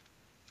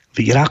 v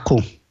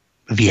Iraku,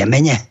 v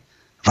Jemene,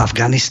 v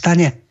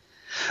Afganistane.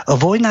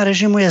 Vojna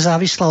režimu je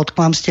závislá od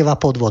klamstiev a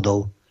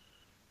podvodov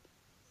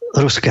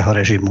ruského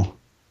režimu.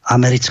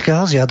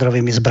 Amerického s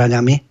jadrovými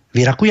zbraňami v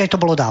Iraku. Aj to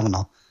bolo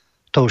dávno.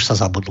 To už sa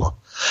zabudlo.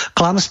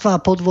 Klamstvá a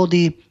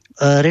podvody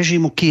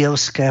režimu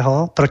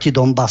kievského proti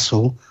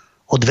Donbasu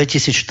od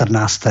 2014.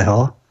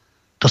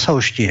 To sa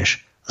už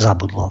tiež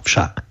zabudlo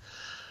však.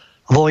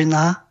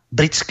 Vojna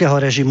britského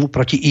režimu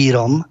proti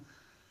Írom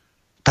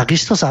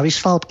takisto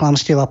závislá od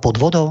klamstiev a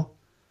podvodov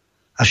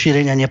a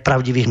šírenia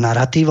nepravdivých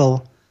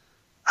naratívov,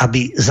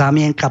 aby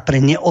zámienka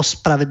pre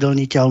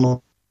neospravedlniteľnú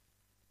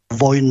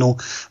vojnu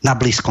na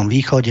Blízkom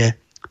východe,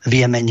 v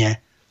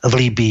Jemene, v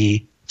Líbii,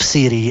 v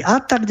Sýrii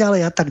a tak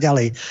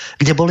ďalej.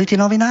 Kde boli tí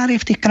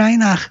novinári v tých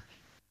krajinách?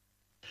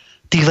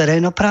 Tých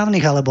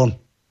verejnoprávnych, alebo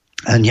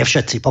nie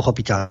všetci,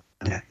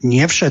 pochopiteľne.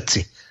 Nie všetci.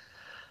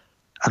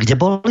 A kde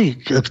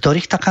boli,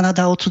 ktorých tá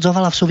Kanada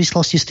odsudzovala v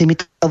súvislosti s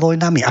týmito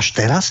vojnami? Až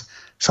teraz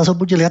sa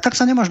zobudili. A tak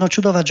sa nemožno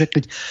čudovať, že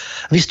keď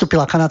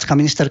vystúpila kanadská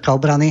ministerka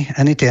obrany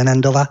Anita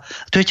Annandová,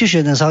 to je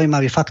tiež jeden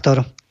zaujímavý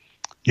faktor,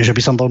 že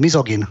by som bol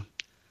mizogyn.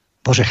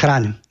 Bože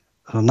chráň.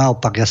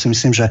 Naopak, ja si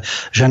myslím, že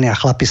ženy a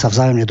chlapi sa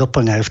vzájomne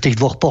doplňajú v tých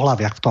dvoch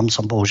pohlaviach. V tom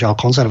som bohužiaľ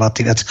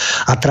konzervatívec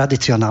a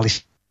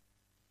tradicionalista.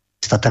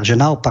 Takže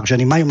naopak,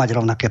 ženy majú mať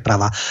rovnaké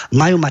práva,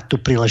 majú mať tú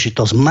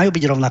príležitosť, majú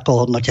byť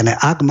rovnako hodnotené,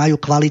 ak majú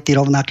kvality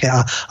rovnaké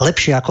a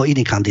lepšie ako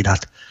iný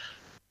kandidát.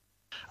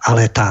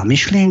 Ale tá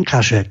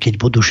myšlienka, že keď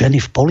budú ženy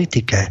v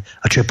politike,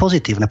 a čo je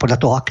pozitívne, podľa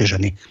toho, aké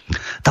ženy,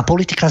 tá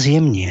politika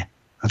zjemnie.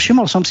 A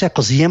všimol som si, ako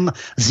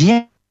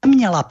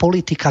zjemnela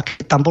politika,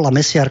 keď tam bola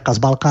mesiarka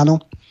z Balkánu,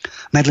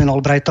 Madeleine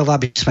Albrightová,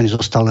 by sme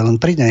zostali len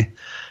pri nej.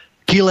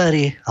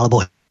 Hillary,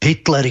 alebo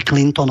Hitlery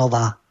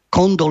Clintonová,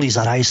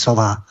 Condoleezza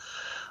Riceová,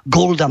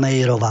 Golda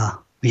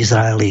Meirová v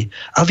Izraeli.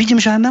 A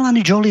vidím, že aj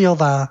Melanie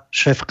Joliová,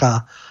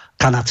 šéfka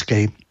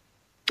kanadskej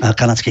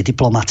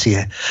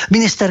diplomacie,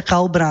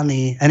 ministerka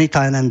obrany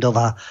Anita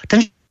Annandová.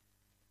 Ten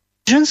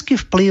ženský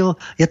vplyv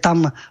je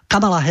tam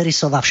Kamala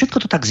Harrisová.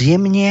 Všetko to tak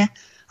zjemnie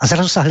a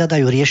zrazu sa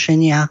hľadajú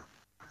riešenia.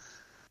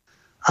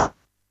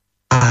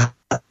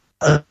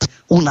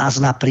 U nás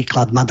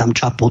napríklad Madame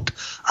Čaput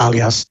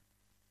alias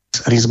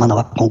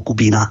Rizmanová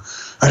konkubína,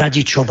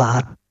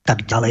 Radičová,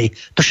 tak ďalej.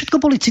 To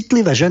všetko boli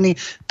citlivé ženy,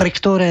 pre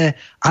ktoré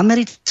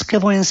americké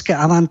vojenské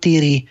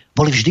avantýry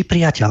boli vždy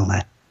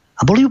priateľné.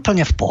 A boli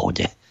úplne v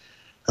pohode.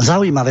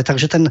 Zaujímavé,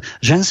 takže ten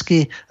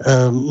ženský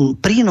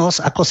prínos,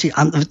 ako si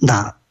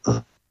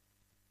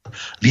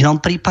v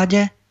inom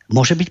prípade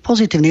môže byť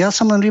pozitívny. Ja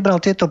som len vybral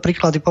tieto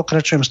príklady,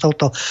 pokračujem s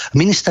touto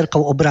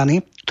ministerkou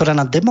obrany, ktorá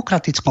na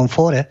demokratickom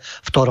fóre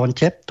v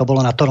Toronte, to bolo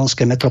na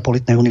Toronskej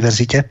metropolitnej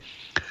univerzite,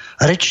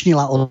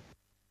 rečnila o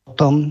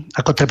tom,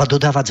 ako treba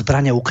dodávať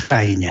zbrane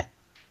Ukrajine.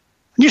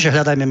 Nie, že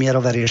hľadajme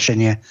mierové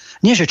riešenie.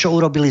 Nie, že čo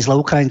urobili zle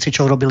Ukrajinci,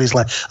 čo urobili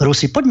zle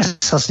Rusi. Poďme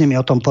sa s nimi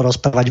o tom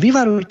porozprávať.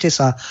 Vyvarujte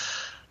sa.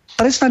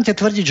 Prestaňte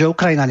tvrdiť, že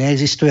Ukrajina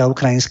neexistuje a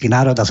ukrajinský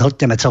národ a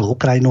zhltneme celú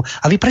Ukrajinu.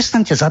 A vy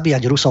prestaňte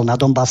zabíjať Rusov na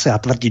Donbase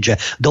a tvrdiť, že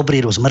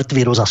dobrý Rus,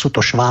 mŕtvý Rus a sú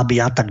to Šváby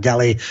a tak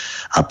ďalej.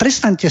 A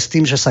prestaňte s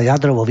tým, že sa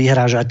jadrovo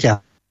vyhrážate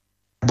a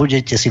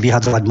budete si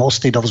vyhadzovať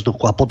mosty do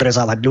vzduchu a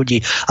podrezávať ľudí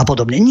a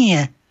podobne.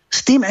 Nie.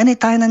 S tým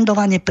Anita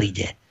Annandová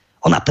nepríde.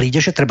 Ona príde,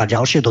 že treba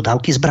ďalšie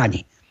dodávky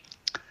zbraní.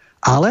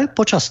 Ale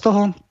počas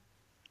toho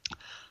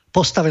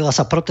postavila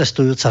sa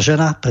protestujúca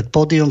žena pred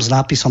pódium s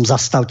nápisom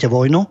Zastavte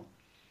vojnu.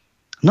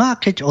 No a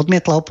keď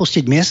odmietla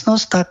opustiť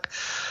miestnosť, tak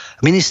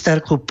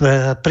ministerku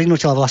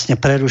prinútila vlastne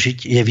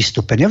prerušiť jej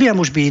vystúpenie. Viem,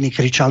 už by iní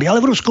kričali, ale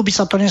v Rusku by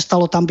sa to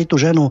nestalo, tam by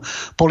tú ženu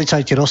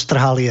policajti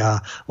roztrhali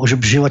a už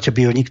v živote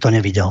by ju nikto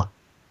nevidel.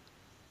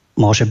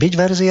 Môže byť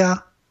verzia,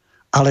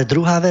 ale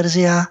druhá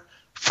verzia,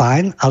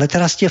 fajn, ale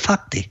teraz tie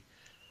fakty.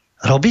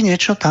 Robí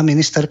niečo tá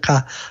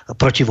ministerka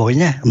proti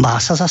vojne? Má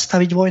sa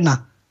zastaviť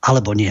vojna?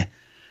 Alebo nie?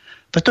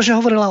 Pretože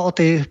hovorila o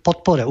tej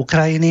podpore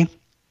Ukrajiny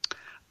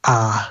a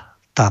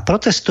tá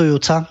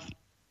protestujúca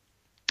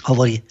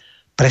hovorí,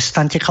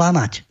 prestaňte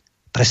klamať,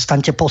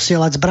 prestaňte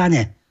posielať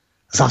zbrane,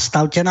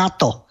 zastavte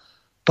NATO.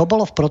 To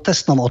bolo v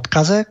protestnom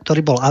odkaze,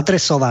 ktorý bol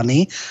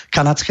adresovaný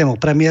kanadskému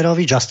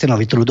premiérovi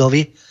Justinovi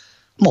Trudeauvi,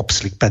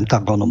 mopslik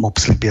Pentagonu,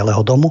 mopslik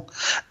Bieleho domu,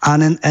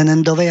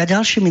 Annandovej a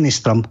ďalším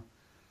ministrom.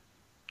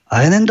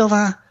 A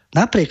Annandová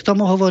napriek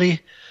tomu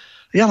hovorí,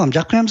 ja vám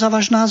ďakujem za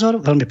váš názor,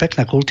 veľmi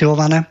pekne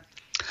kultivované,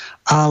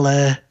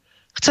 ale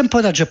chcem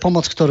povedať, že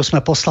pomoc, ktorú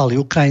sme poslali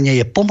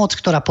Ukrajine, je pomoc,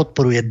 ktorá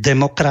podporuje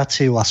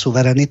demokraciu a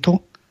suverenitu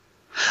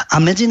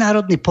a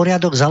medzinárodný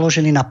poriadok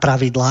založený na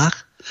pravidlách,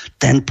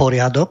 ten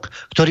poriadok,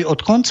 ktorý od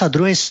konca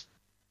druhej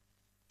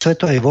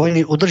svetovej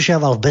vojny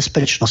udržiaval v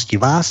bezpečnosti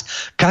vás,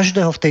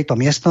 každého v tejto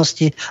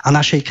miestnosti a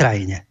našej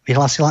krajine,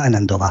 vyhlásila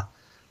Annandová.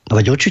 No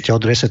veď určite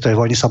od druhej svetovej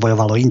vojny sa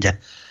bojovalo inde.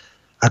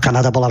 A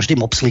Kanada bola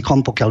vždy mopslíkom,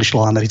 pokiaľ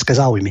išlo o americké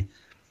záujmy.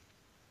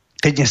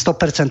 Keď nie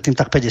 100%,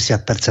 tak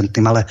 50%,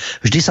 ale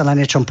vždy sa na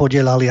niečom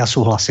podielali a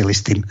súhlasili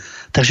s tým.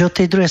 Takže od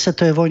tej druhej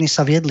svetovej vojny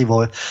sa viedli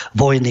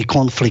vojny,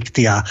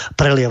 konflikty a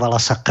prelievala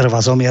sa krv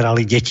a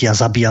zomierali deti a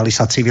zabíjali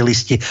sa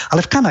civilisti,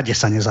 ale v Kanade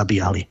sa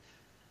nezabíjali.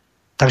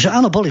 Takže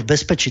áno, boli v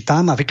bezpečí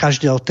tam a vy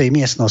každý od tej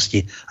miestnosti,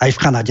 aj v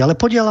Kanade, ale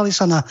podielali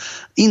sa na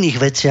iných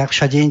veciach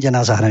všade inde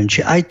na zahraničí.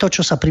 Aj to,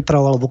 čo sa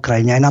pripravovalo v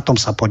Ukrajine, aj na tom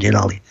sa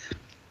podielali.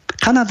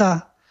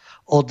 Kanada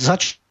od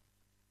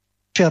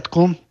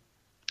začiatku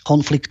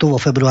konfliktu vo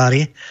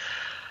februári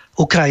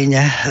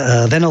Ukrajine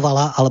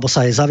venovala, alebo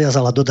sa jej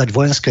zaviazala dodať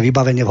vojenské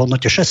vybavenie v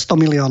hodnote 600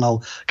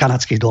 miliónov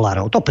kanadských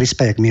dolárov. To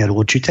prispieje k mieru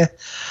určite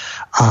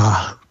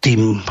a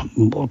tým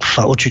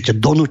sa určite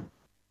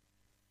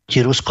donúti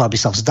Rusko, aby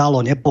sa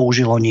vzdalo,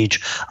 nepoužilo nič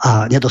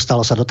a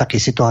nedostalo sa do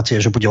takej situácie,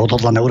 že bude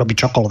odhodlané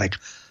urobiť čokoľvek.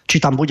 Či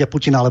tam bude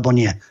Putin alebo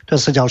nie. To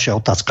je zase ďalšia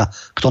otázka.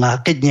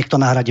 Keď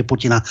niekto nahradí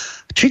Putina,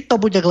 či to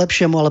bude k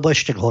lepšiemu alebo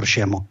ešte k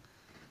horšiemu.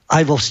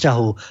 Aj vo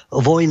vzťahu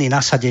vojny,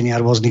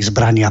 nasadenia rôznych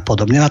zbraní a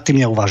podobne. Nad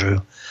tým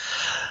neuvažujú.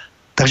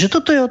 Takže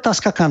toto je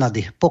otázka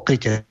Kanady.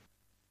 Pokrytie.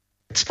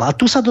 A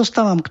tu sa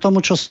dostávam k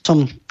tomu, čo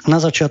som na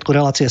začiatku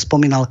relácie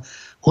spomínal.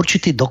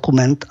 Určitý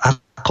dokument,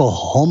 ako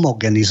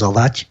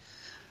homogenizovať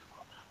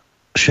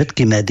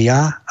všetky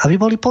médiá, aby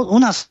boli u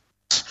nás.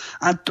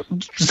 A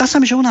zdá sa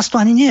mi, že u nás to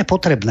ani nie je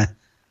potrebné.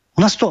 U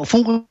nás to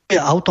funguje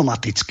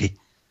automaticky.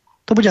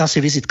 To bude asi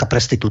vizitka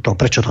prestitútov,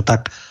 prečo to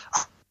tak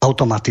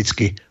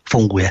automaticky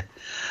funguje.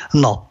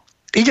 No,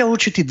 ide o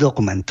určitý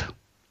dokument.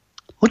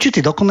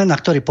 Určitý dokument, na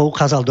ktorý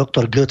poukázal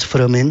doktor Götz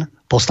Frömin,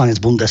 poslanec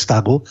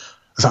Bundestagu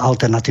za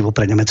Alternatívu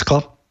pre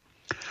Nemecko,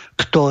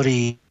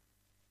 ktorý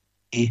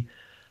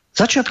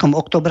začiatkom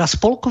októbra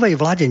spolkovej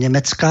vláde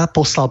Nemecka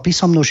poslal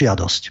písomnú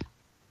žiadosť.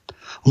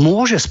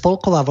 Môže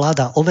spolková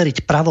vláda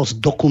overiť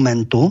pravosť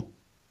dokumentu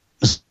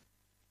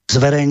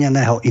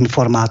zverejneného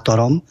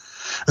informátorom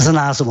s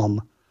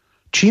názvom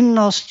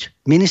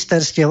Činnosť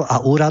ministerstiev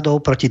a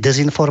úradov proti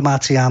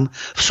dezinformáciám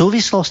v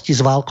súvislosti s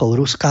vojnou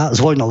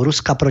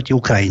Ruska proti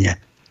Ukrajine.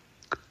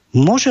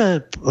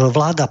 Môže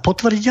vláda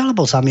potvrdiť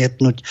alebo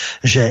zamietnúť,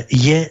 že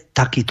je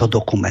takýto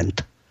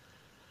dokument.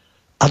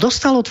 A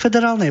dostal od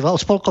federálnej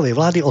spolkovej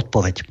vlády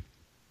odpoveď.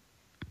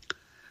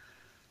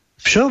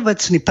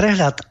 Všeobecný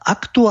prehľad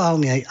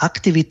aktuálnej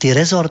aktivity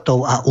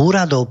rezortov a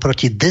úradov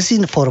proti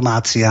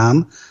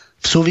dezinformáciám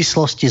v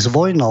súvislosti s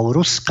vojnou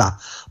Ruska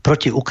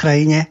proti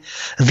Ukrajine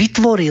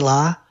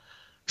vytvorila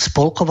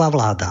spolková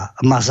vláda.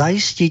 Má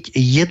zaistiť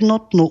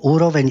jednotnú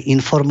úroveň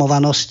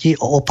informovanosti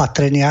o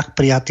opatreniach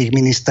prijatých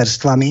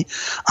ministerstvami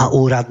a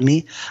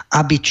úradmi,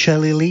 aby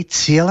čelili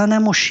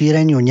cielenému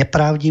šíreniu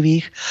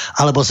nepravdivých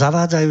alebo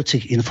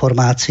zavádzajúcich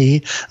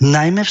informácií,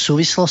 najmä v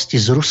súvislosti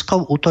s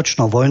ruskou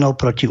útočnou vojnou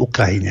proti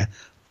Ukrajine.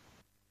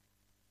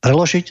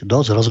 Preložiť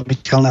do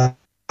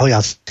zrozumiteľného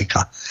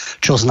jazyka.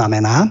 Čo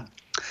znamená,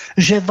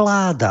 že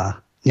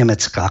vláda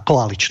nemecká,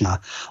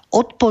 koaličná,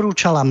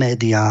 odporúčala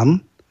médiám,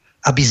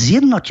 aby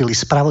zjednotili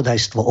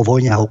spravodajstvo o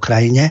vojne a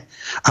Ukrajine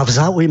a v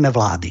záujme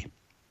vlády.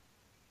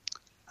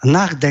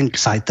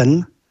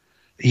 Nachdenkseiten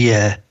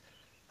je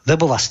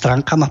webová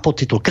stránka, má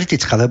podtitul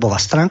Kritická webová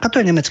stránka,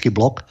 to je nemecký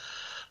blog,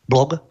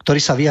 ktorý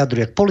sa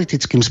vyjadruje k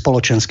politickým,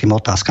 spoločenským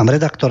otázkam.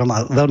 Redaktorom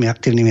a veľmi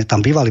aktívnym je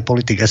tam bývalý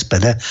politik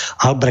SPD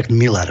Albrecht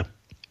Miller.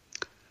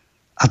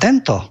 A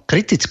tento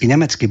kritický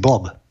nemecký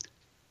blog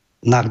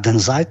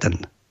Nachdenseiten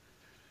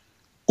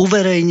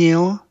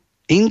uverejnil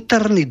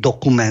interný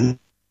dokument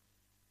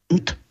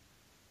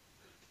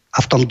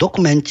a v tom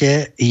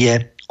dokumente je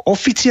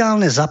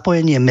oficiálne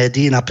zapojenie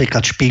médií,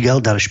 napríklad Spiegel,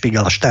 Der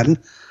Spiegel a Stern,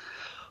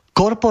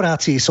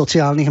 korporácií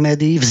sociálnych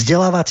médií,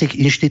 vzdelávacích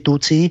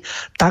inštitúcií,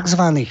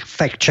 tzv.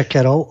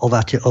 Fact-checkerov,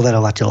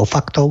 overovateľov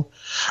faktov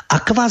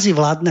a kvázi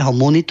vládneho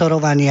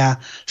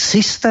monitorovania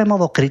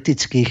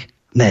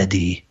systémovo-kritických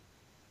médií.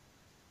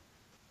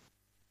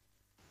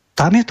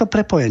 Tam je to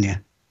prepojenie.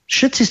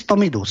 Všetci s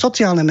tom idú.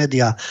 Sociálne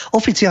médiá,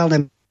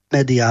 oficiálne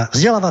médiá,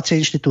 vzdelávacie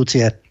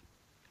inštitúcie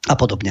a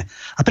podobne.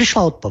 A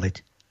prišla odpoveď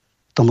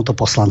tomuto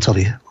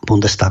poslancovi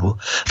Bundestagu.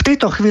 V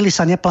tejto chvíli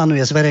sa neplánuje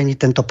zverejniť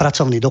tento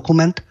pracovný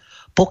dokument,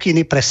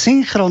 pokyny pre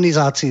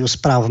synchronizáciu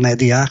správ v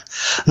médiách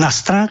na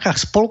stránkach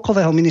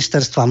Spolkového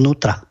ministerstva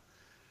vnútra.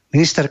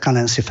 Ministerka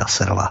Nancy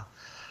Fasserová.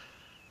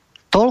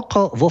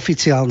 Toľko v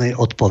oficiálnej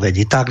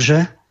odpovedi. Takže,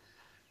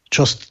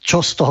 čo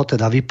z toho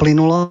teda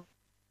vyplynulo?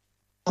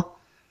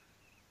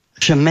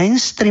 Že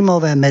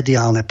mainstreamové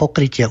mediálne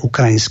pokrytie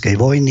ukrajinskej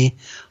vojny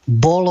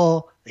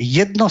bolo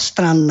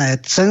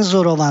jednostranné,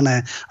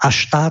 cenzurované a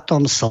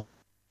štátom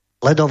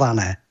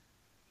sledované.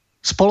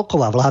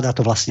 Spolková vláda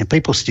to vlastne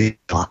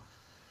pripustila.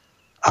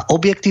 A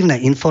objektívne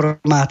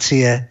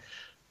informácie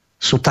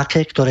sú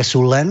také, ktoré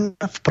sú len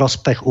v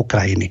prospech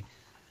Ukrajiny.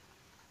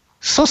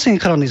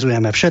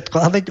 Sosynchronizujeme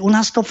všetko. A veď u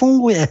nás to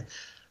funguje.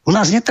 U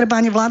nás netreba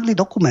ani vládny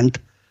dokument.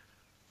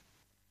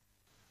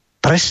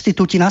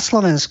 Prestitúti na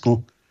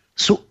Slovensku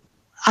sú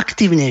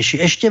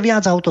aktívnejší, ešte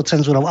viac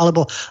autocenzúrou,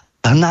 alebo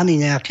hnaní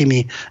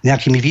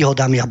nejakými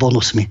výhodami a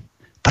bonusmi.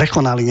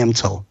 Prekonali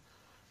Nemcov.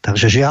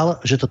 Takže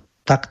žiaľ, že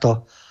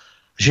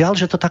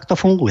to takto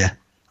funguje.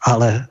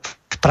 Ale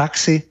v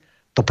praxi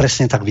to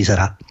presne tak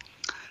vyzerá.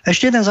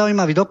 Ešte jeden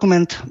zaujímavý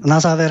dokument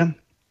na záver.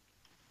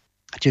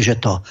 Tiež je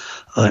to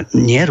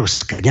nie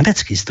ruské,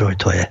 nemecký zdroj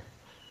to je.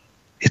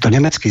 Je to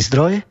nemecký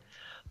zdroj,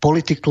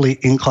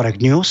 Politically Incorrect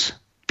News,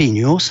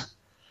 P-News.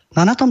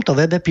 No a na tomto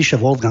webe píše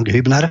Wolfgang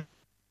Hübner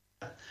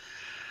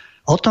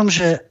o tom,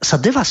 že sa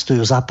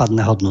devastujú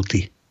západné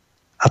hodnoty.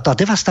 A tá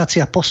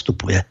devastácia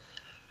postupuje.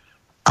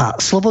 A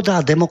sloboda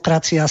a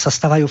demokracia sa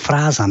stavajú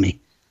frázami.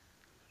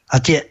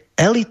 A tie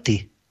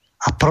elity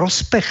a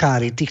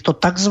prospechári týchto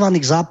tzv.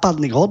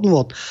 Západných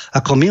hodnôt,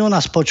 ako my u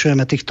nás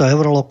počujeme týchto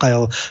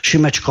eurolokajov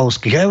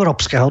šimečkovských,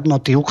 európske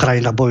hodnoty,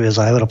 Ukrajina bojuje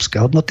za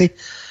európske hodnoty,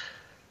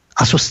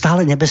 a sú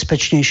stále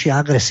nebezpečnejší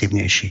a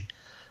agresívnejší.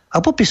 A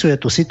popisuje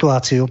tú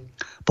situáciu,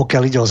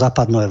 pokiaľ ide o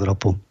západnú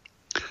Európu.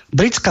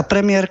 Britská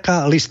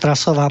premiérka Liz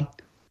Trussová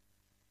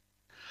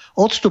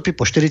odstúpi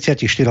po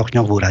 44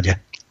 dňoch v úrade.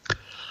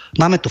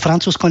 Máme tu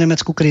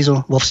francúzsko-nemeckú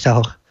krízu vo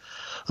vzťahoch,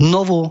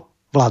 novú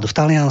vládu v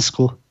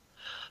Taliansku,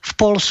 v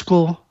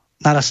Poľsku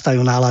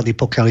narastajú nálady,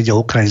 pokiaľ ide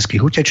o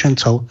ukrajinských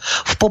utečencov,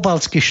 v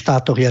pobaltských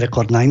štátoch je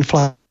rekordná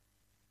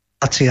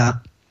inflácia,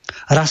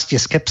 rastie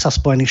skepsa v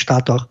Spojených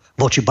štátoch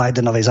voči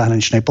Bidenovej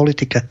zahraničnej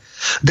politike,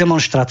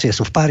 demonštrácie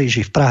sú v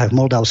Paríži, v Prahe, v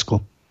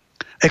Moldavsku,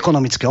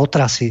 ekonomické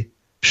otrasy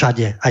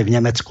všade, aj v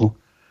Nemecku.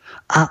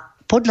 A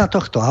podľa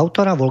tohto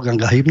autora,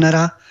 Wolfganga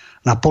Hübnera,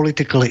 na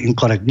Politically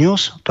Incorrect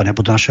News, to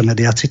nebudú naše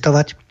médiá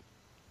citovať,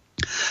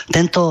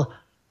 tento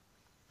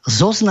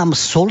zoznam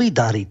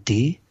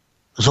solidarity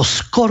so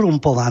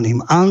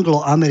skorumpovaným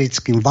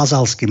anglo-americkým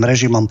vazalským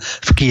režimom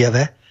v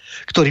Kieve,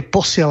 ktorý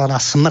posiela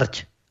na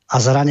smrť a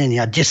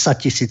zranenia 10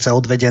 000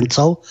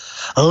 odvedencov,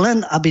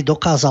 len aby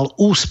dokázal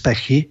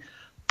úspechy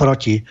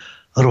proti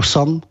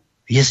Rusom,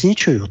 je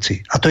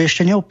zničujúci. A to je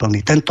ešte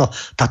neúplný.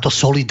 Táto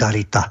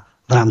solidarita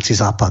v rámci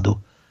Západu.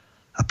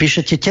 A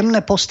píšete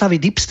temné postavy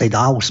Deep State.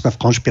 Už sme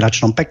v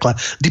konšpiračnom pekle.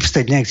 Deep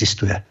State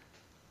neexistuje.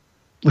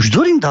 Už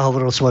Dzurinda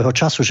hovoril svojho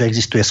času, že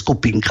existuje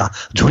skupinka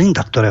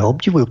Dzurinda, ktorého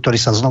obdivujú, ktorý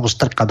sa znovu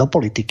strká do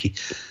politiky,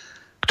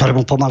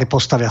 ktorému pomaly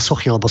postavia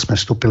sochy, lebo sme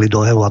vstúpili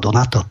do EU a do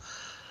NATO.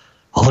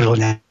 Hovoril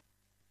o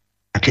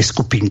nejakej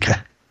skupinke.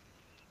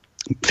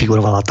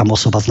 Figurovala tam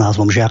osoba s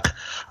názvom Žiak,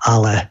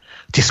 ale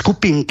tie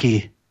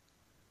skupinky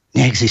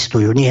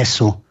neexistujú, nie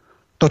sú.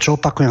 To,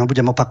 čo opakujem,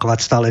 budem opakovať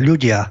stále,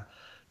 ľudia,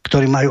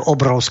 ktorí majú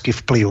obrovský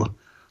vplyv,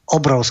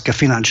 obrovské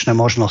finančné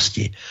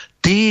možnosti,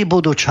 tí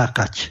budú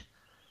čakať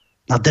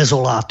na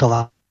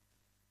dezolátov,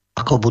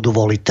 ako budú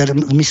voliť.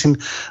 Myslím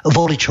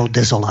voličov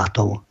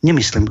dezolátov.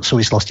 Nemyslím v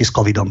súvislosti s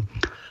covidom.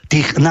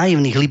 Tých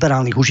naivných,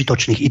 liberálnych,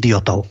 užitočných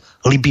idiotov,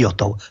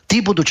 libiotov.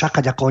 Tí budú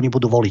čakať, ako oni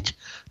budú voliť.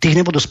 Tých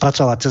nebudú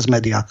spracovať cez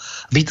médiá,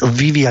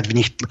 vyvíjať v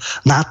nich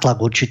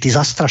nátlak určitý,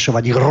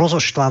 zastrašovať ich,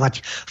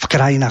 rozoštvávať v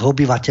krajinách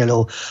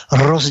obyvateľov,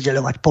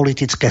 rozdeľovať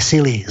politické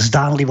sily,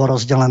 zdánlivo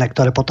rozdelené,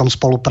 ktoré potom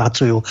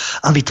spolupracujú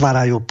a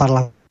vytvárajú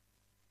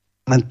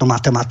parlamentnú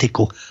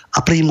matematiku.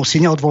 A príjmu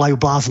si, neodvolajú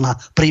blázna,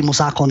 príjmu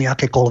zákony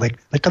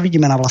akékoľvek. Veď to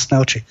vidíme na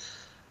vlastné oči.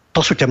 To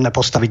sú temné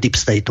postavy Deep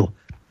Stateu,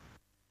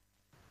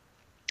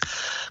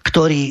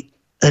 ktorí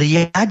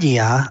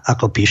riadia,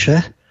 ako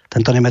píše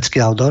tento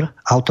nemecký autor,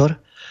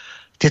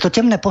 tieto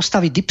temné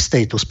postavy Deep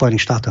Stateu v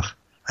Spojených štátoch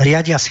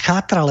riadia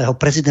schátralého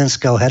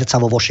prezidentského herca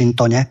vo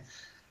Washingtone,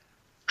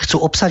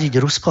 chcú obsadiť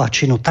Rusko a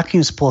Čínu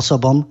takým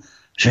spôsobom,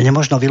 že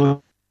nemožno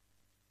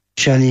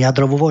vylúčiť ani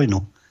jadrovú vojnu.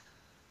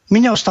 My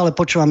neustále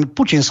počúvame,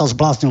 Putin sa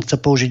zbláznil, chce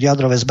použiť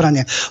jadrové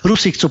zbrane,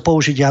 Rusi chcú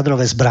použiť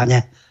jadrové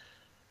zbrane.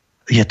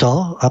 Je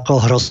to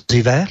ako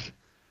hrozivé?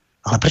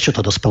 Ale prečo to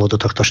dospelo do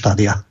tohto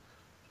štádia?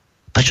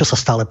 Prečo sa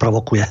stále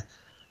provokuje?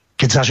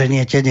 Keď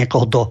zaženiete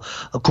niekoho do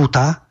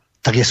kúta,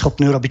 tak je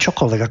schopný urobiť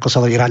čokoľvek, ako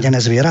sa hovorí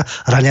ranené zviera,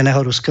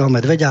 raneného ruského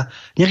medveďa.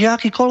 Nech je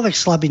akýkoľvek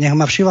slabý, nech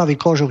má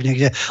všivavý kožuch, nech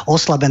je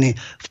oslabený.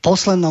 V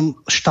poslednom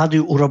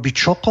štádiu urobiť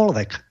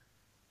čokoľvek.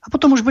 A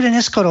potom už bude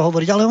neskoro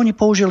hovoriť, ale oni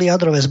použili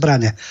jadrové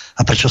zbrane.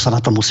 A prečo sa na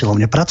tom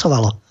usilovne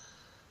pracovalo?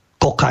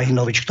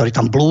 Kokainovič, ktorý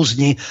tam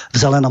blúzni v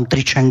zelenom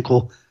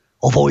tričenku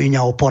o vojne,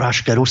 o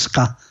porážke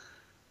Ruska,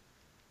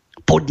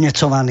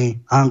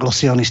 podnecovaný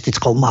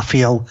anglosionistickou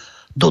mafiou,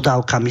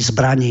 dodávkami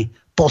zbraní,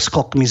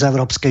 poskokmi z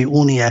Európskej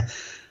únie,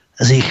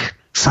 s ich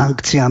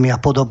sankciami a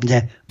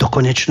podobne do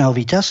konečného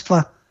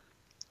víťazstva?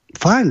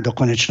 Fajn, do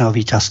konečného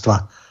víťazstva.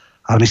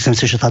 Ale myslím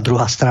si, že tá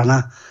druhá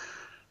strana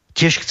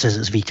tiež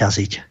chce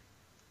zvíťaziť.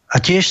 A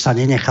tiež sa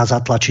nenechá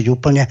zatlačiť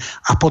úplne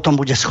a potom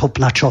bude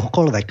schopná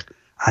čohokoľvek.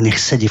 A nech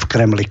sedí v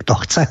Kremli, kto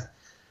chce.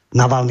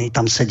 Navalný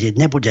tam sedieť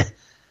nebude.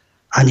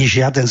 Ani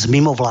žiaden z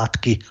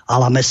mimovládky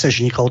ala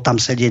mesežníkov tam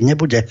sedieť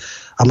nebude.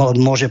 A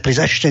môže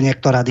prísť ešte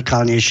niekto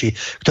radikálnejší,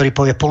 ktorý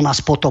povie plná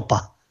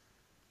spotopa.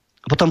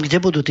 A potom kde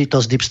budú títo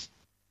z Deep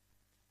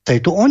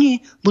Stateu?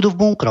 Oni budú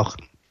v bunkroch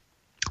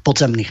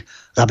podzemných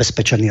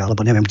zabezpečení,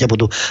 alebo neviem, kde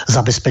budú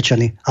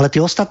zabezpečení. Ale tí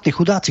ostatní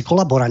chudáci,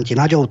 kolaboranti,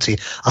 naďovci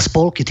a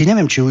spolky, tí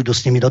neviem, či ujdu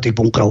s nimi do tých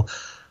bunkrov,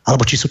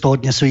 alebo či sú to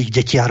odnesú ich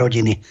deti a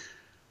rodiny.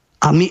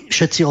 A my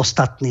všetci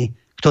ostatní,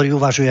 ktorí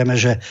uvažujeme,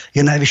 že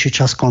je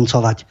najvyšší čas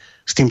koncovať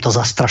s týmto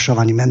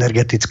zastrašovaním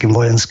energetickým,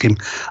 vojenským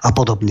a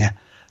podobne.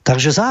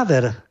 Takže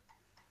záver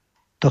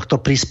tohto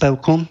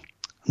príspevku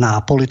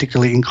na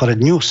Politically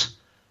Incorrect News,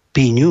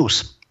 P-News,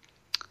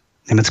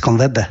 v nemeckom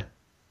webe,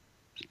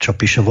 čo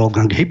píše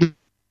Wolfgang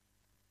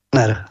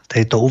Hübner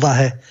tejto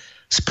úvahe,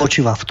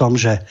 spočíva v tom,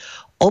 že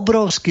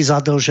obrovsky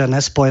zadlžené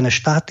Spojené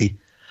štáty,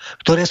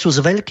 ktoré sú z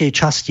veľkej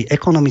časti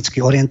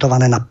ekonomicky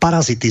orientované na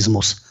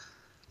parazitizmus,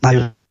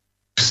 majú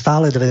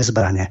stále dve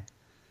zbrane.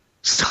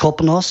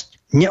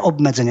 Schopnosť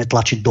neobmedzene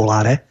tlačiť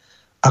doláre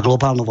a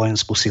globálnu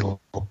vojenskú silu.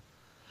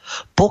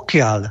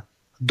 Pokiaľ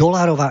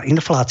dolárová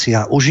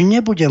inflácia už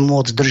nebude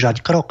môcť držať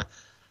krok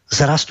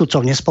s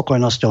rastúcou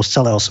nespokojnosťou z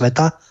celého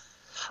sveta,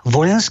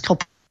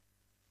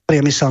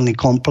 vojensko-priemyselný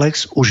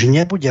komplex už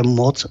nebude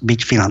môcť byť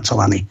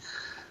financovaný.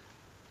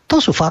 To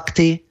sú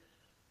fakty.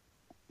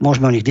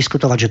 môžeme o nich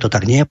diskutovať, že to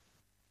tak nie je,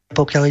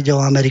 pokiaľ ide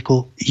o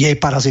Ameriku, jej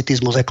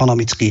parazitizmus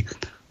ekonomický,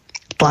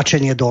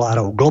 tlačenie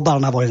dolárov,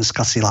 globálna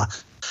vojenská sila,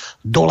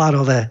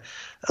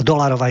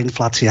 dolárová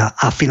inflácia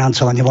a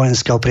financovanie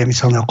vojenského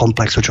priemyselného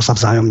komplexu, čo sa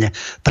vzájomne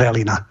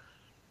prelína.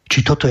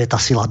 Či toto je tá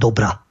sila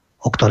dobra,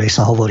 o ktorej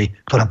sa hovorí,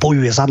 ktorá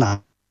bojuje za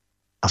nás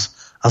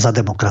a za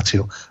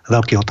demokraciu?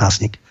 Veľký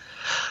otáznik.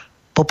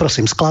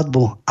 Poprosím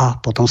skladbu a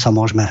potom sa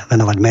môžeme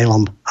venovať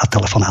mailom a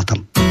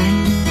telefonátom.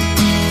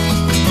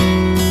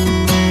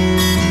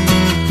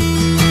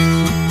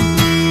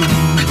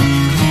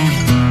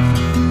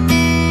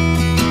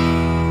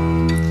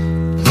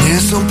 Nie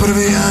som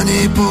prvý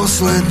ani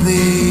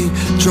posledný,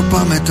 čo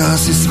pamätá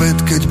si svet,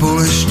 keď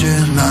bol ešte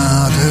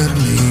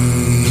nádherný.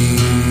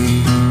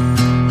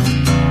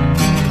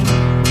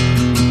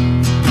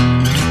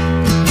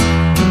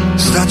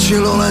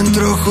 Stačilo len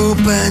trochu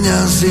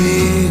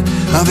peňazí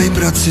a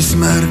vybrať si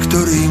smer,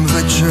 ktorým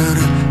večer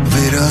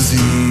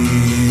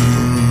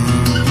vyrazím.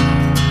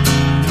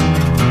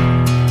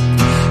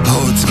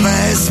 Hoď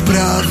bez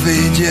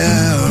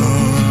pravidiel,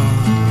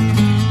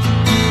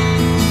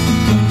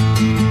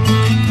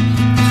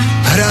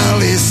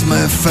 hrali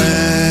sme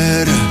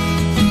fér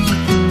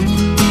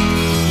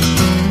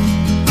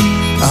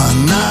a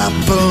na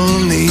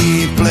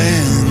plný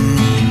plyn.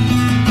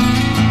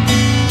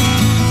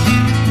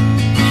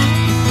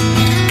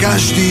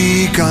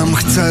 Každý kam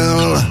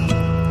chcel.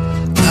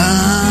 Na,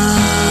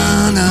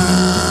 na,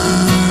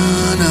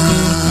 na,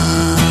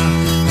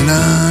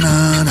 na, na,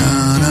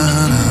 na, na,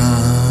 na.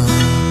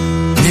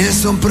 Nie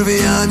som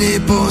prvý ani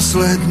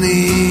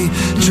posledný,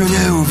 čo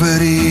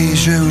neuverí,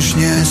 že už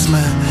nie sme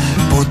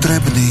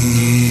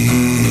potrební.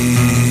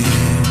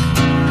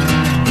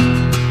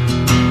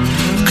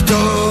 Kto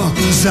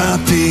za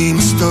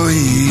tým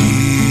stojí?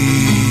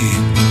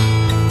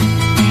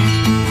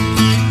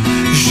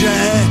 Že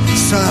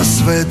sa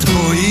svet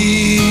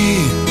bojí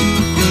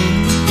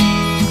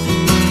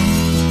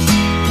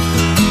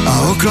a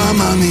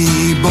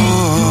oklamaný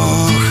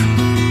Boh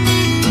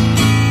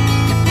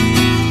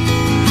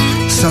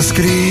sa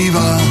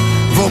skrýva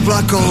v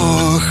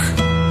oblakoch.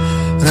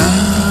 Na,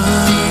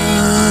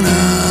 na,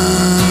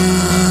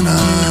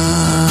 na,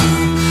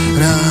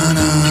 na,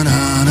 na,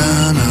 na,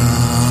 na, na.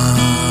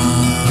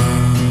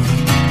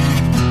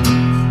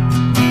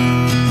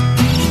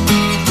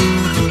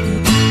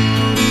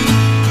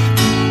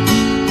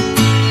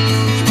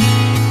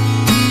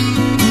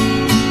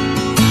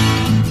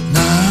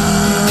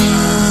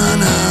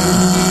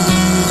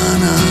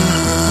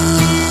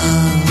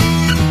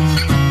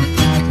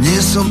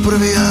 Som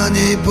prvý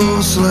ani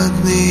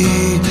posledný,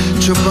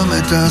 čo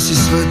pamätá si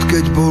svet,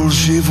 keď bol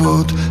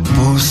život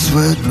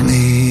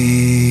posvetný.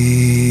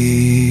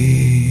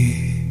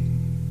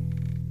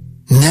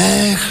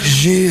 Nech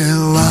žije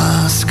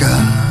láska,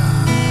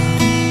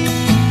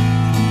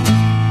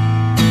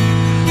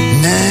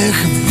 nech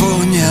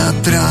vonia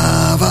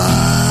tráva,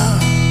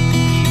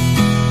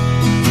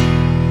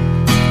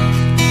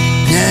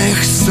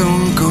 nech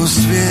slnko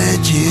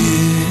svieti,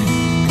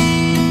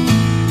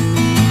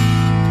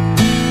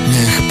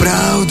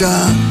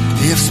 pravda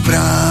je v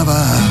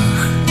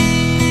správach.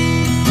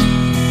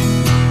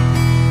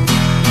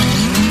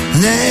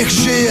 Nech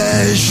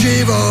žije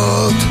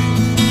život,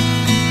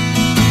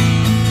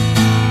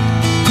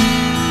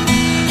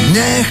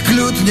 nech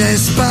kľudne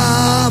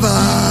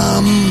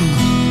spávam,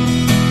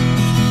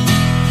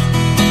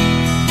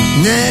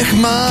 nech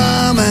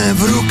máme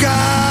v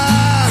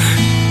rukách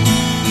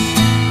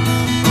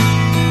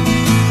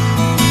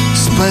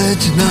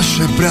späť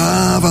naše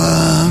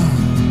práva.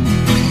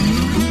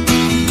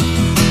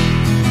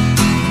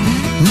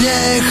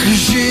 Nech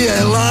žije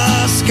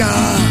láska,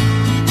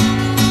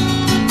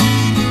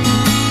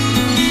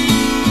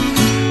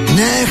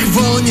 nech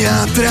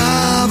vonia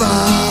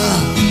tráva,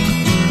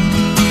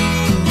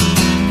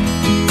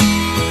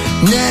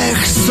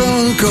 nech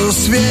slnko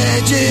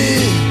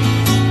svieti,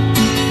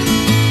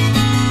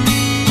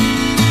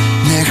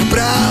 nech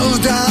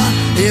pravda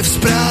je v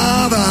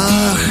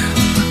správach.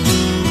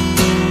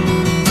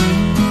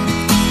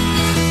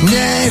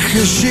 Nech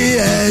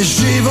žije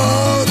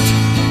život,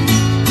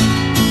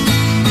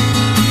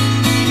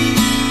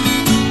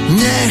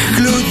 nech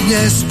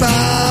kľudne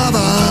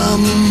spávam,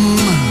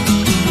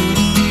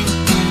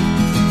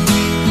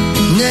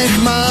 nech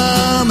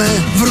máme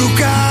v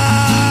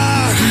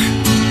rukách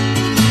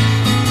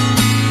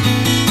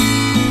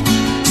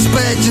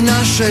späť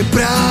naše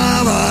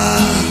práva.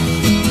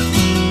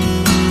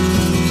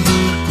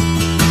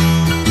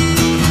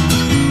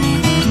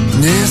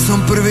 Nie som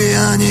prvý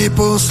ani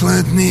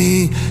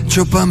posledný,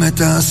 čo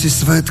pamätá si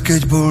svet,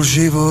 keď bol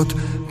život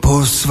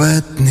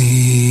posvetný.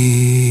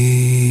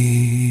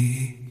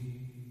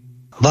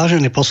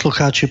 Vážení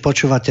poslucháči,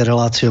 počúvate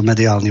reláciu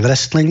Mediálny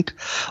Wrestling.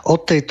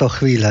 Od tejto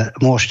chvíle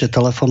môžete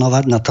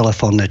telefonovať na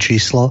telefónne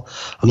číslo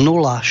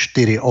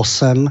 048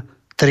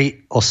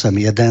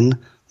 381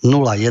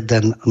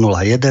 0101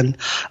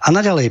 a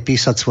naďalej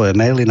písať svoje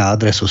maily na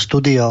adresu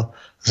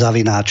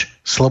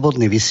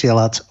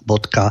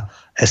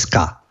studio@slobodnyvysielac.sk.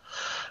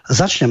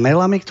 Začnem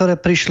mailami, ktoré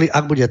prišli.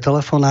 Ak bude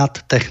telefonát,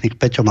 technik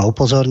Peťo ma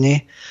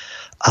upozorní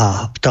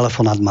a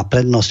telefonát má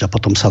prednosť a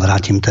potom sa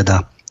vrátim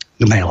teda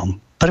k mailom.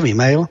 Prvý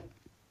mail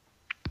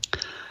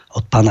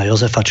od pána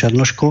Jozefa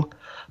Černošku.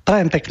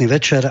 Prajem pekný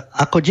večer.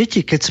 Ako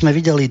deti, keď sme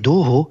videli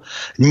dúhu,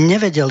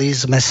 nevedeli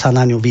sme sa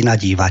na ňu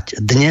vynadívať.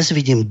 Dnes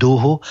vidím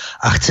dúhu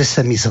a chce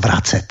sa mi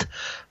zvracet.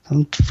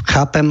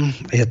 Chápem,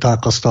 je to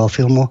ako z toho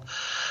filmu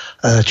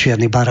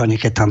Čierny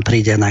barónik, keď tam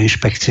príde na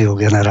inšpekciu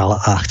generál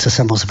a chce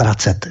sa mu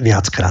zvracet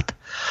viackrát.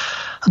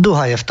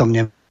 Dúha je v tom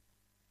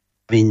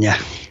nevinne.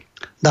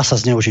 Dá sa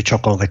zneužiť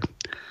čokoľvek.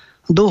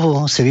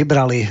 Dúhu si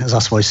vybrali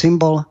za svoj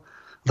symbol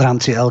v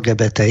rámci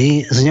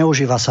LGBTI.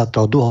 Zneužíva sa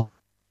to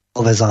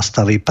dúhové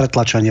zástavy,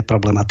 pretlačanie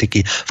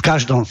problematiky v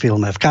každom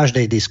filme, v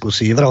každej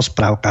diskusii, v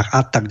rozprávkach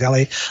a tak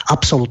ďalej.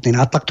 Absolútny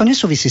nátlak. To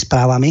nesúvisí s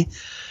právami,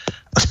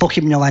 s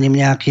pochybňovaním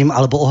nejakým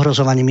alebo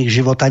ohrozovaním ich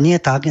života. Nie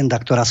je tá agenda,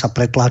 ktorá sa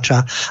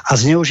pretláča a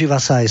zneužíva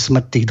sa aj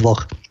smrť tých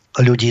dvoch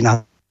ľudí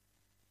na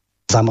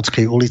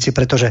Zámodskej ulici,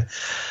 pretože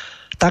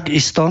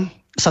takisto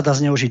sa dá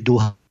zneužiť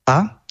dúha,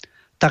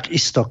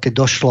 takisto, keď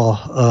došlo,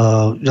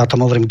 ja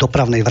tomu hovorím, k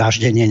dopravnej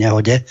vražde,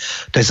 nehode,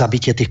 to je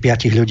zabitie tých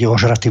 5 ľudí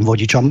ožratým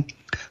vodičom,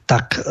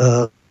 tak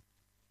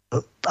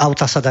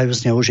auta sa dajú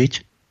zneužiť,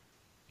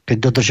 keď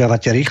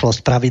dodržiavate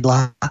rýchlosť,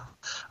 pravidlá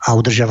a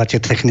udržiavate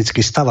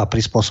technický stav a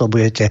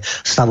prispôsobujete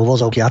stavu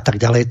vozovky a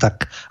tak ďalej,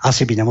 tak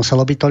asi by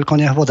nemuselo byť toľko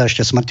nehôd a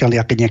ešte smrteľný,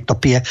 a keď niekto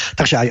pije,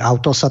 takže aj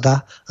auto sa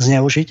dá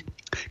zneužiť.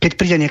 Keď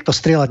príde niekto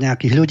strieľať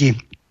nejakých ľudí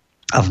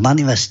a v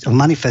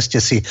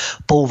manifeste si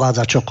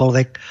pouvádza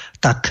čokoľvek,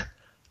 tak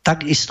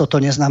takisto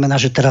to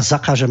neznamená, že teraz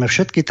zakážeme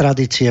všetky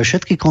tradície,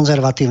 všetky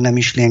konzervatívne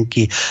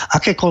myšlienky,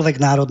 akékoľvek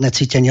národné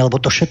cítenie,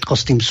 lebo to všetko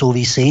s tým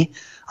súvisí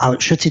a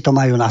všetci to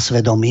majú na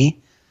svedomí.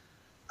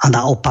 A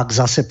naopak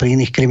zase pri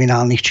iných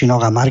kriminálnych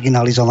činoch a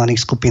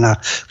marginalizovaných skupinách,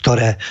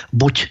 ktoré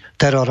buď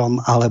terorom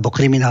alebo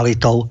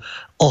kriminalitou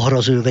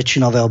ohrozujú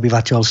väčšinové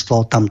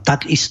obyvateľstvo, tam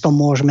takisto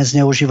môžeme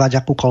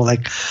zneužívať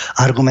akúkoľvek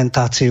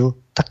argumentáciu,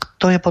 tak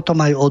to je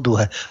potom aj o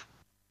dúhe.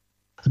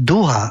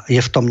 Dúha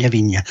je v tom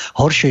nevinne.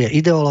 Horšie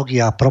je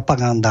ideológia,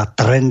 propaganda,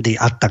 trendy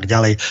a tak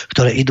ďalej,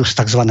 ktoré idú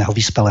z tzv.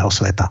 Vyspelého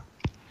sveta.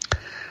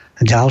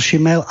 Ďalší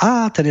mail,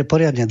 ten je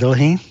poriadne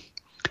dlhý,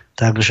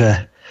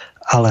 takže,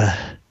 ale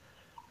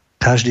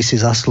každý si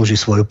zaslúži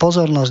svoju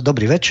pozornosť.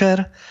 Dobrý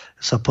večer,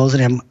 sa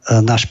pozriem,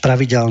 náš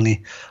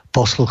pravidelný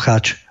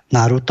poslucháč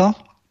Naruto.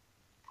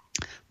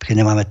 Keď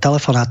nemáme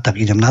telefonát,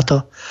 tak idem na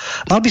to.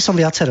 Mal by som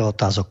viacero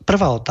otázok.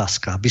 Prvá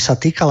otázka by sa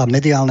týkala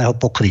mediálneho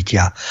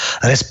pokrytia,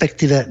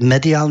 respektíve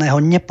mediálneho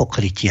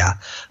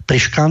nepokrytia pri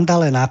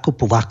škandále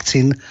nákupu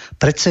vakcín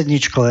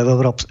predsedničkou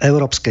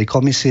Európskej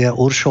komisie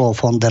Ursulou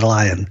von der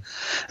Leyen.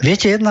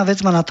 Viete, jedna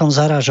vec ma na tom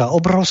zaráža.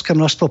 Obrovské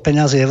množstvo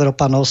peňazí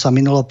Európanov sa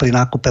minulo pri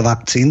nákupe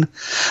vakcín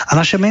a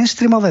naše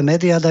mainstreamové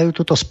médiá dajú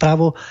túto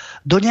správu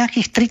do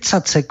nejakých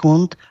 30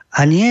 sekúnd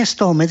a nie je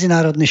z toho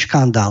medzinárodný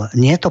škandál.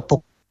 Nie je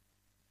to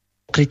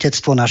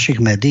pokrytectvo našich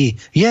médií?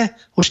 Je,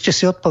 už ste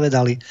si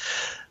odpovedali.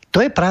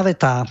 To je práve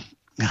tá,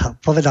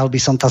 povedal by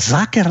som, tá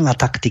zákerná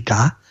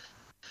taktika,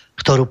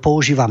 ktorú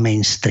používa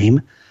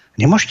mainstream.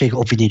 Nemôžete ich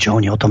obviniť, že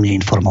oni o tom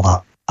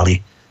neinformovali.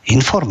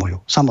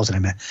 Informujú,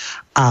 samozrejme.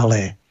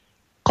 Ale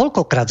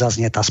koľkokrát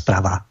zaznie tá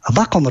správa? V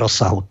akom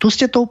rozsahu? Tu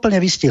ste to úplne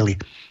vystihli.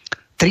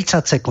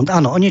 30 sekúnd.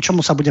 Áno, o niečomu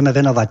sa budeme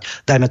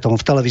venovať, dajme tomu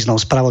v televíznom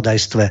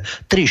spravodajstve,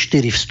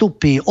 3-4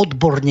 vstupy,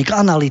 odborník,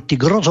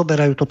 analytik,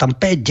 rozoberajú to tam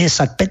 5,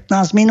 10,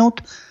 15 minút,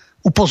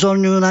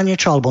 upozorňujú na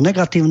niečo, alebo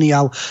negatívny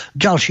jav,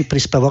 ďalší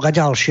príspevok a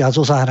ďalší, a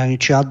zo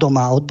zahraničia,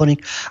 doma, odborník.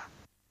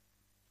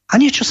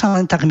 A niečo sa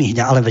len tak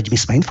myhňa, ale veď my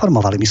sme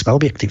informovali, my sme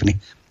objektívni.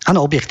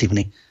 Áno,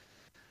 objektívni.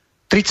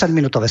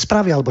 30-minútové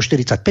správy, alebo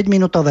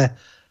 45-minútové,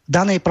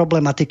 danej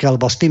problematike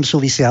alebo s tým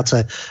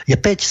súvisiace je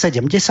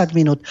 5, 7, 10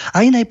 minút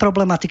a inej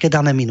problematike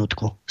dáme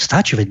minútku.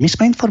 Stačí, veď my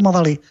sme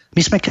informovali,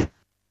 my sme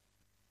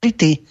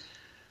krytí.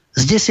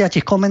 Z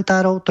 10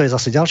 komentárov, to je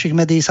zase ďalších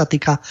médií sa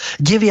týka,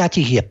 9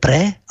 je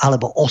pre,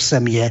 alebo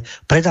 8 je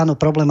pre danú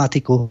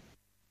problematiku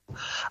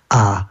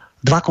a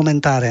 2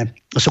 komentáre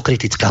sú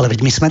kritické. Ale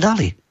veď my sme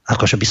dali,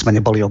 akože by sme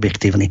neboli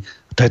objektívni.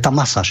 To je tá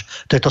masáž,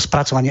 to je to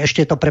spracovanie.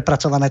 Ešte je to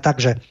prepracované tak,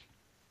 že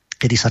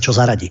kedy sa čo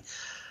zaradí,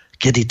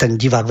 kedy ten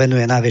divák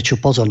venuje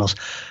najväčšiu pozornosť.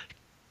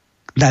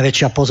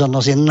 Najväčšia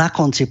pozornosť je na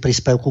konci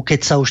príspevku, keď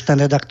sa už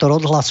ten redaktor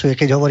odhlasuje,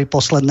 keď hovorí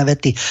posledné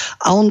vety.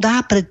 A on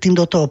dá predtým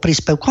do toho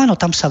príspevku, áno,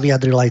 tam sa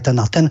vyjadril aj ten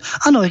a ten.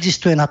 Áno,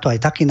 existuje na to aj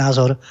taký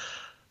názor.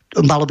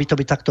 Malo by to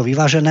byť takto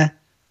vyvážené.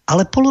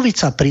 Ale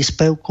polovica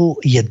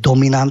príspevku je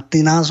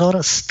dominantný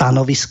názor,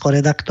 stanovisko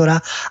redaktora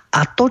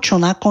a to,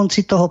 čo na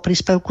konci toho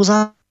príspevku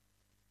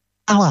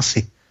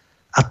zahlasí.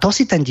 A to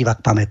si ten divák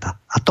pamätá.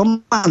 A to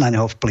má na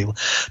neho vplyv.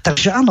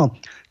 Takže áno,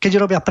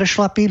 keď robia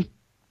prešlapy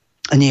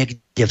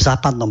niekde v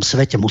západnom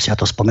svete, musia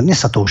to spomenúť. Mne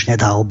sa to už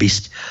nedá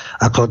obísť.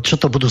 Ako,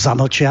 čo to budú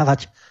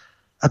zamlčiavať?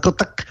 Ako,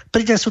 tak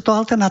prinesú to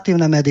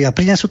alternatívne médiá,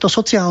 prinesú to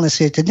sociálne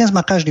siete. Dnes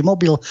má každý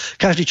mobil,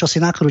 každý, čo si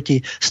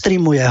nakrúti,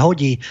 streamuje,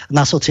 hodí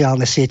na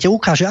sociálne siete,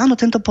 ukáže, áno,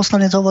 tento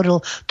poslanec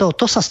hovoril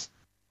to sa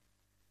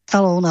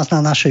stalo u nás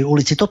na našej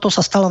ulici, toto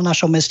sa stalo v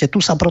našom meste, tu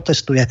sa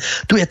protestuje,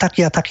 tu je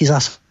taký a taký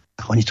zásah.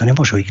 Oni to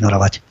nemôžu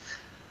ignorovať.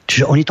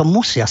 Čiže oni to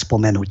musia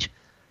spomenúť.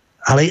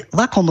 Ale v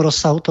akom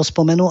rozsahu to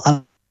spomenú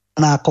a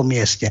na akom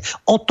mieste.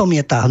 O tom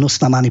je tá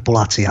hnusná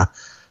manipulácia.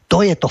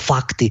 To je to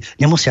fakty.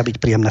 Nemusia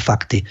byť príjemné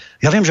fakty.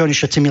 Ja viem, že oni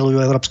všetci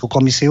milujú Európsku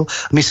komisiu,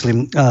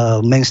 myslím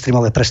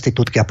mainstreamové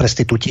prostitútky a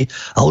prostitúti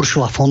a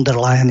Ursula von der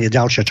Leyen je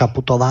ďalšia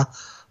Čaputová,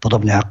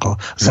 podobne ako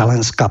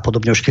Zelenská,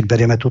 podobne už keď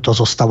berieme túto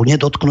zostavu.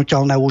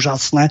 Nedotknuteľné,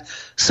 úžasné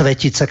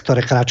svetice,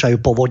 ktoré kráčajú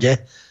po vode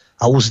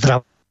a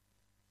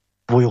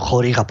uzdravujú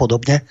chorých a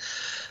podobne.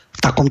 V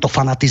takomto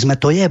fanatizme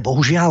to je,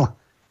 bohužiaľ.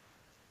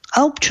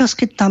 A občas,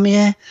 keď tam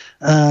je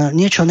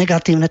niečo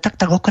negatívne, tak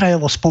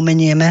okrajovo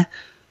spomenieme.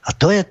 A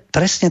to je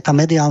presne tá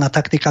mediálna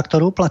taktika,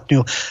 ktorú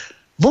uplatňujú.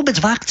 Vôbec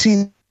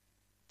vakcíny.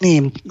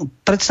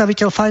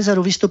 Predstaviteľ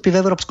Pfizeru vystúpi v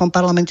Európskom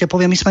parlamente,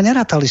 povie, my sme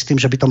nerátali s tým,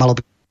 že by to malo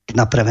byť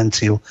na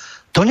prevenciu.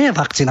 To nie je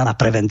vakcína na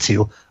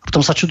prevenciu. A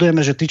potom sa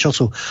čudujeme, že tí, čo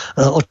sú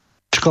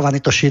očkovaní,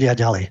 to šíria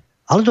ďalej.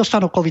 Ale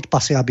dostanú covid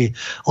pasy, aby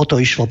o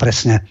to išlo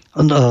presne.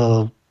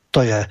 To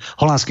je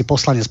holandský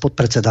poslanec,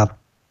 podpredseda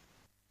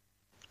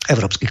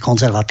európskych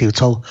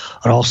konzervatívcov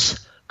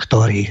Ross,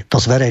 ktorý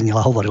to zverejnil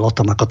a hovoril o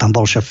tom, ako tam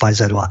bol šéf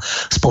Pfizeru a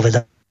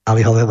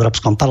spovedali ho v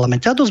Európskom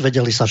parlamente a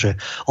dozvedeli sa, že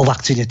o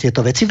vakcíne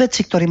tieto veci,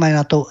 ktorí majú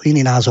na to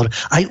iný názor.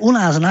 Aj u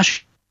nás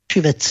naši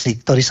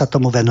vedci, ktorí sa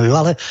tomu venujú,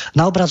 ale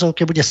na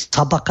obrazovke bude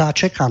Sabaka a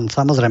Čekan,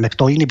 samozrejme,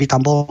 kto iný by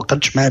tam bol,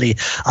 Krčmery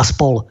a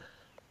spol.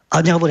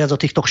 A nehovoriac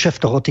o týchto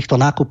kšeftoch, o týchto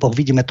nákupoch,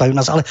 vidíme to aj u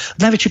nás, ale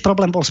najväčší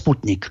problém bol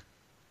Sputnik.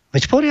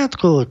 Veď v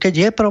poriadku, keď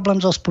je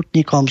problém so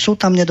Sputnikom, sú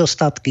tam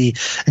nedostatky,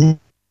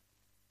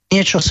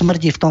 niečo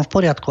smrdí v tom v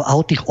poriadku. A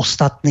o tých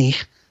ostatných,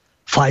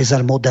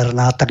 Pfizer,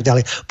 Moderna a tak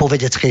ďalej, po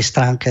vedeckej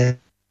stránke,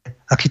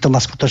 aký to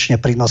má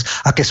skutočne prínos,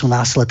 aké sú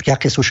následky,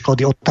 aké sú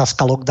škody,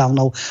 otázka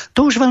lockdownov,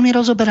 to už veľmi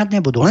rozoberať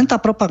nebudú. Len tá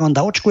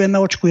propaganda,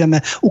 očkujeme,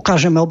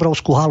 ukážeme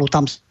obrovskú halu,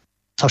 tam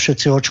sa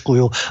všetci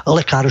očkujú,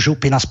 lekár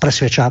župy nás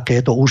presvedčá,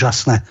 aké je to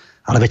úžasné.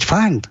 Ale veď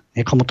fajn,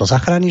 niekomu to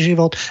zachráni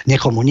život,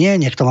 niekomu nie,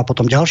 niekto má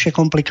potom ďalšie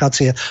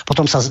komplikácie,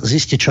 potom sa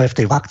zistí, čo je v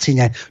tej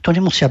vakcíne. To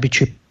nemusia byť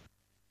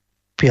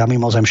čipy a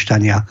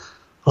mimozemšťania.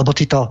 Lebo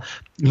títo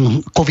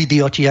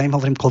covidioti, ja im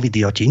hovorím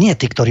covidioti, nie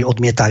tí, ktorí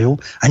odmietajú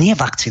a nie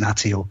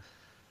vakcináciu.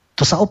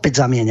 To sa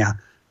opäť zamieňa.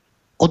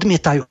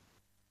 Odmietajú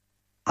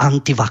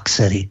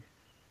antivaxery.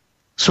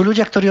 Sú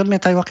ľudia, ktorí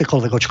odmietajú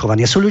akékoľvek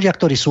očkovanie. Sú ľudia,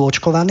 ktorí sú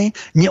očkovaní,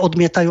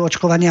 neodmietajú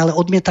očkovanie, ale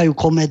odmietajú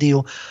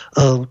komédiu,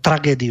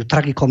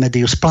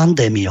 tragikomédiu s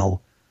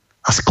pandémiou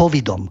a s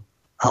covidom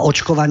a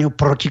očkovaniu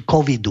proti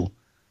covidu.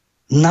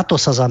 Na to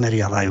sa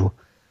zameriavajú.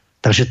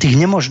 Takže tých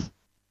nemôžno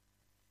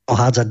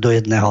hádzať do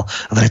jedného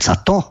vreca.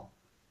 To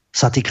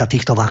sa týka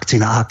týchto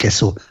vakcín a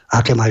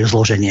aké majú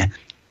zloženie.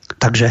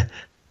 Takže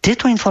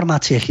tieto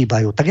informácie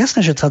chýbajú. Tak jasné,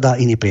 že sa dá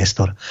iný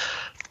priestor.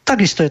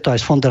 Takisto je to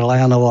aj s von der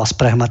Leyenovou a s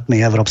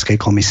prehmatmi Európskej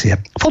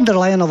komisie. Von der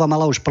Leyenová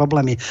mala už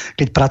problémy,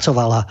 keď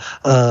pracovala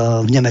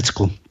v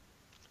Nemecku.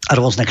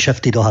 Rôzne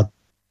kšefty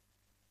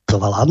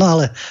dohadovala. No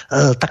ale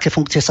také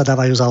funkcie sa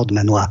dávajú za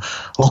odmenu a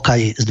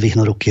lokaji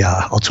zdvihnú ruky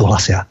a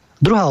odsúhlasia.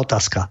 Druhá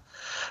otázka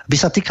by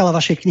sa týkala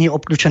vašej knihy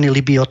Obklúčený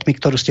libiotmi,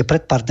 ktorú ste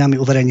pred pár dňami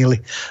uverejnili,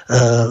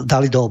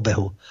 dali do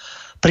obehu.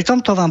 Pri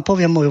tomto vám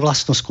poviem moju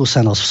vlastnú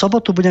skúsenosť. V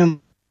sobotu budem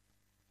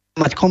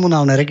mať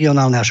komunálne,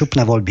 regionálne a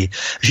župné voľby.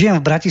 Žijem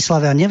v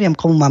Bratislave a neviem,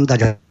 komu mám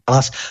dať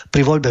hlas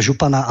pri voľbe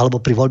župana alebo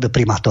pri voľbe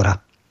primátora.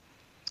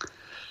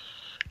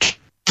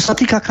 Čo sa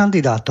týka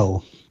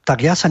kandidátov,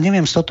 tak ja sa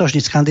neviem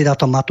stotožniť s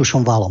kandidátom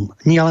Matúšom Valom.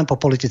 Nie len po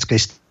politickej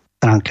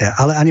stránke,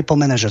 ale ani po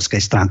manažerskej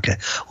stránke.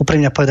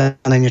 Úprimne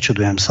povedané,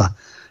 nečudujem sa.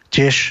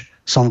 Tiež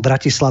som v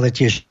Bratislave,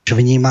 tiež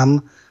vnímam,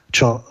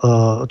 čo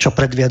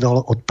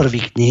predviedol od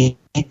prvých dní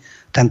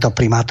tento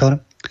primátor.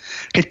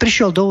 Keď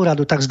prišiel do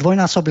úradu, tak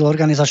zdvojnásobil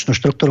organizačnú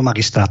štruktúru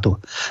magistrátu.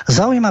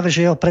 Zaujímavé,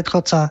 že jeho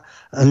predchodca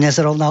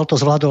nezrovnal, to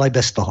zvládol aj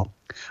bez toho.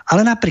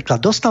 Ale napríklad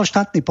dostal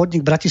štátny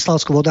podnik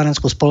Bratislavskú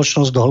vodárenskú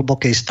spoločnosť do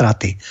hlbokej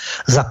straty.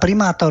 Za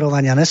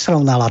primátorovania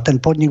nesrovnala, ten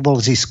podnik bol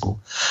v zisku.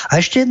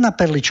 A ešte jedna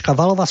perlička,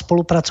 valová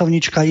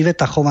spolupracovníčka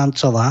Iveta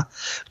Chovancová,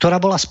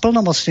 ktorá bola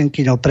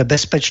splnomocnenkyňou pre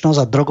bezpečnosť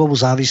a drogovú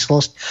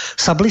závislosť,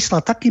 sa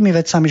blisla takými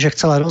vecami, že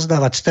chcela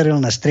rozdávať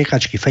sterilné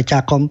striekačky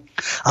feťákom,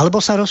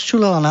 alebo sa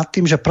rozčulila nad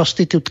tým, že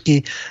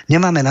prostitútky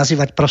nemáme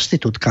nazývať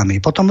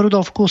prostitútkami. Potom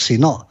Rudolf Kusy,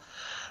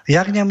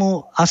 ja k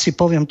nemu asi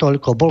poviem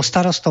toľko. Bol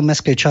starostom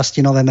mestskej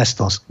časti Nové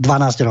Mesto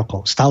 12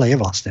 rokov. Stále je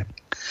vlastne.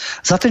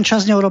 Za ten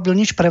čas neurobil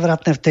nič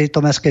prevratné v tejto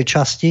mestskej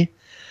časti.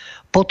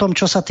 Potom,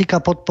 čo sa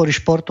týka podpory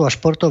športu a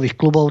športových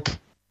klubov,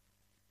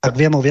 tak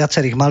viem o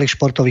viacerých malých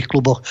športových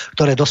kluboch,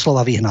 ktoré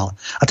doslova vyhnal.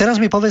 A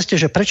teraz mi povedzte,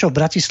 že prečo v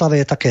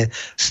Bratislave je také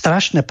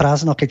strašné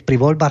prázdno, keď pri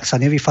voľbách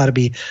sa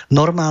nevyfarbí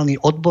normálny,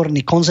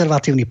 odborný,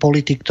 konzervatívny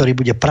politik, ktorý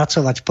bude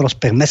pracovať v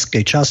prospech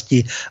mestskej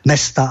časti,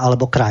 mesta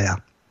alebo kraja.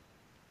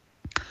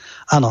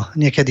 Áno,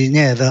 niekedy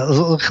nie.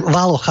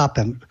 Válo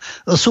chápem.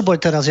 Súboj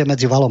teraz je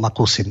medzi Valom a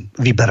Kusim.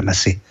 Vyberme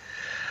si.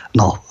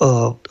 No,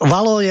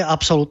 Valo je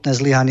absolútne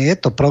zlyhanie, je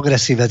to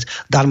progresívec,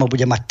 darmo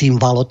bude mať tým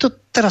Valo.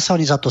 Teraz sa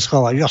oni za to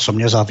schovajú, ja som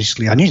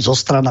nezávislý a nič so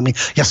stranami,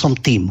 ja som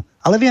tým.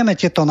 Ale vieme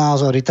tieto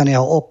názory, ten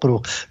jeho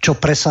okruh, čo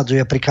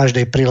presadzuje pri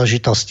každej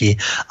príležitosti,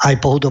 aj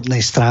po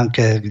hudobnej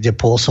stránke, kde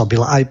pôsobil,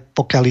 aj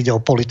pokiaľ ide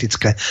o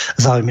politické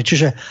záujmy.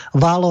 Čiže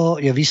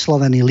Valo je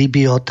vyslovený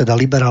libiot, teda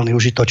liberálny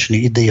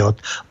užitočný idiot,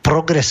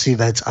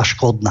 progresívec a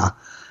škodná.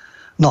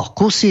 No,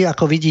 kusy,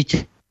 ako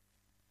vidíte,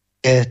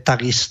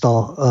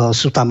 takisto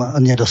sú tam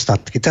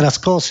nedostatky. Teraz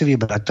koho si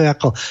vybrať? To je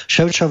ako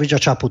Ševčovič a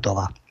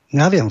Čaputová.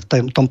 Ja viem,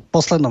 v tom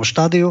poslednom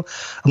štádiu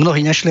mnohí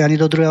nešli ani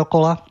do druhého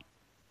kola.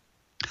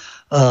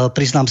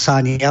 Priznám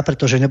sa ani ja,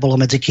 pretože nebolo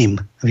medzi kým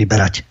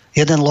vyberať.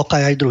 Jeden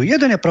lokaj aj druhý.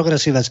 Jeden je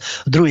progresívec,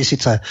 druhý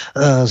síce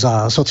za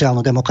sociálnu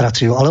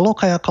demokraciu, ale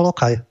lokaj ako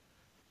lokaj.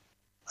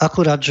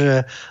 Akurát,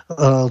 že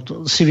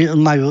si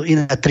majú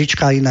iné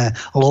trička, iné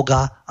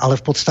loga, ale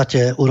v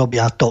podstate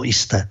urobia to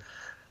isté.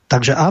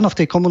 Takže áno,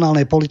 v tej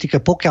komunálnej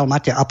politike, pokiaľ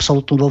máte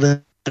absolútnu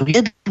dôveru,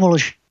 je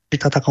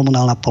dôležitá tá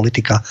komunálna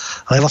politika.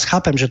 Ale ja vás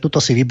chápem, že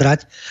tuto si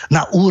vybrať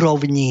na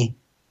úrovni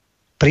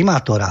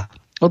primátora.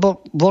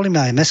 Lebo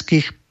volíme aj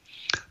mestských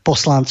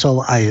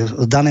poslancov, aj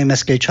v danej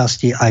mestskej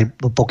časti, aj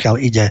pokiaľ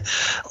ide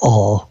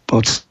o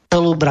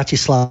celú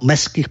Bratislavu,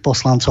 mestských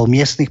poslancov,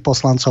 miestnych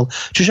poslancov.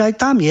 Čiže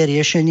aj tam je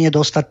riešenie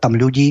dostať tam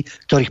ľudí,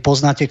 ktorých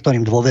poznáte,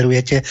 ktorým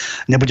dôverujete.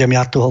 Nebudem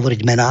ja tu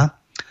hovoriť mená,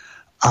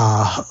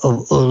 a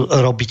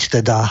robiť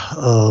teda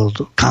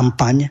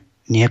kampaň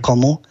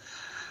niekomu,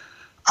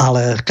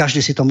 ale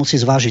každý si to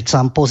musí zvážiť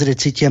sám, pozrieť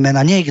si tie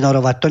mená,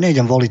 neignorovať, to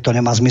nejdem voliť, to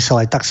nemá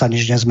zmysel, aj tak sa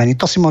nič nezmení.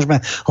 To si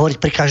môžeme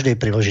hovoriť pri každej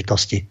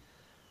príležitosti.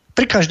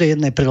 Pri každej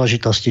jednej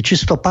príležitosti.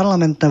 Čisto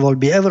parlamentné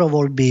voľby,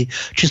 eurovoľby,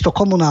 čisto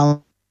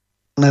komunálne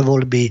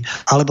voľby,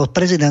 alebo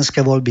prezidentské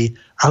voľby,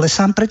 ale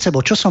sám pred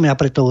sebou, čo som ja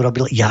preto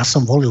urobil? Ja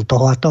som volil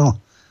toho a toho.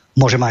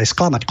 Môžem aj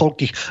sklamať,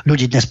 koľkých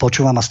ľudí dnes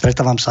počúvam a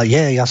stretávam sa,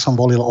 ja som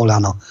volil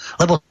Oľano.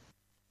 Lebo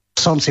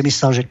som si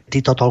myslel, že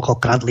títo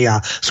toľko kradli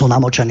a sú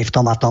namočení v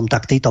tom a tom,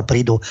 tak títo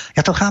prídu.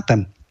 Ja to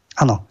chápem.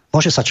 Áno,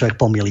 môže sa človek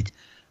pomýliť.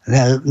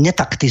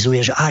 Netaktizuje,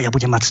 že ja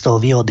budem mať z toho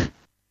výhody,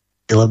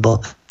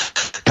 lebo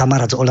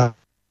kamarát z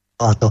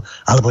Oľano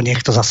alebo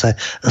niekto zase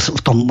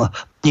v tom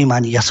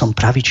vnímaní, ja som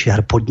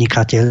pravičiar,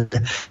 podnikateľ,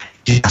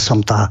 ja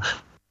som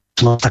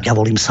no tak ja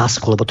volím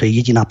Sasku, lebo to je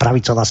jediná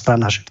pravicová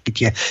strana, všetky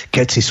tie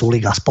Keci,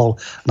 Sulík a spol.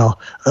 No,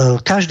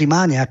 každý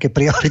má nejaké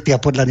priority a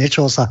podľa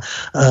niečoho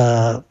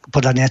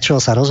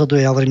sa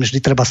rozhoduje. Ja hovorím, vždy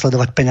treba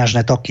sledovať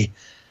peňažné toky.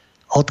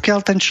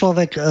 Odkiaľ ten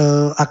človek,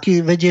 aký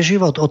vedie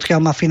život,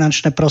 odkiaľ má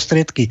finančné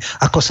prostriedky,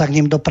 ako sa k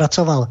ním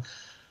dopracoval,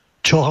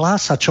 čo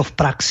hlása, čo v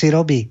praxi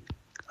robí,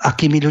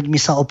 akými ľuďmi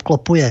sa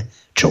obklopuje,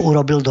 čo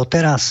urobil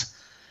doteraz.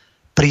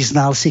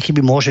 Priznal si chyby,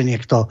 môže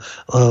niekto,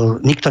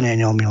 nikto nie je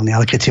neomylný,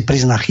 ale keď si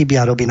prizná chyby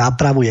a robí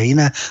nápravu, je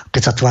iné,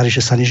 keď sa tvári,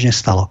 že sa nič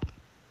nestalo.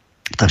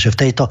 Takže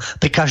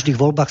pri každých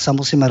voľbách sa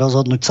musíme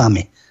rozhodnúť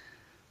sami.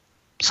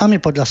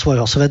 Sami podľa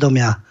svojho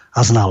svedomia a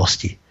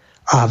znalosti.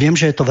 A viem,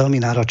 že je to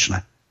veľmi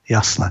náročné,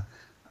 jasné.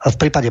 V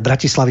prípade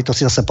Bratislavy, to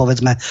si zase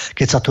povedzme,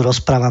 keď sa tu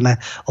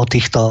rozprávame o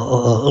týchto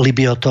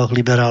libiotoch,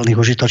 liberálnych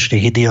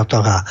užitočných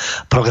idiotoch a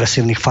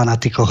progresívnych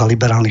fanatikoch a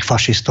liberálnych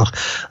fašistoch.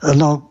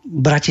 No,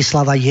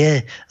 Bratislava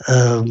je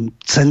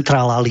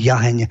centrála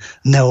jaheň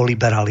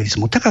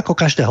neoliberalizmu, tak ako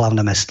každé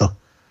hlavné mesto.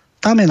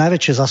 Tam je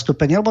najväčšie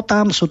zastúpenie, lebo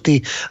tam sú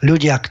tí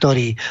ľudia,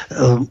 ktorí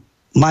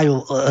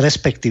majú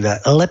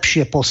respektíve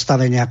lepšie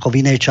postavenie ako v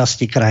inej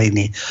časti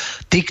krajiny.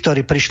 Tí,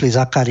 ktorí prišli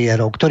za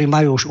kariérou, ktorí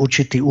majú už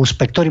určitý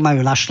úspech, ktorí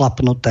majú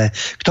našlapnuté,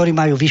 ktorí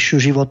majú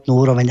vyššiu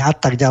životnú úroveň a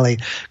tak ďalej,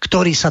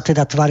 ktorí sa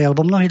teda tvária,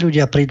 alebo mnohí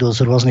ľudia prídu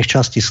z rôznych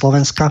častí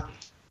Slovenska,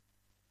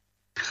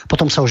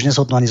 potom sa už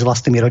nezhodnú ani s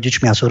vlastnými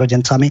rodičmi a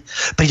súrodencami,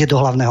 príde do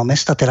hlavného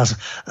mesta, teraz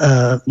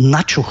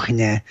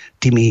načuchne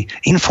tými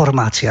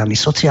informáciami,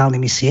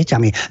 sociálnymi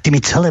sieťami, tými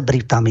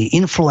celebritami,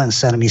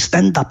 influencermi,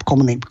 stand-up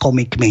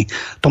komikmi.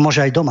 To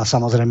môže aj doma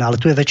samozrejme,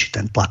 ale tu je väčší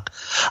ten tlak.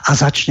 A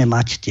začne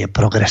mať tie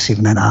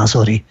progresívne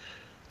názory,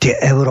 tie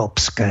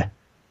európske,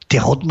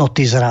 tie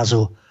hodnoty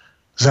zrazu,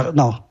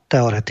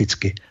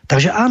 teoreticky.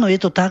 Takže áno,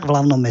 je to tak v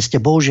hlavnom meste,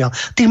 bohužiaľ.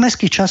 V tých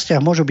mestských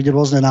častiach môžu byť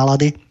rôzne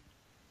nálady,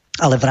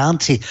 ale v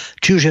rámci,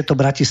 či už je to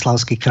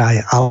Bratislavský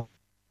kraj,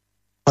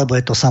 alebo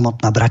je to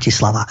samotná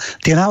Bratislava,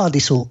 tie nálady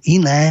sú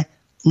iné,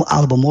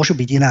 alebo môžu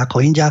byť iné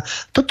ako India.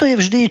 Toto je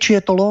vždy, či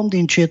je to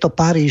Londýn, či je to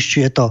Paríž,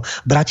 či je to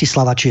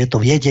Bratislava, či je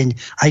to Viedeň,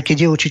 aj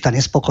keď je určitá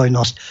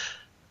nespokojnosť,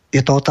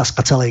 je to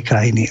otázka celej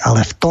krajiny.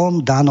 Ale v tom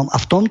danom a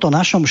v tomto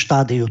našom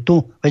štádiu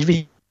tu, veď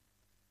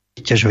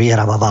vidíte, že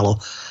vyhráva Valo.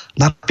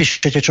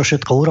 Napíšete, čo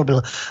všetko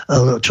urobil,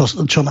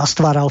 čo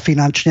nastváral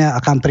finančne a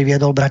kam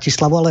priviedol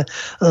Bratislavu, ale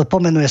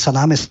pomenuje sa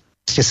námestie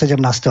 17.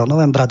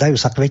 novembra, dajú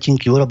sa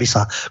kvetinky, urobí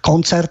sa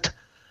koncert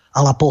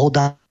a la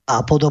Pohoda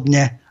a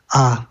podobne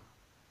a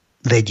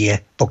vedie,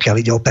 pokiaľ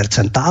ide o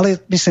percentá. Ale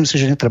myslím si,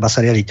 že netreba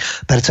sa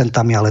riadiť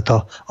percentami, ale to,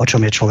 o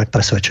čom je človek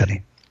presvedčený.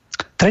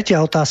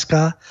 Tretia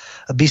otázka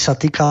by sa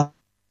týkala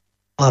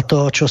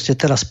to, čo ste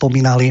teraz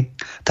spomínali,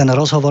 ten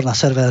rozhovor na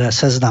servere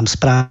Seznam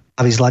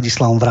správy s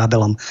Ladislavom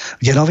Vrábelom,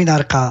 kde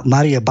novinárka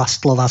Marie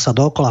Bastlová sa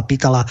dookola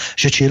pýtala,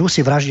 že či Rusi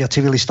vraždia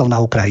civilistov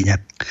na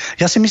Ukrajine.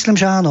 Ja si myslím,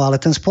 že áno, ale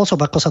ten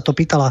spôsob, ako sa to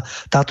pýtala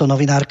táto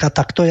novinárka,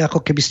 tak to je ako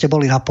keby ste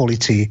boli na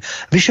polícii.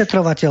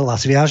 Vyšetrovateľ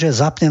vás viaže,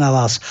 zapne na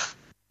vás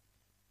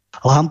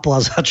lampu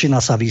a začína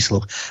sa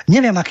výsluch.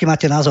 Neviem, aký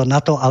máte názor na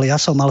to, ale ja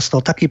som mal z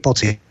toho taký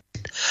pocit.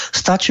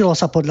 Stačilo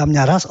sa podľa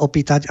mňa raz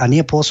opýtať a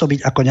nie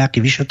pôsobiť ako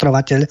nejaký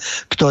vyšetrovateľ,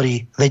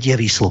 ktorý vedie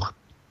výsluch.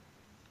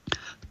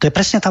 To je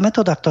presne tá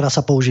metóda, ktorá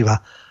sa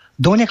používa.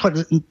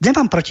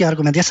 Nemám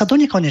protiargument, ja sa do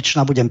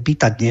nekonečna budem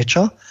pýtať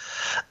niečo,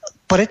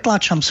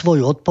 pretláčam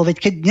svoju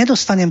odpoveď, keď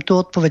nedostanem tú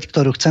odpoveď,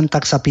 ktorú chcem,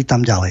 tak sa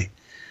pýtam ďalej.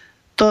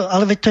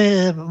 Ale to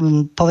je,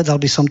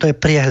 povedal by som, to je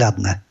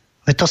priehľadné.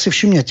 Veď to si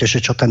všimnete, že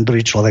čo ten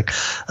druhý človek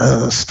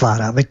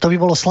stvára. Veď to by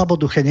bolo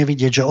slaboduché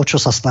nevidieť, že o čo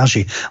sa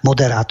snaží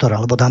moderátor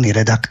alebo daný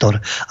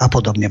redaktor a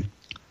podobne.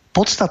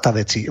 Podstata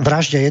veci,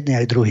 vraždia jedni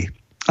aj druhí.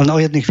 No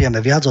o jedných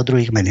vieme viac, o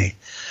druhých menej.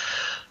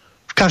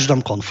 V každom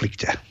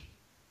konflikte.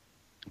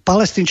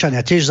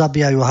 Palestínčania tiež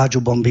zabíjajú,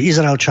 hádžu bomby,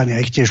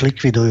 Izraelčania ich tiež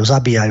likvidujú,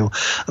 zabíjajú.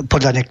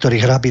 Podľa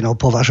niektorých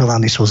rabinov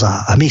považovaní sú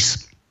za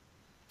mis.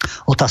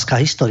 Otázka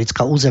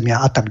historická, územia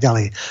a tak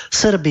ďalej.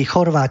 Srbi,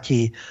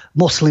 Chorváti,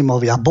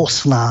 moslimovia,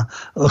 Bosna,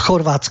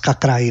 chorvátska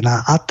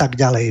krajina a tak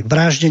ďalej.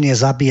 Vraždenie,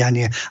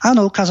 zabíjanie.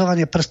 Áno,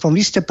 ukazovanie prstom.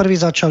 Vy ste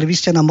prví začali, vy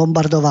ste nám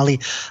bombardovali,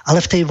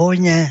 ale v tej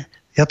vojne,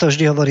 ja to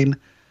vždy hovorím,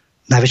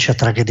 najväčšia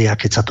tragédia,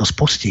 keď sa to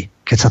spustí,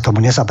 keď sa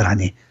tomu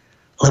nezabráni.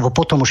 Lebo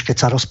potom už, keď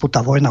sa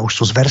rozpúta vojna, už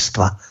sú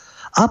zverstva.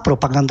 A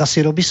propaganda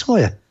si robí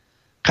svoje.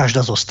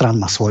 Každá zo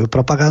strán má svoju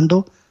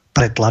propagandu,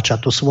 pretlača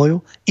tú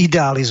svoju,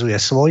 idealizuje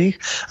svojich,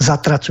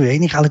 zatracuje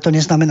iných, ale to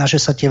neznamená, že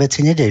sa tie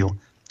veci nedejú.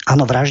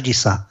 Áno, vraždí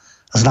sa,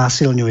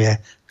 znásilňuje,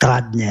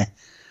 kradne,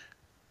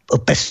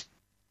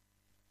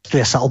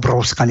 pestuje sa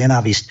obrovská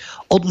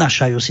nenávisť,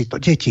 odnášajú si to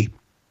deti,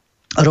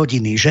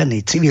 rodiny,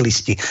 ženy,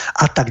 civilisti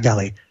a tak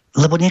ďalej.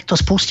 Lebo niekto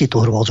spustí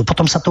tú hrôzu,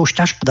 potom sa to už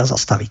ťažko dá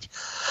zastaviť.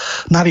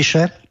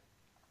 Navyše,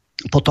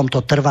 potom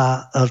to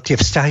trvá, tie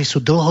vzťahy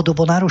sú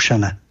dlhodobo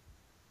narušené.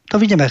 To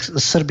vidíme,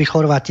 Srbi,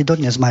 Chorváti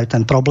dodnes majú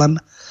ten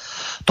problém.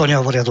 To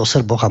nehovoriac o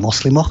Srboch a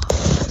moslimoch.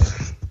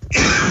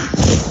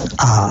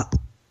 A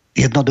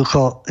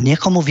jednoducho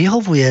niekomu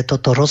vyhovuje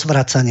toto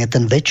rozvracanie,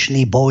 ten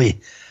večný boj.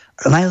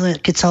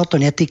 Keď sa o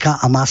to netýka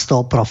a má z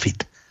toho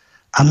profit.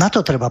 A na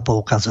to treba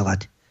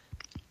poukazovať.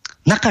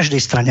 Na každej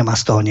strane má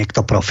z toho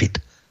niekto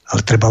profit.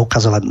 Ale treba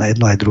ukazovať na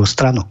jednu aj druhú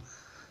stranu.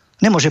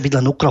 Nemôže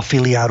byť len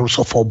ukrofilia,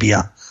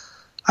 rusofóbia.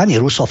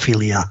 Ani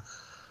rusofilia.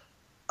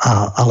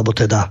 Alebo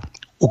teda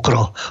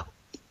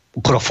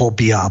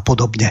ukrofóbia a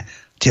podobne.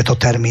 Tieto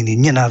termíny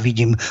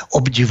nenávidím,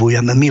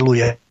 obdivujem,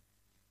 milujem,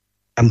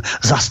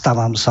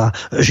 zastávam sa.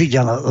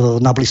 Židia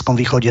na Blízkom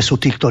východe sú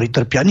tí, ktorí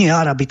trpia. Nie,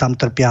 Arabi tam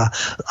trpia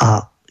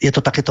a je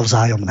to takéto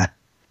vzájomné.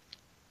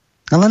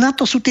 Ale na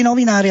to sú tí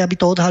novinári, aby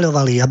to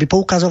odhaľovali, aby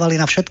poukazovali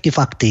na všetky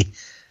fakty.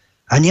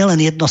 A nielen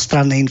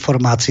jednostranné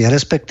informácie,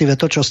 respektíve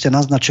to, čo ste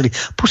naznačili.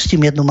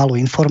 Pustím jednu malú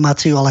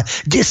informáciu, ale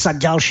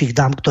 10 ďalších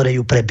dám, ktoré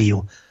ju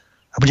prebijú.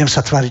 A budem sa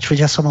tváriť, že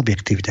ja som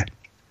objektívne.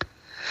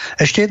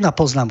 Ešte jedna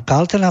poznámka.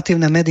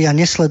 Alternatívne médiá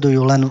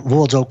nesledujú len v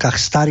úvodzovkách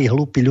starí,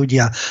 hlúpi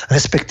ľudia,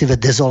 respektíve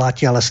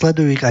dezoláti, ale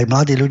sledujú ich aj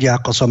mladí ľudia,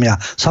 ako som ja.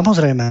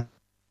 Samozrejme,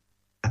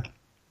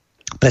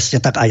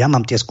 presne tak, a ja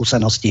mám tie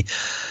skúsenosti,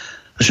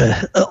 že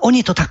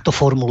oni to takto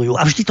formulujú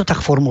a vždy to tak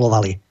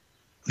formulovali.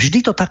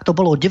 Vždy to takto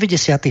bolo od 90.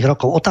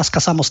 rokov.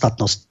 Otázka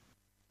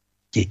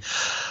samostatnosti.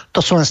 To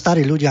sú len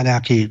starí ľudia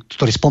nejakí,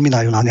 ktorí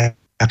spomínajú na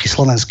nejaký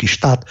slovenský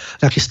štát,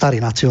 nejakí starí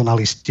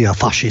nacionalisti a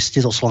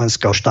fašisti zo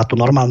slovenského štátu.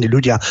 Normálni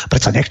ľudia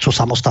predsa nechcú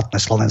samostatné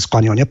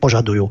Slovensko, ani ho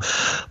nepožadujú.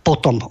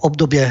 Potom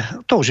obdobie,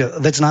 to už je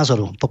vec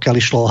názoru, pokiaľ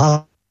išlo o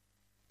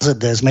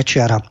HZD z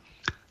Mečiara.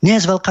 Nie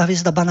je veľká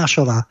hviezda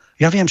Banášová.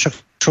 Ja viem,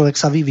 však človek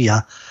sa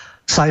vyvíja.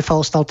 Saifa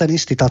ostal ten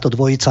istý, táto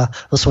dvojica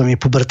so svojimi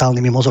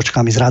pubertálnymi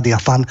mozočkami z Rádia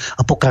Fan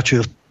a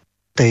pokračujú v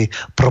tej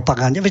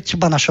propagande. Veď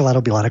Banášová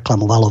robila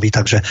reklamu Valovi,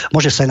 takže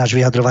môže sa ináč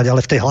vyjadrovať,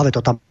 ale v tej hlave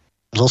to tam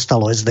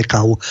zostalo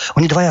SDKU.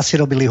 Oni dvaja si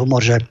robili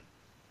humor, že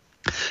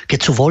keď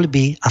sú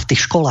voľby a v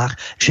tých školách,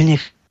 že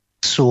nech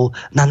sú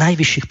na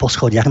najvyšších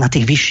poschodiach, na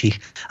tých vyšších,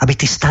 aby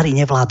tí starí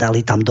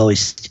nevládali tam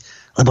dojsť,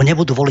 lebo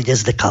nebudú voliť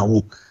SDKU.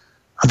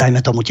 A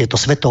dajme tomu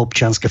tieto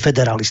svetoobčianske,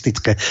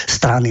 federalistické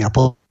strany a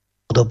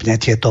podobne,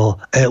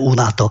 tieto EU,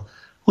 NATO.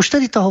 Už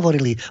vtedy to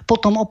hovorili.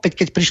 Potom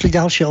opäť, keď prišli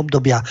ďalšie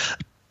obdobia,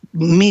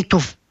 my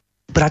tu v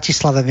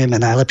Bratislave vieme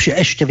najlepšie,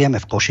 ešte vieme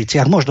v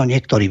Košiciach, možno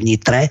niektorí v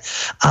Nitre,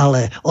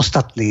 ale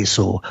ostatní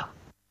sú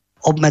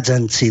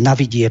obmedzenci na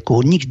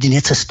vidieku, nikdy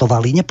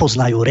necestovali,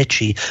 nepoznajú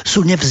reči,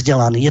 sú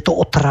nevzdelaní, je to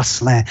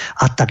otrasné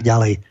a tak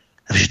ďalej.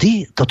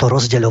 Vždy toto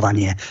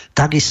rozdeľovanie.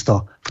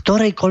 Takisto v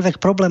ktorejkoľvek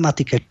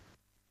problematike,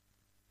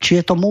 či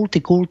je to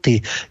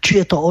multikulty,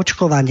 či je to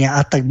očkovanie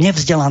a tak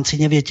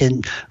nevzdelanci, neviete,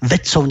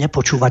 vedcov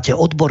nepočúvate,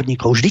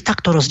 odborníkov, vždy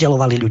takto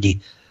rozdeľovali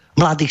ľudí.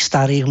 Mladých,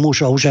 starých,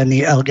 mužov,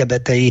 ženy,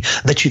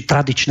 LGBTI, väčšie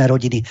tradičné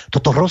rodiny.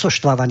 Toto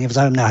rozoštvávanie,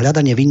 vzájomné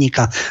hľadanie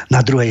vinníka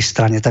na druhej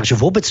strane. Takže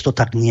vôbec to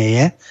tak nie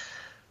je.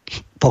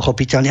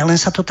 pochopiteľne, len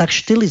sa to tak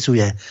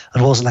štilizuje.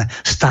 Rôzne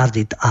start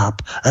it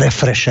up,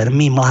 refresher,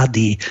 my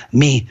mladí,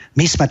 my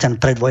sme ten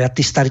predvojatý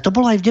starý. To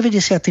bolo aj v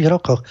 90.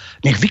 rokoch.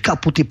 Nech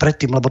vykaputí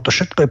predtým, lebo to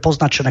všetko je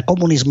poznačené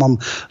komunizmom.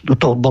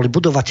 To boli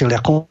budovatelia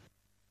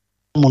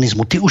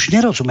komunizmu. Tí už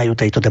nerozumejú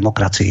tejto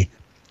demokracii.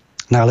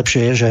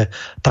 Najlepšie je, že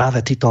práve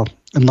títo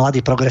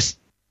mladí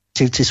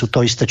progresívci sú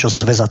to isté, čo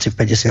zväzáci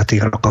v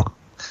 50. rokoch.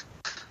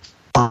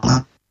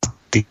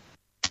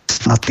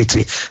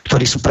 Fanatici,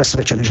 ktorí sú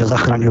presvedčení, že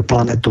zachraňujú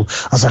planetu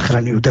a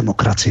zachraňujú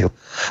demokraciu.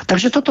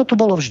 Takže toto tu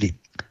bolo vždy.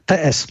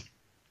 PS.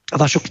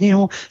 Vašu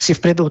knihu si v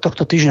priebehu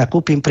tohto týždňa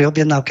kúpim, pri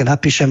objednávke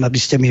napíšem, aby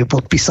ste mi ju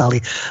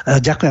podpísali.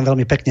 Ďakujem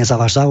veľmi pekne za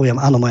váš záujem.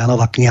 Áno, moja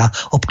nová kniha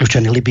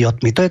Obklúčení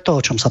libiotmi. To je to,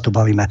 o čom sa tu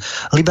bavíme.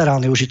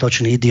 Liberálni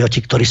užitoční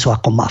idioti, ktorí sú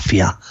ako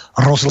mafia,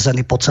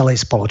 rozlezení po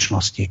celej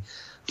spoločnosti.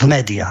 V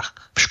médiách,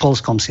 v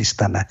školskom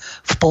systéme,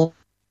 v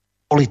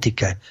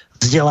politike,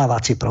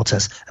 vzdelávací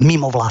proces,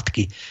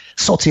 mimovládky,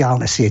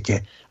 sociálne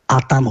siete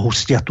a tam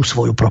hustia tú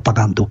svoju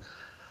propagandu.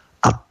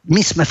 A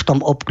my sme v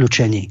tom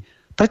obklúčení.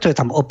 Preto je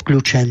tam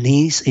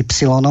obklúčený s Y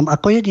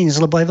ako jedinec,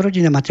 lebo aj v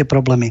rodine máte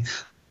problémy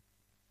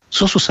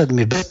so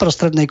susedmi, v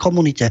bezprostrednej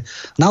komunite,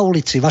 na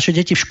ulici, vaše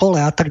deti v škole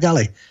a tak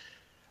ďalej.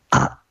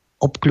 A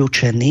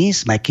obklúčený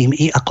s mäkkým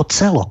I ako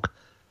celok.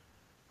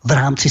 V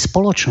rámci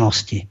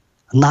spoločnosti.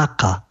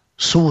 NAKA,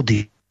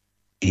 súdy,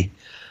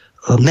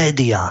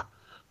 médiá,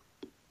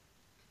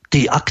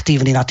 tí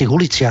aktívni na tých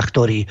uliciach,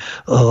 ktorí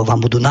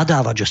vám budú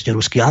nadávať, že ste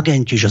ruskí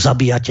agenti, že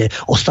zabíjate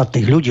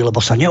ostatných ľudí, lebo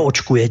sa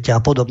neočkujete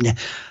a podobne.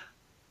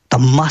 Tá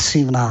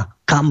masívna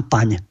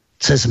kampaň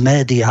cez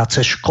médiá,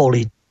 cez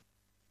školy,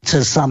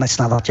 cez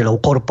zamestnávateľov,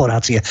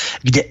 korporácie,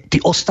 kde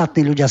tí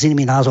ostatní ľudia s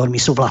inými názormi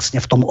sú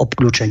vlastne v tom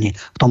obklúčení,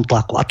 v tom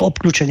tlaku. A to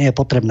obklúčenie je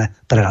potrebné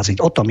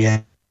preraziť. O tom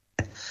je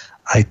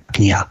aj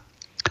kniha.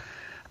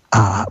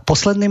 A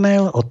posledný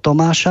mail od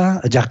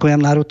Tomáša. Ďakujem,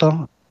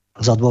 Naruto,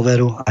 za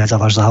dôveru aj za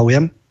váš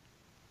záujem.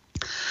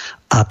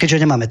 A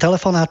keďže nemáme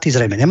telefonáty,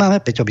 zrejme nemáme,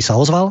 Peťo by sa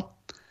ozval,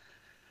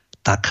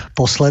 tak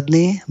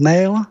posledný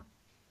mail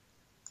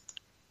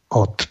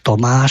od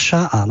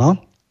Tomáša,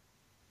 áno.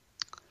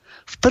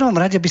 V prvom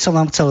rade by som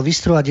vám chcel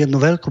vystruhať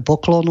jednu veľkú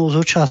poklonu.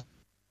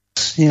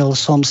 Zúčastnil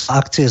som sa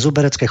akcie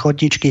Zuberecké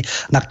chodničky,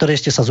 na ktorej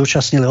ste sa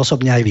zúčastnili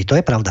osobne aj vy. To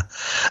je pravda.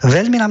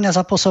 Veľmi na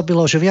mňa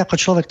zapôsobilo, že vy ako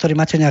človek, ktorý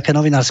máte nejaké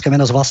novinárske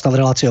meno s vlastnou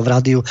reláciou v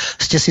rádiu,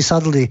 ste si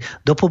sadli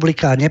do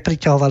publika a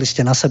nepriťahovali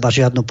ste na seba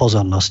žiadnu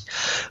pozornosť.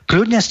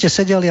 Kľudne ste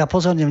sedeli a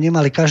pozorne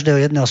vnímali každého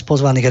jedného z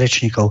pozvaných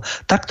rečníkov.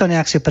 Takto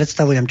nejak si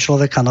predstavujem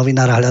človeka,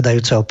 novinára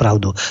hľadajúceho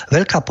pravdu.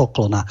 Veľká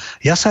poklona.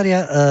 Ja sa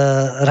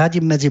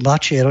radím medzi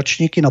mladšie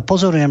ročníky, no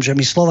pozorujem, že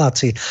my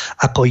Slováci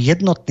ako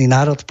jednotný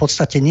národ v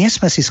podstate nie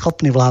sme si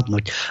schopní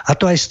vládnuť. A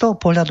to aj z toho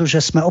pohľadu,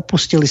 že sme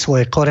opustili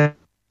svoje korene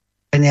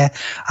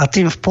a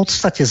tým v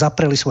podstate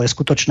zapreli svoje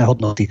skutočné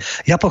hodnoty.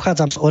 Ja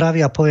pochádzam z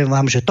Oravy a poviem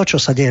vám, že to, čo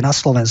sa deje na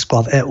Slovensku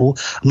a v EÚ,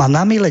 má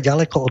na mile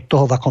ďaleko od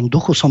toho, v akom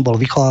duchu som bol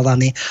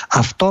vychovávaný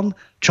a v tom,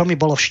 čo mi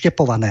bolo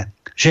vštepované,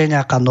 že je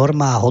nejaká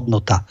norma a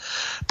hodnota.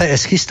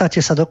 PS, chystáte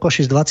sa do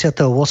Košic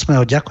 28.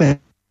 Ďakujem,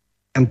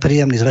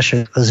 príjemný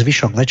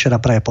zvyšok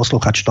večera praje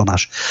posluchač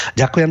Tomáš.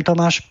 Ďakujem,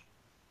 Tomáš.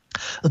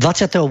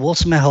 28.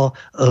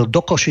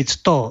 do Košic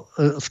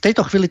v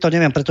tejto chvíli to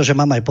neviem, pretože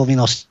mám aj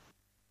povinnosti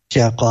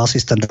ako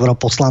asistent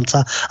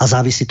europoslanca a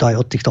závisí to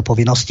aj od týchto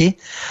povinností.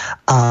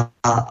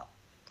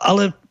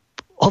 Ale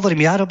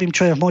hovorím, ja robím,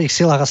 čo je v mojich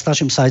silách a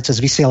snažím sa aj cez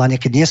vysielanie,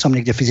 keď nie som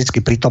niekde fyzicky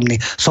prítomný,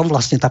 som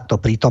vlastne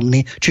takto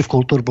prítomný, či v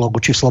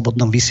Kultúrblogu, či v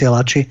Slobodnom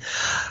vysielači,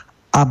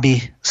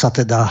 aby sa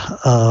teda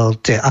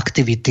tie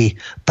aktivity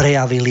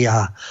prejavili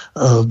a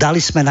dali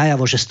sme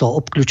najavo, že z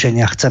toho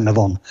obklúčenia chceme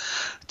von.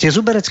 Tie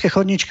zuberecké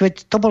chodničky,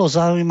 veď to bolo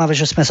zaujímavé,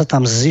 že sme sa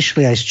tam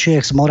zišli aj z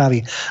Čiech, z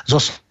Moravy,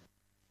 zo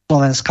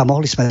Slovenska,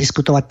 mohli sme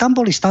diskutovať. Tam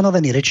boli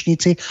stanovení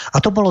rečníci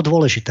a to bolo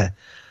dôležité.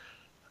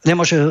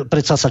 Nemôže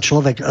predsa sa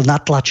človek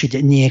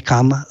natlačiť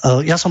niekam.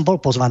 Ja som bol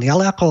pozvaný,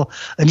 ale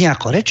nie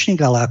ako rečník,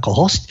 ale ako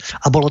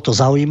hosť a bolo to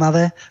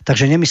zaujímavé,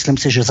 takže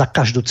nemyslím si, že za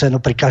každú cenu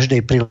pri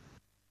každej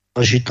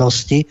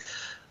príležitosti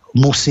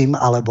musím,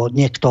 alebo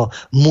niekto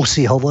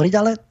musí hovoriť,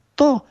 ale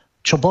to,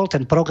 čo bol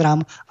ten program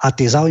a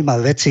tie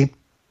zaujímavé veci,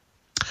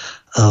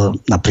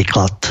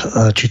 napríklad,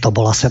 či to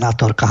bola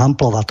senátorka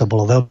Hamplová, to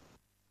bolo veľmi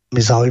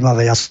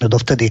zaujímavé. Ja som ju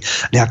dovtedy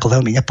nejako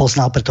veľmi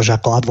nepoznal, pretože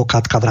ako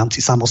advokátka v rámci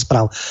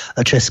samospráv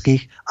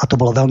českých, a to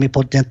bolo veľmi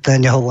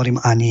podnetné,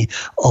 nehovorím ani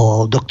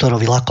o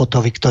doktorovi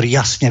Lakotovi, ktorý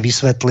jasne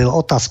vysvetlil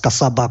otázka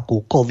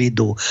sabaku,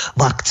 covidu,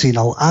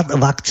 vakcíny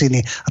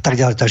a tak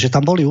ďalej. Takže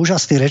tam boli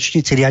úžasní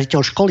rečníci,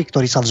 riaditeľ školy,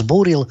 ktorý sa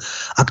vzbúril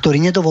a ktorý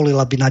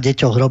nedovolil, aby na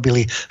deťoch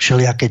robili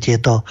všelijaké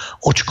tieto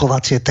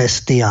očkovacie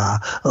testy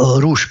a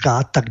rúška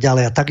a tak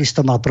ďalej. A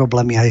takisto mal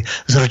problémy aj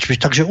s rečmi.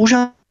 Takže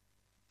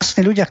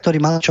vlastne ľudia, ktorí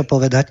mali čo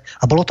povedať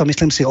a bolo to,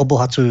 myslím si,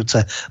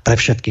 obohacujúce pre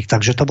všetkých.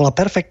 Takže to bola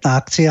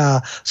perfektná akcia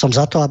a som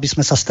za to, aby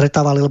sme sa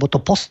stretávali, lebo to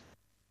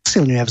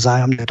posilňuje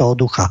vzájomne toho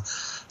ducha.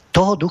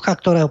 Toho ducha,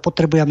 ktorého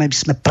potrebujeme, aby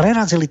sme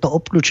prerazili to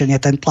obklúčenie,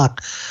 ten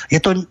tlak.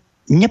 Je to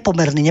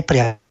nepomerný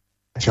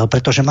nepriateľ,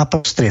 pretože má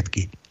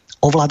prostriedky.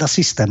 ovláda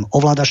systém,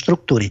 ovláda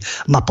štruktúry,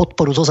 má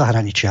podporu zo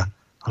zahraničia.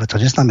 Ale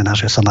to neznamená,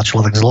 že sa má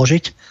človek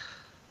zložiť,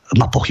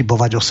 má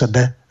pochybovať o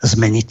sebe,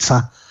 zmeniť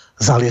sa,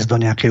 zaliesť do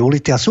nejakej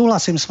ulity. A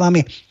súhlasím s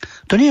vami,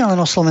 to nie je len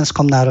o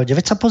slovenskom národe.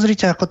 Veď sa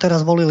pozrite, ako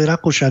teraz volili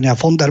Rakúšania,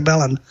 von der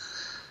Bellen,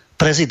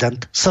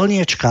 prezident,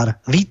 slniečkár,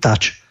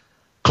 vítač,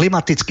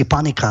 klimatický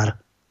panikár,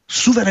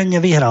 suverenne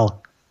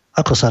vyhral.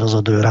 Ako sa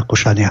rozhodujú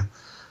Rakúšania?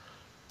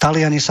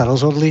 Taliani sa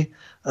rozhodli,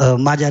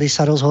 Maďari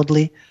sa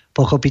rozhodli,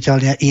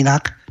 pochopiteľne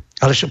inak.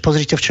 Ale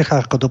pozrite v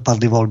Čechách, ako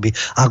dopadli voľby,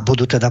 ak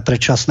budú teda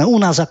predčasné. U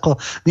nás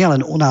ako, nielen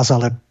u nás,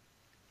 ale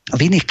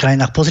v iných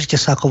krajinách, pozrite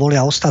sa, ako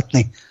volia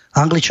ostatní.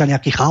 Angličania,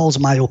 aký chaos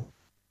majú.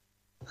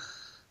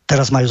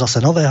 Teraz majú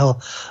zase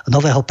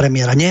nového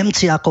premiéra.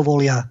 Nemci ako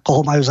volia,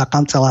 koho majú za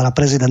kancelára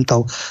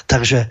prezidentov.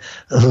 Takže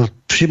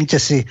všimnite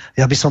si,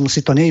 ja by som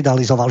si to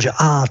neidealizoval, že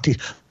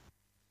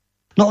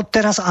no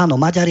teraz áno,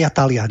 Maďari a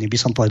Taliani by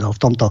som povedal v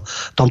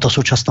tomto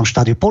súčasnom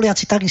štádiu.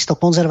 Poliaci takisto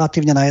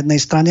konzervatívne na jednej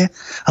strane,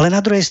 ale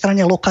na druhej strane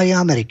lokaji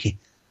Ameriky.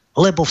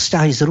 Lebo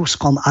vzťahy s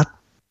Ruskom a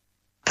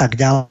tak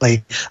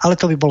ďalej. Ale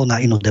to by bolo na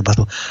inú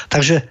debatu.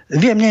 Takže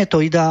viem, nie je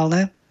to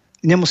ideálne,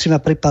 nemusíme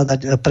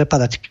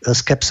prepadať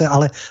skepse,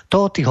 ale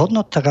to o tých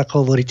hodnotách,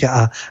 ako hovoríte,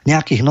 a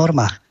nejakých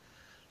normách,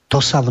 to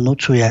sa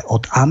vnúcuje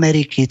od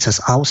Ameriky cez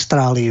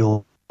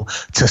Austráliu,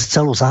 cez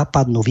celú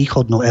západnú,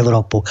 východnú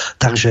Európu.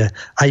 Takže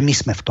aj my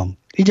sme v tom.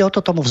 Ide o to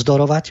tomu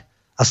vzdorovať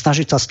a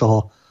snažiť sa z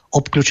toho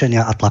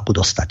obkľúčenia a tlaku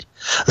dostať.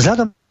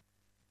 Vzhľadom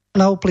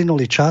na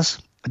uplynulý čas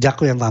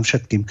ďakujem vám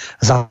všetkým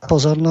za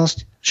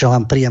pozornosť,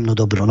 želám príjemnú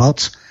dobrú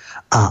noc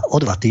a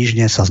o 2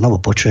 týždne sa znovu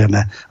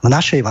počujeme v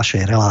našej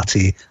vašej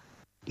relácii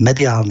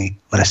Mediálny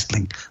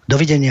Wrestling.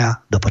 Dovidenia,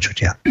 do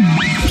počutia.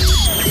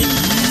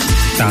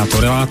 Táto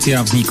relácia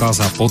vznikla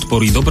za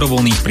podpory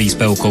dobrovoľných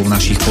príspevkov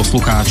našich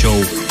poslucháčov.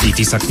 I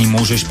ty sa k nim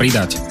môžeš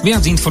pridať.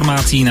 Viac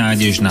informácií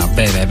nájdeš na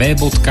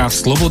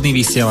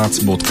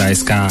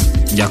www.slobodnyvysielac.sk.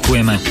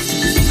 Ďakujeme.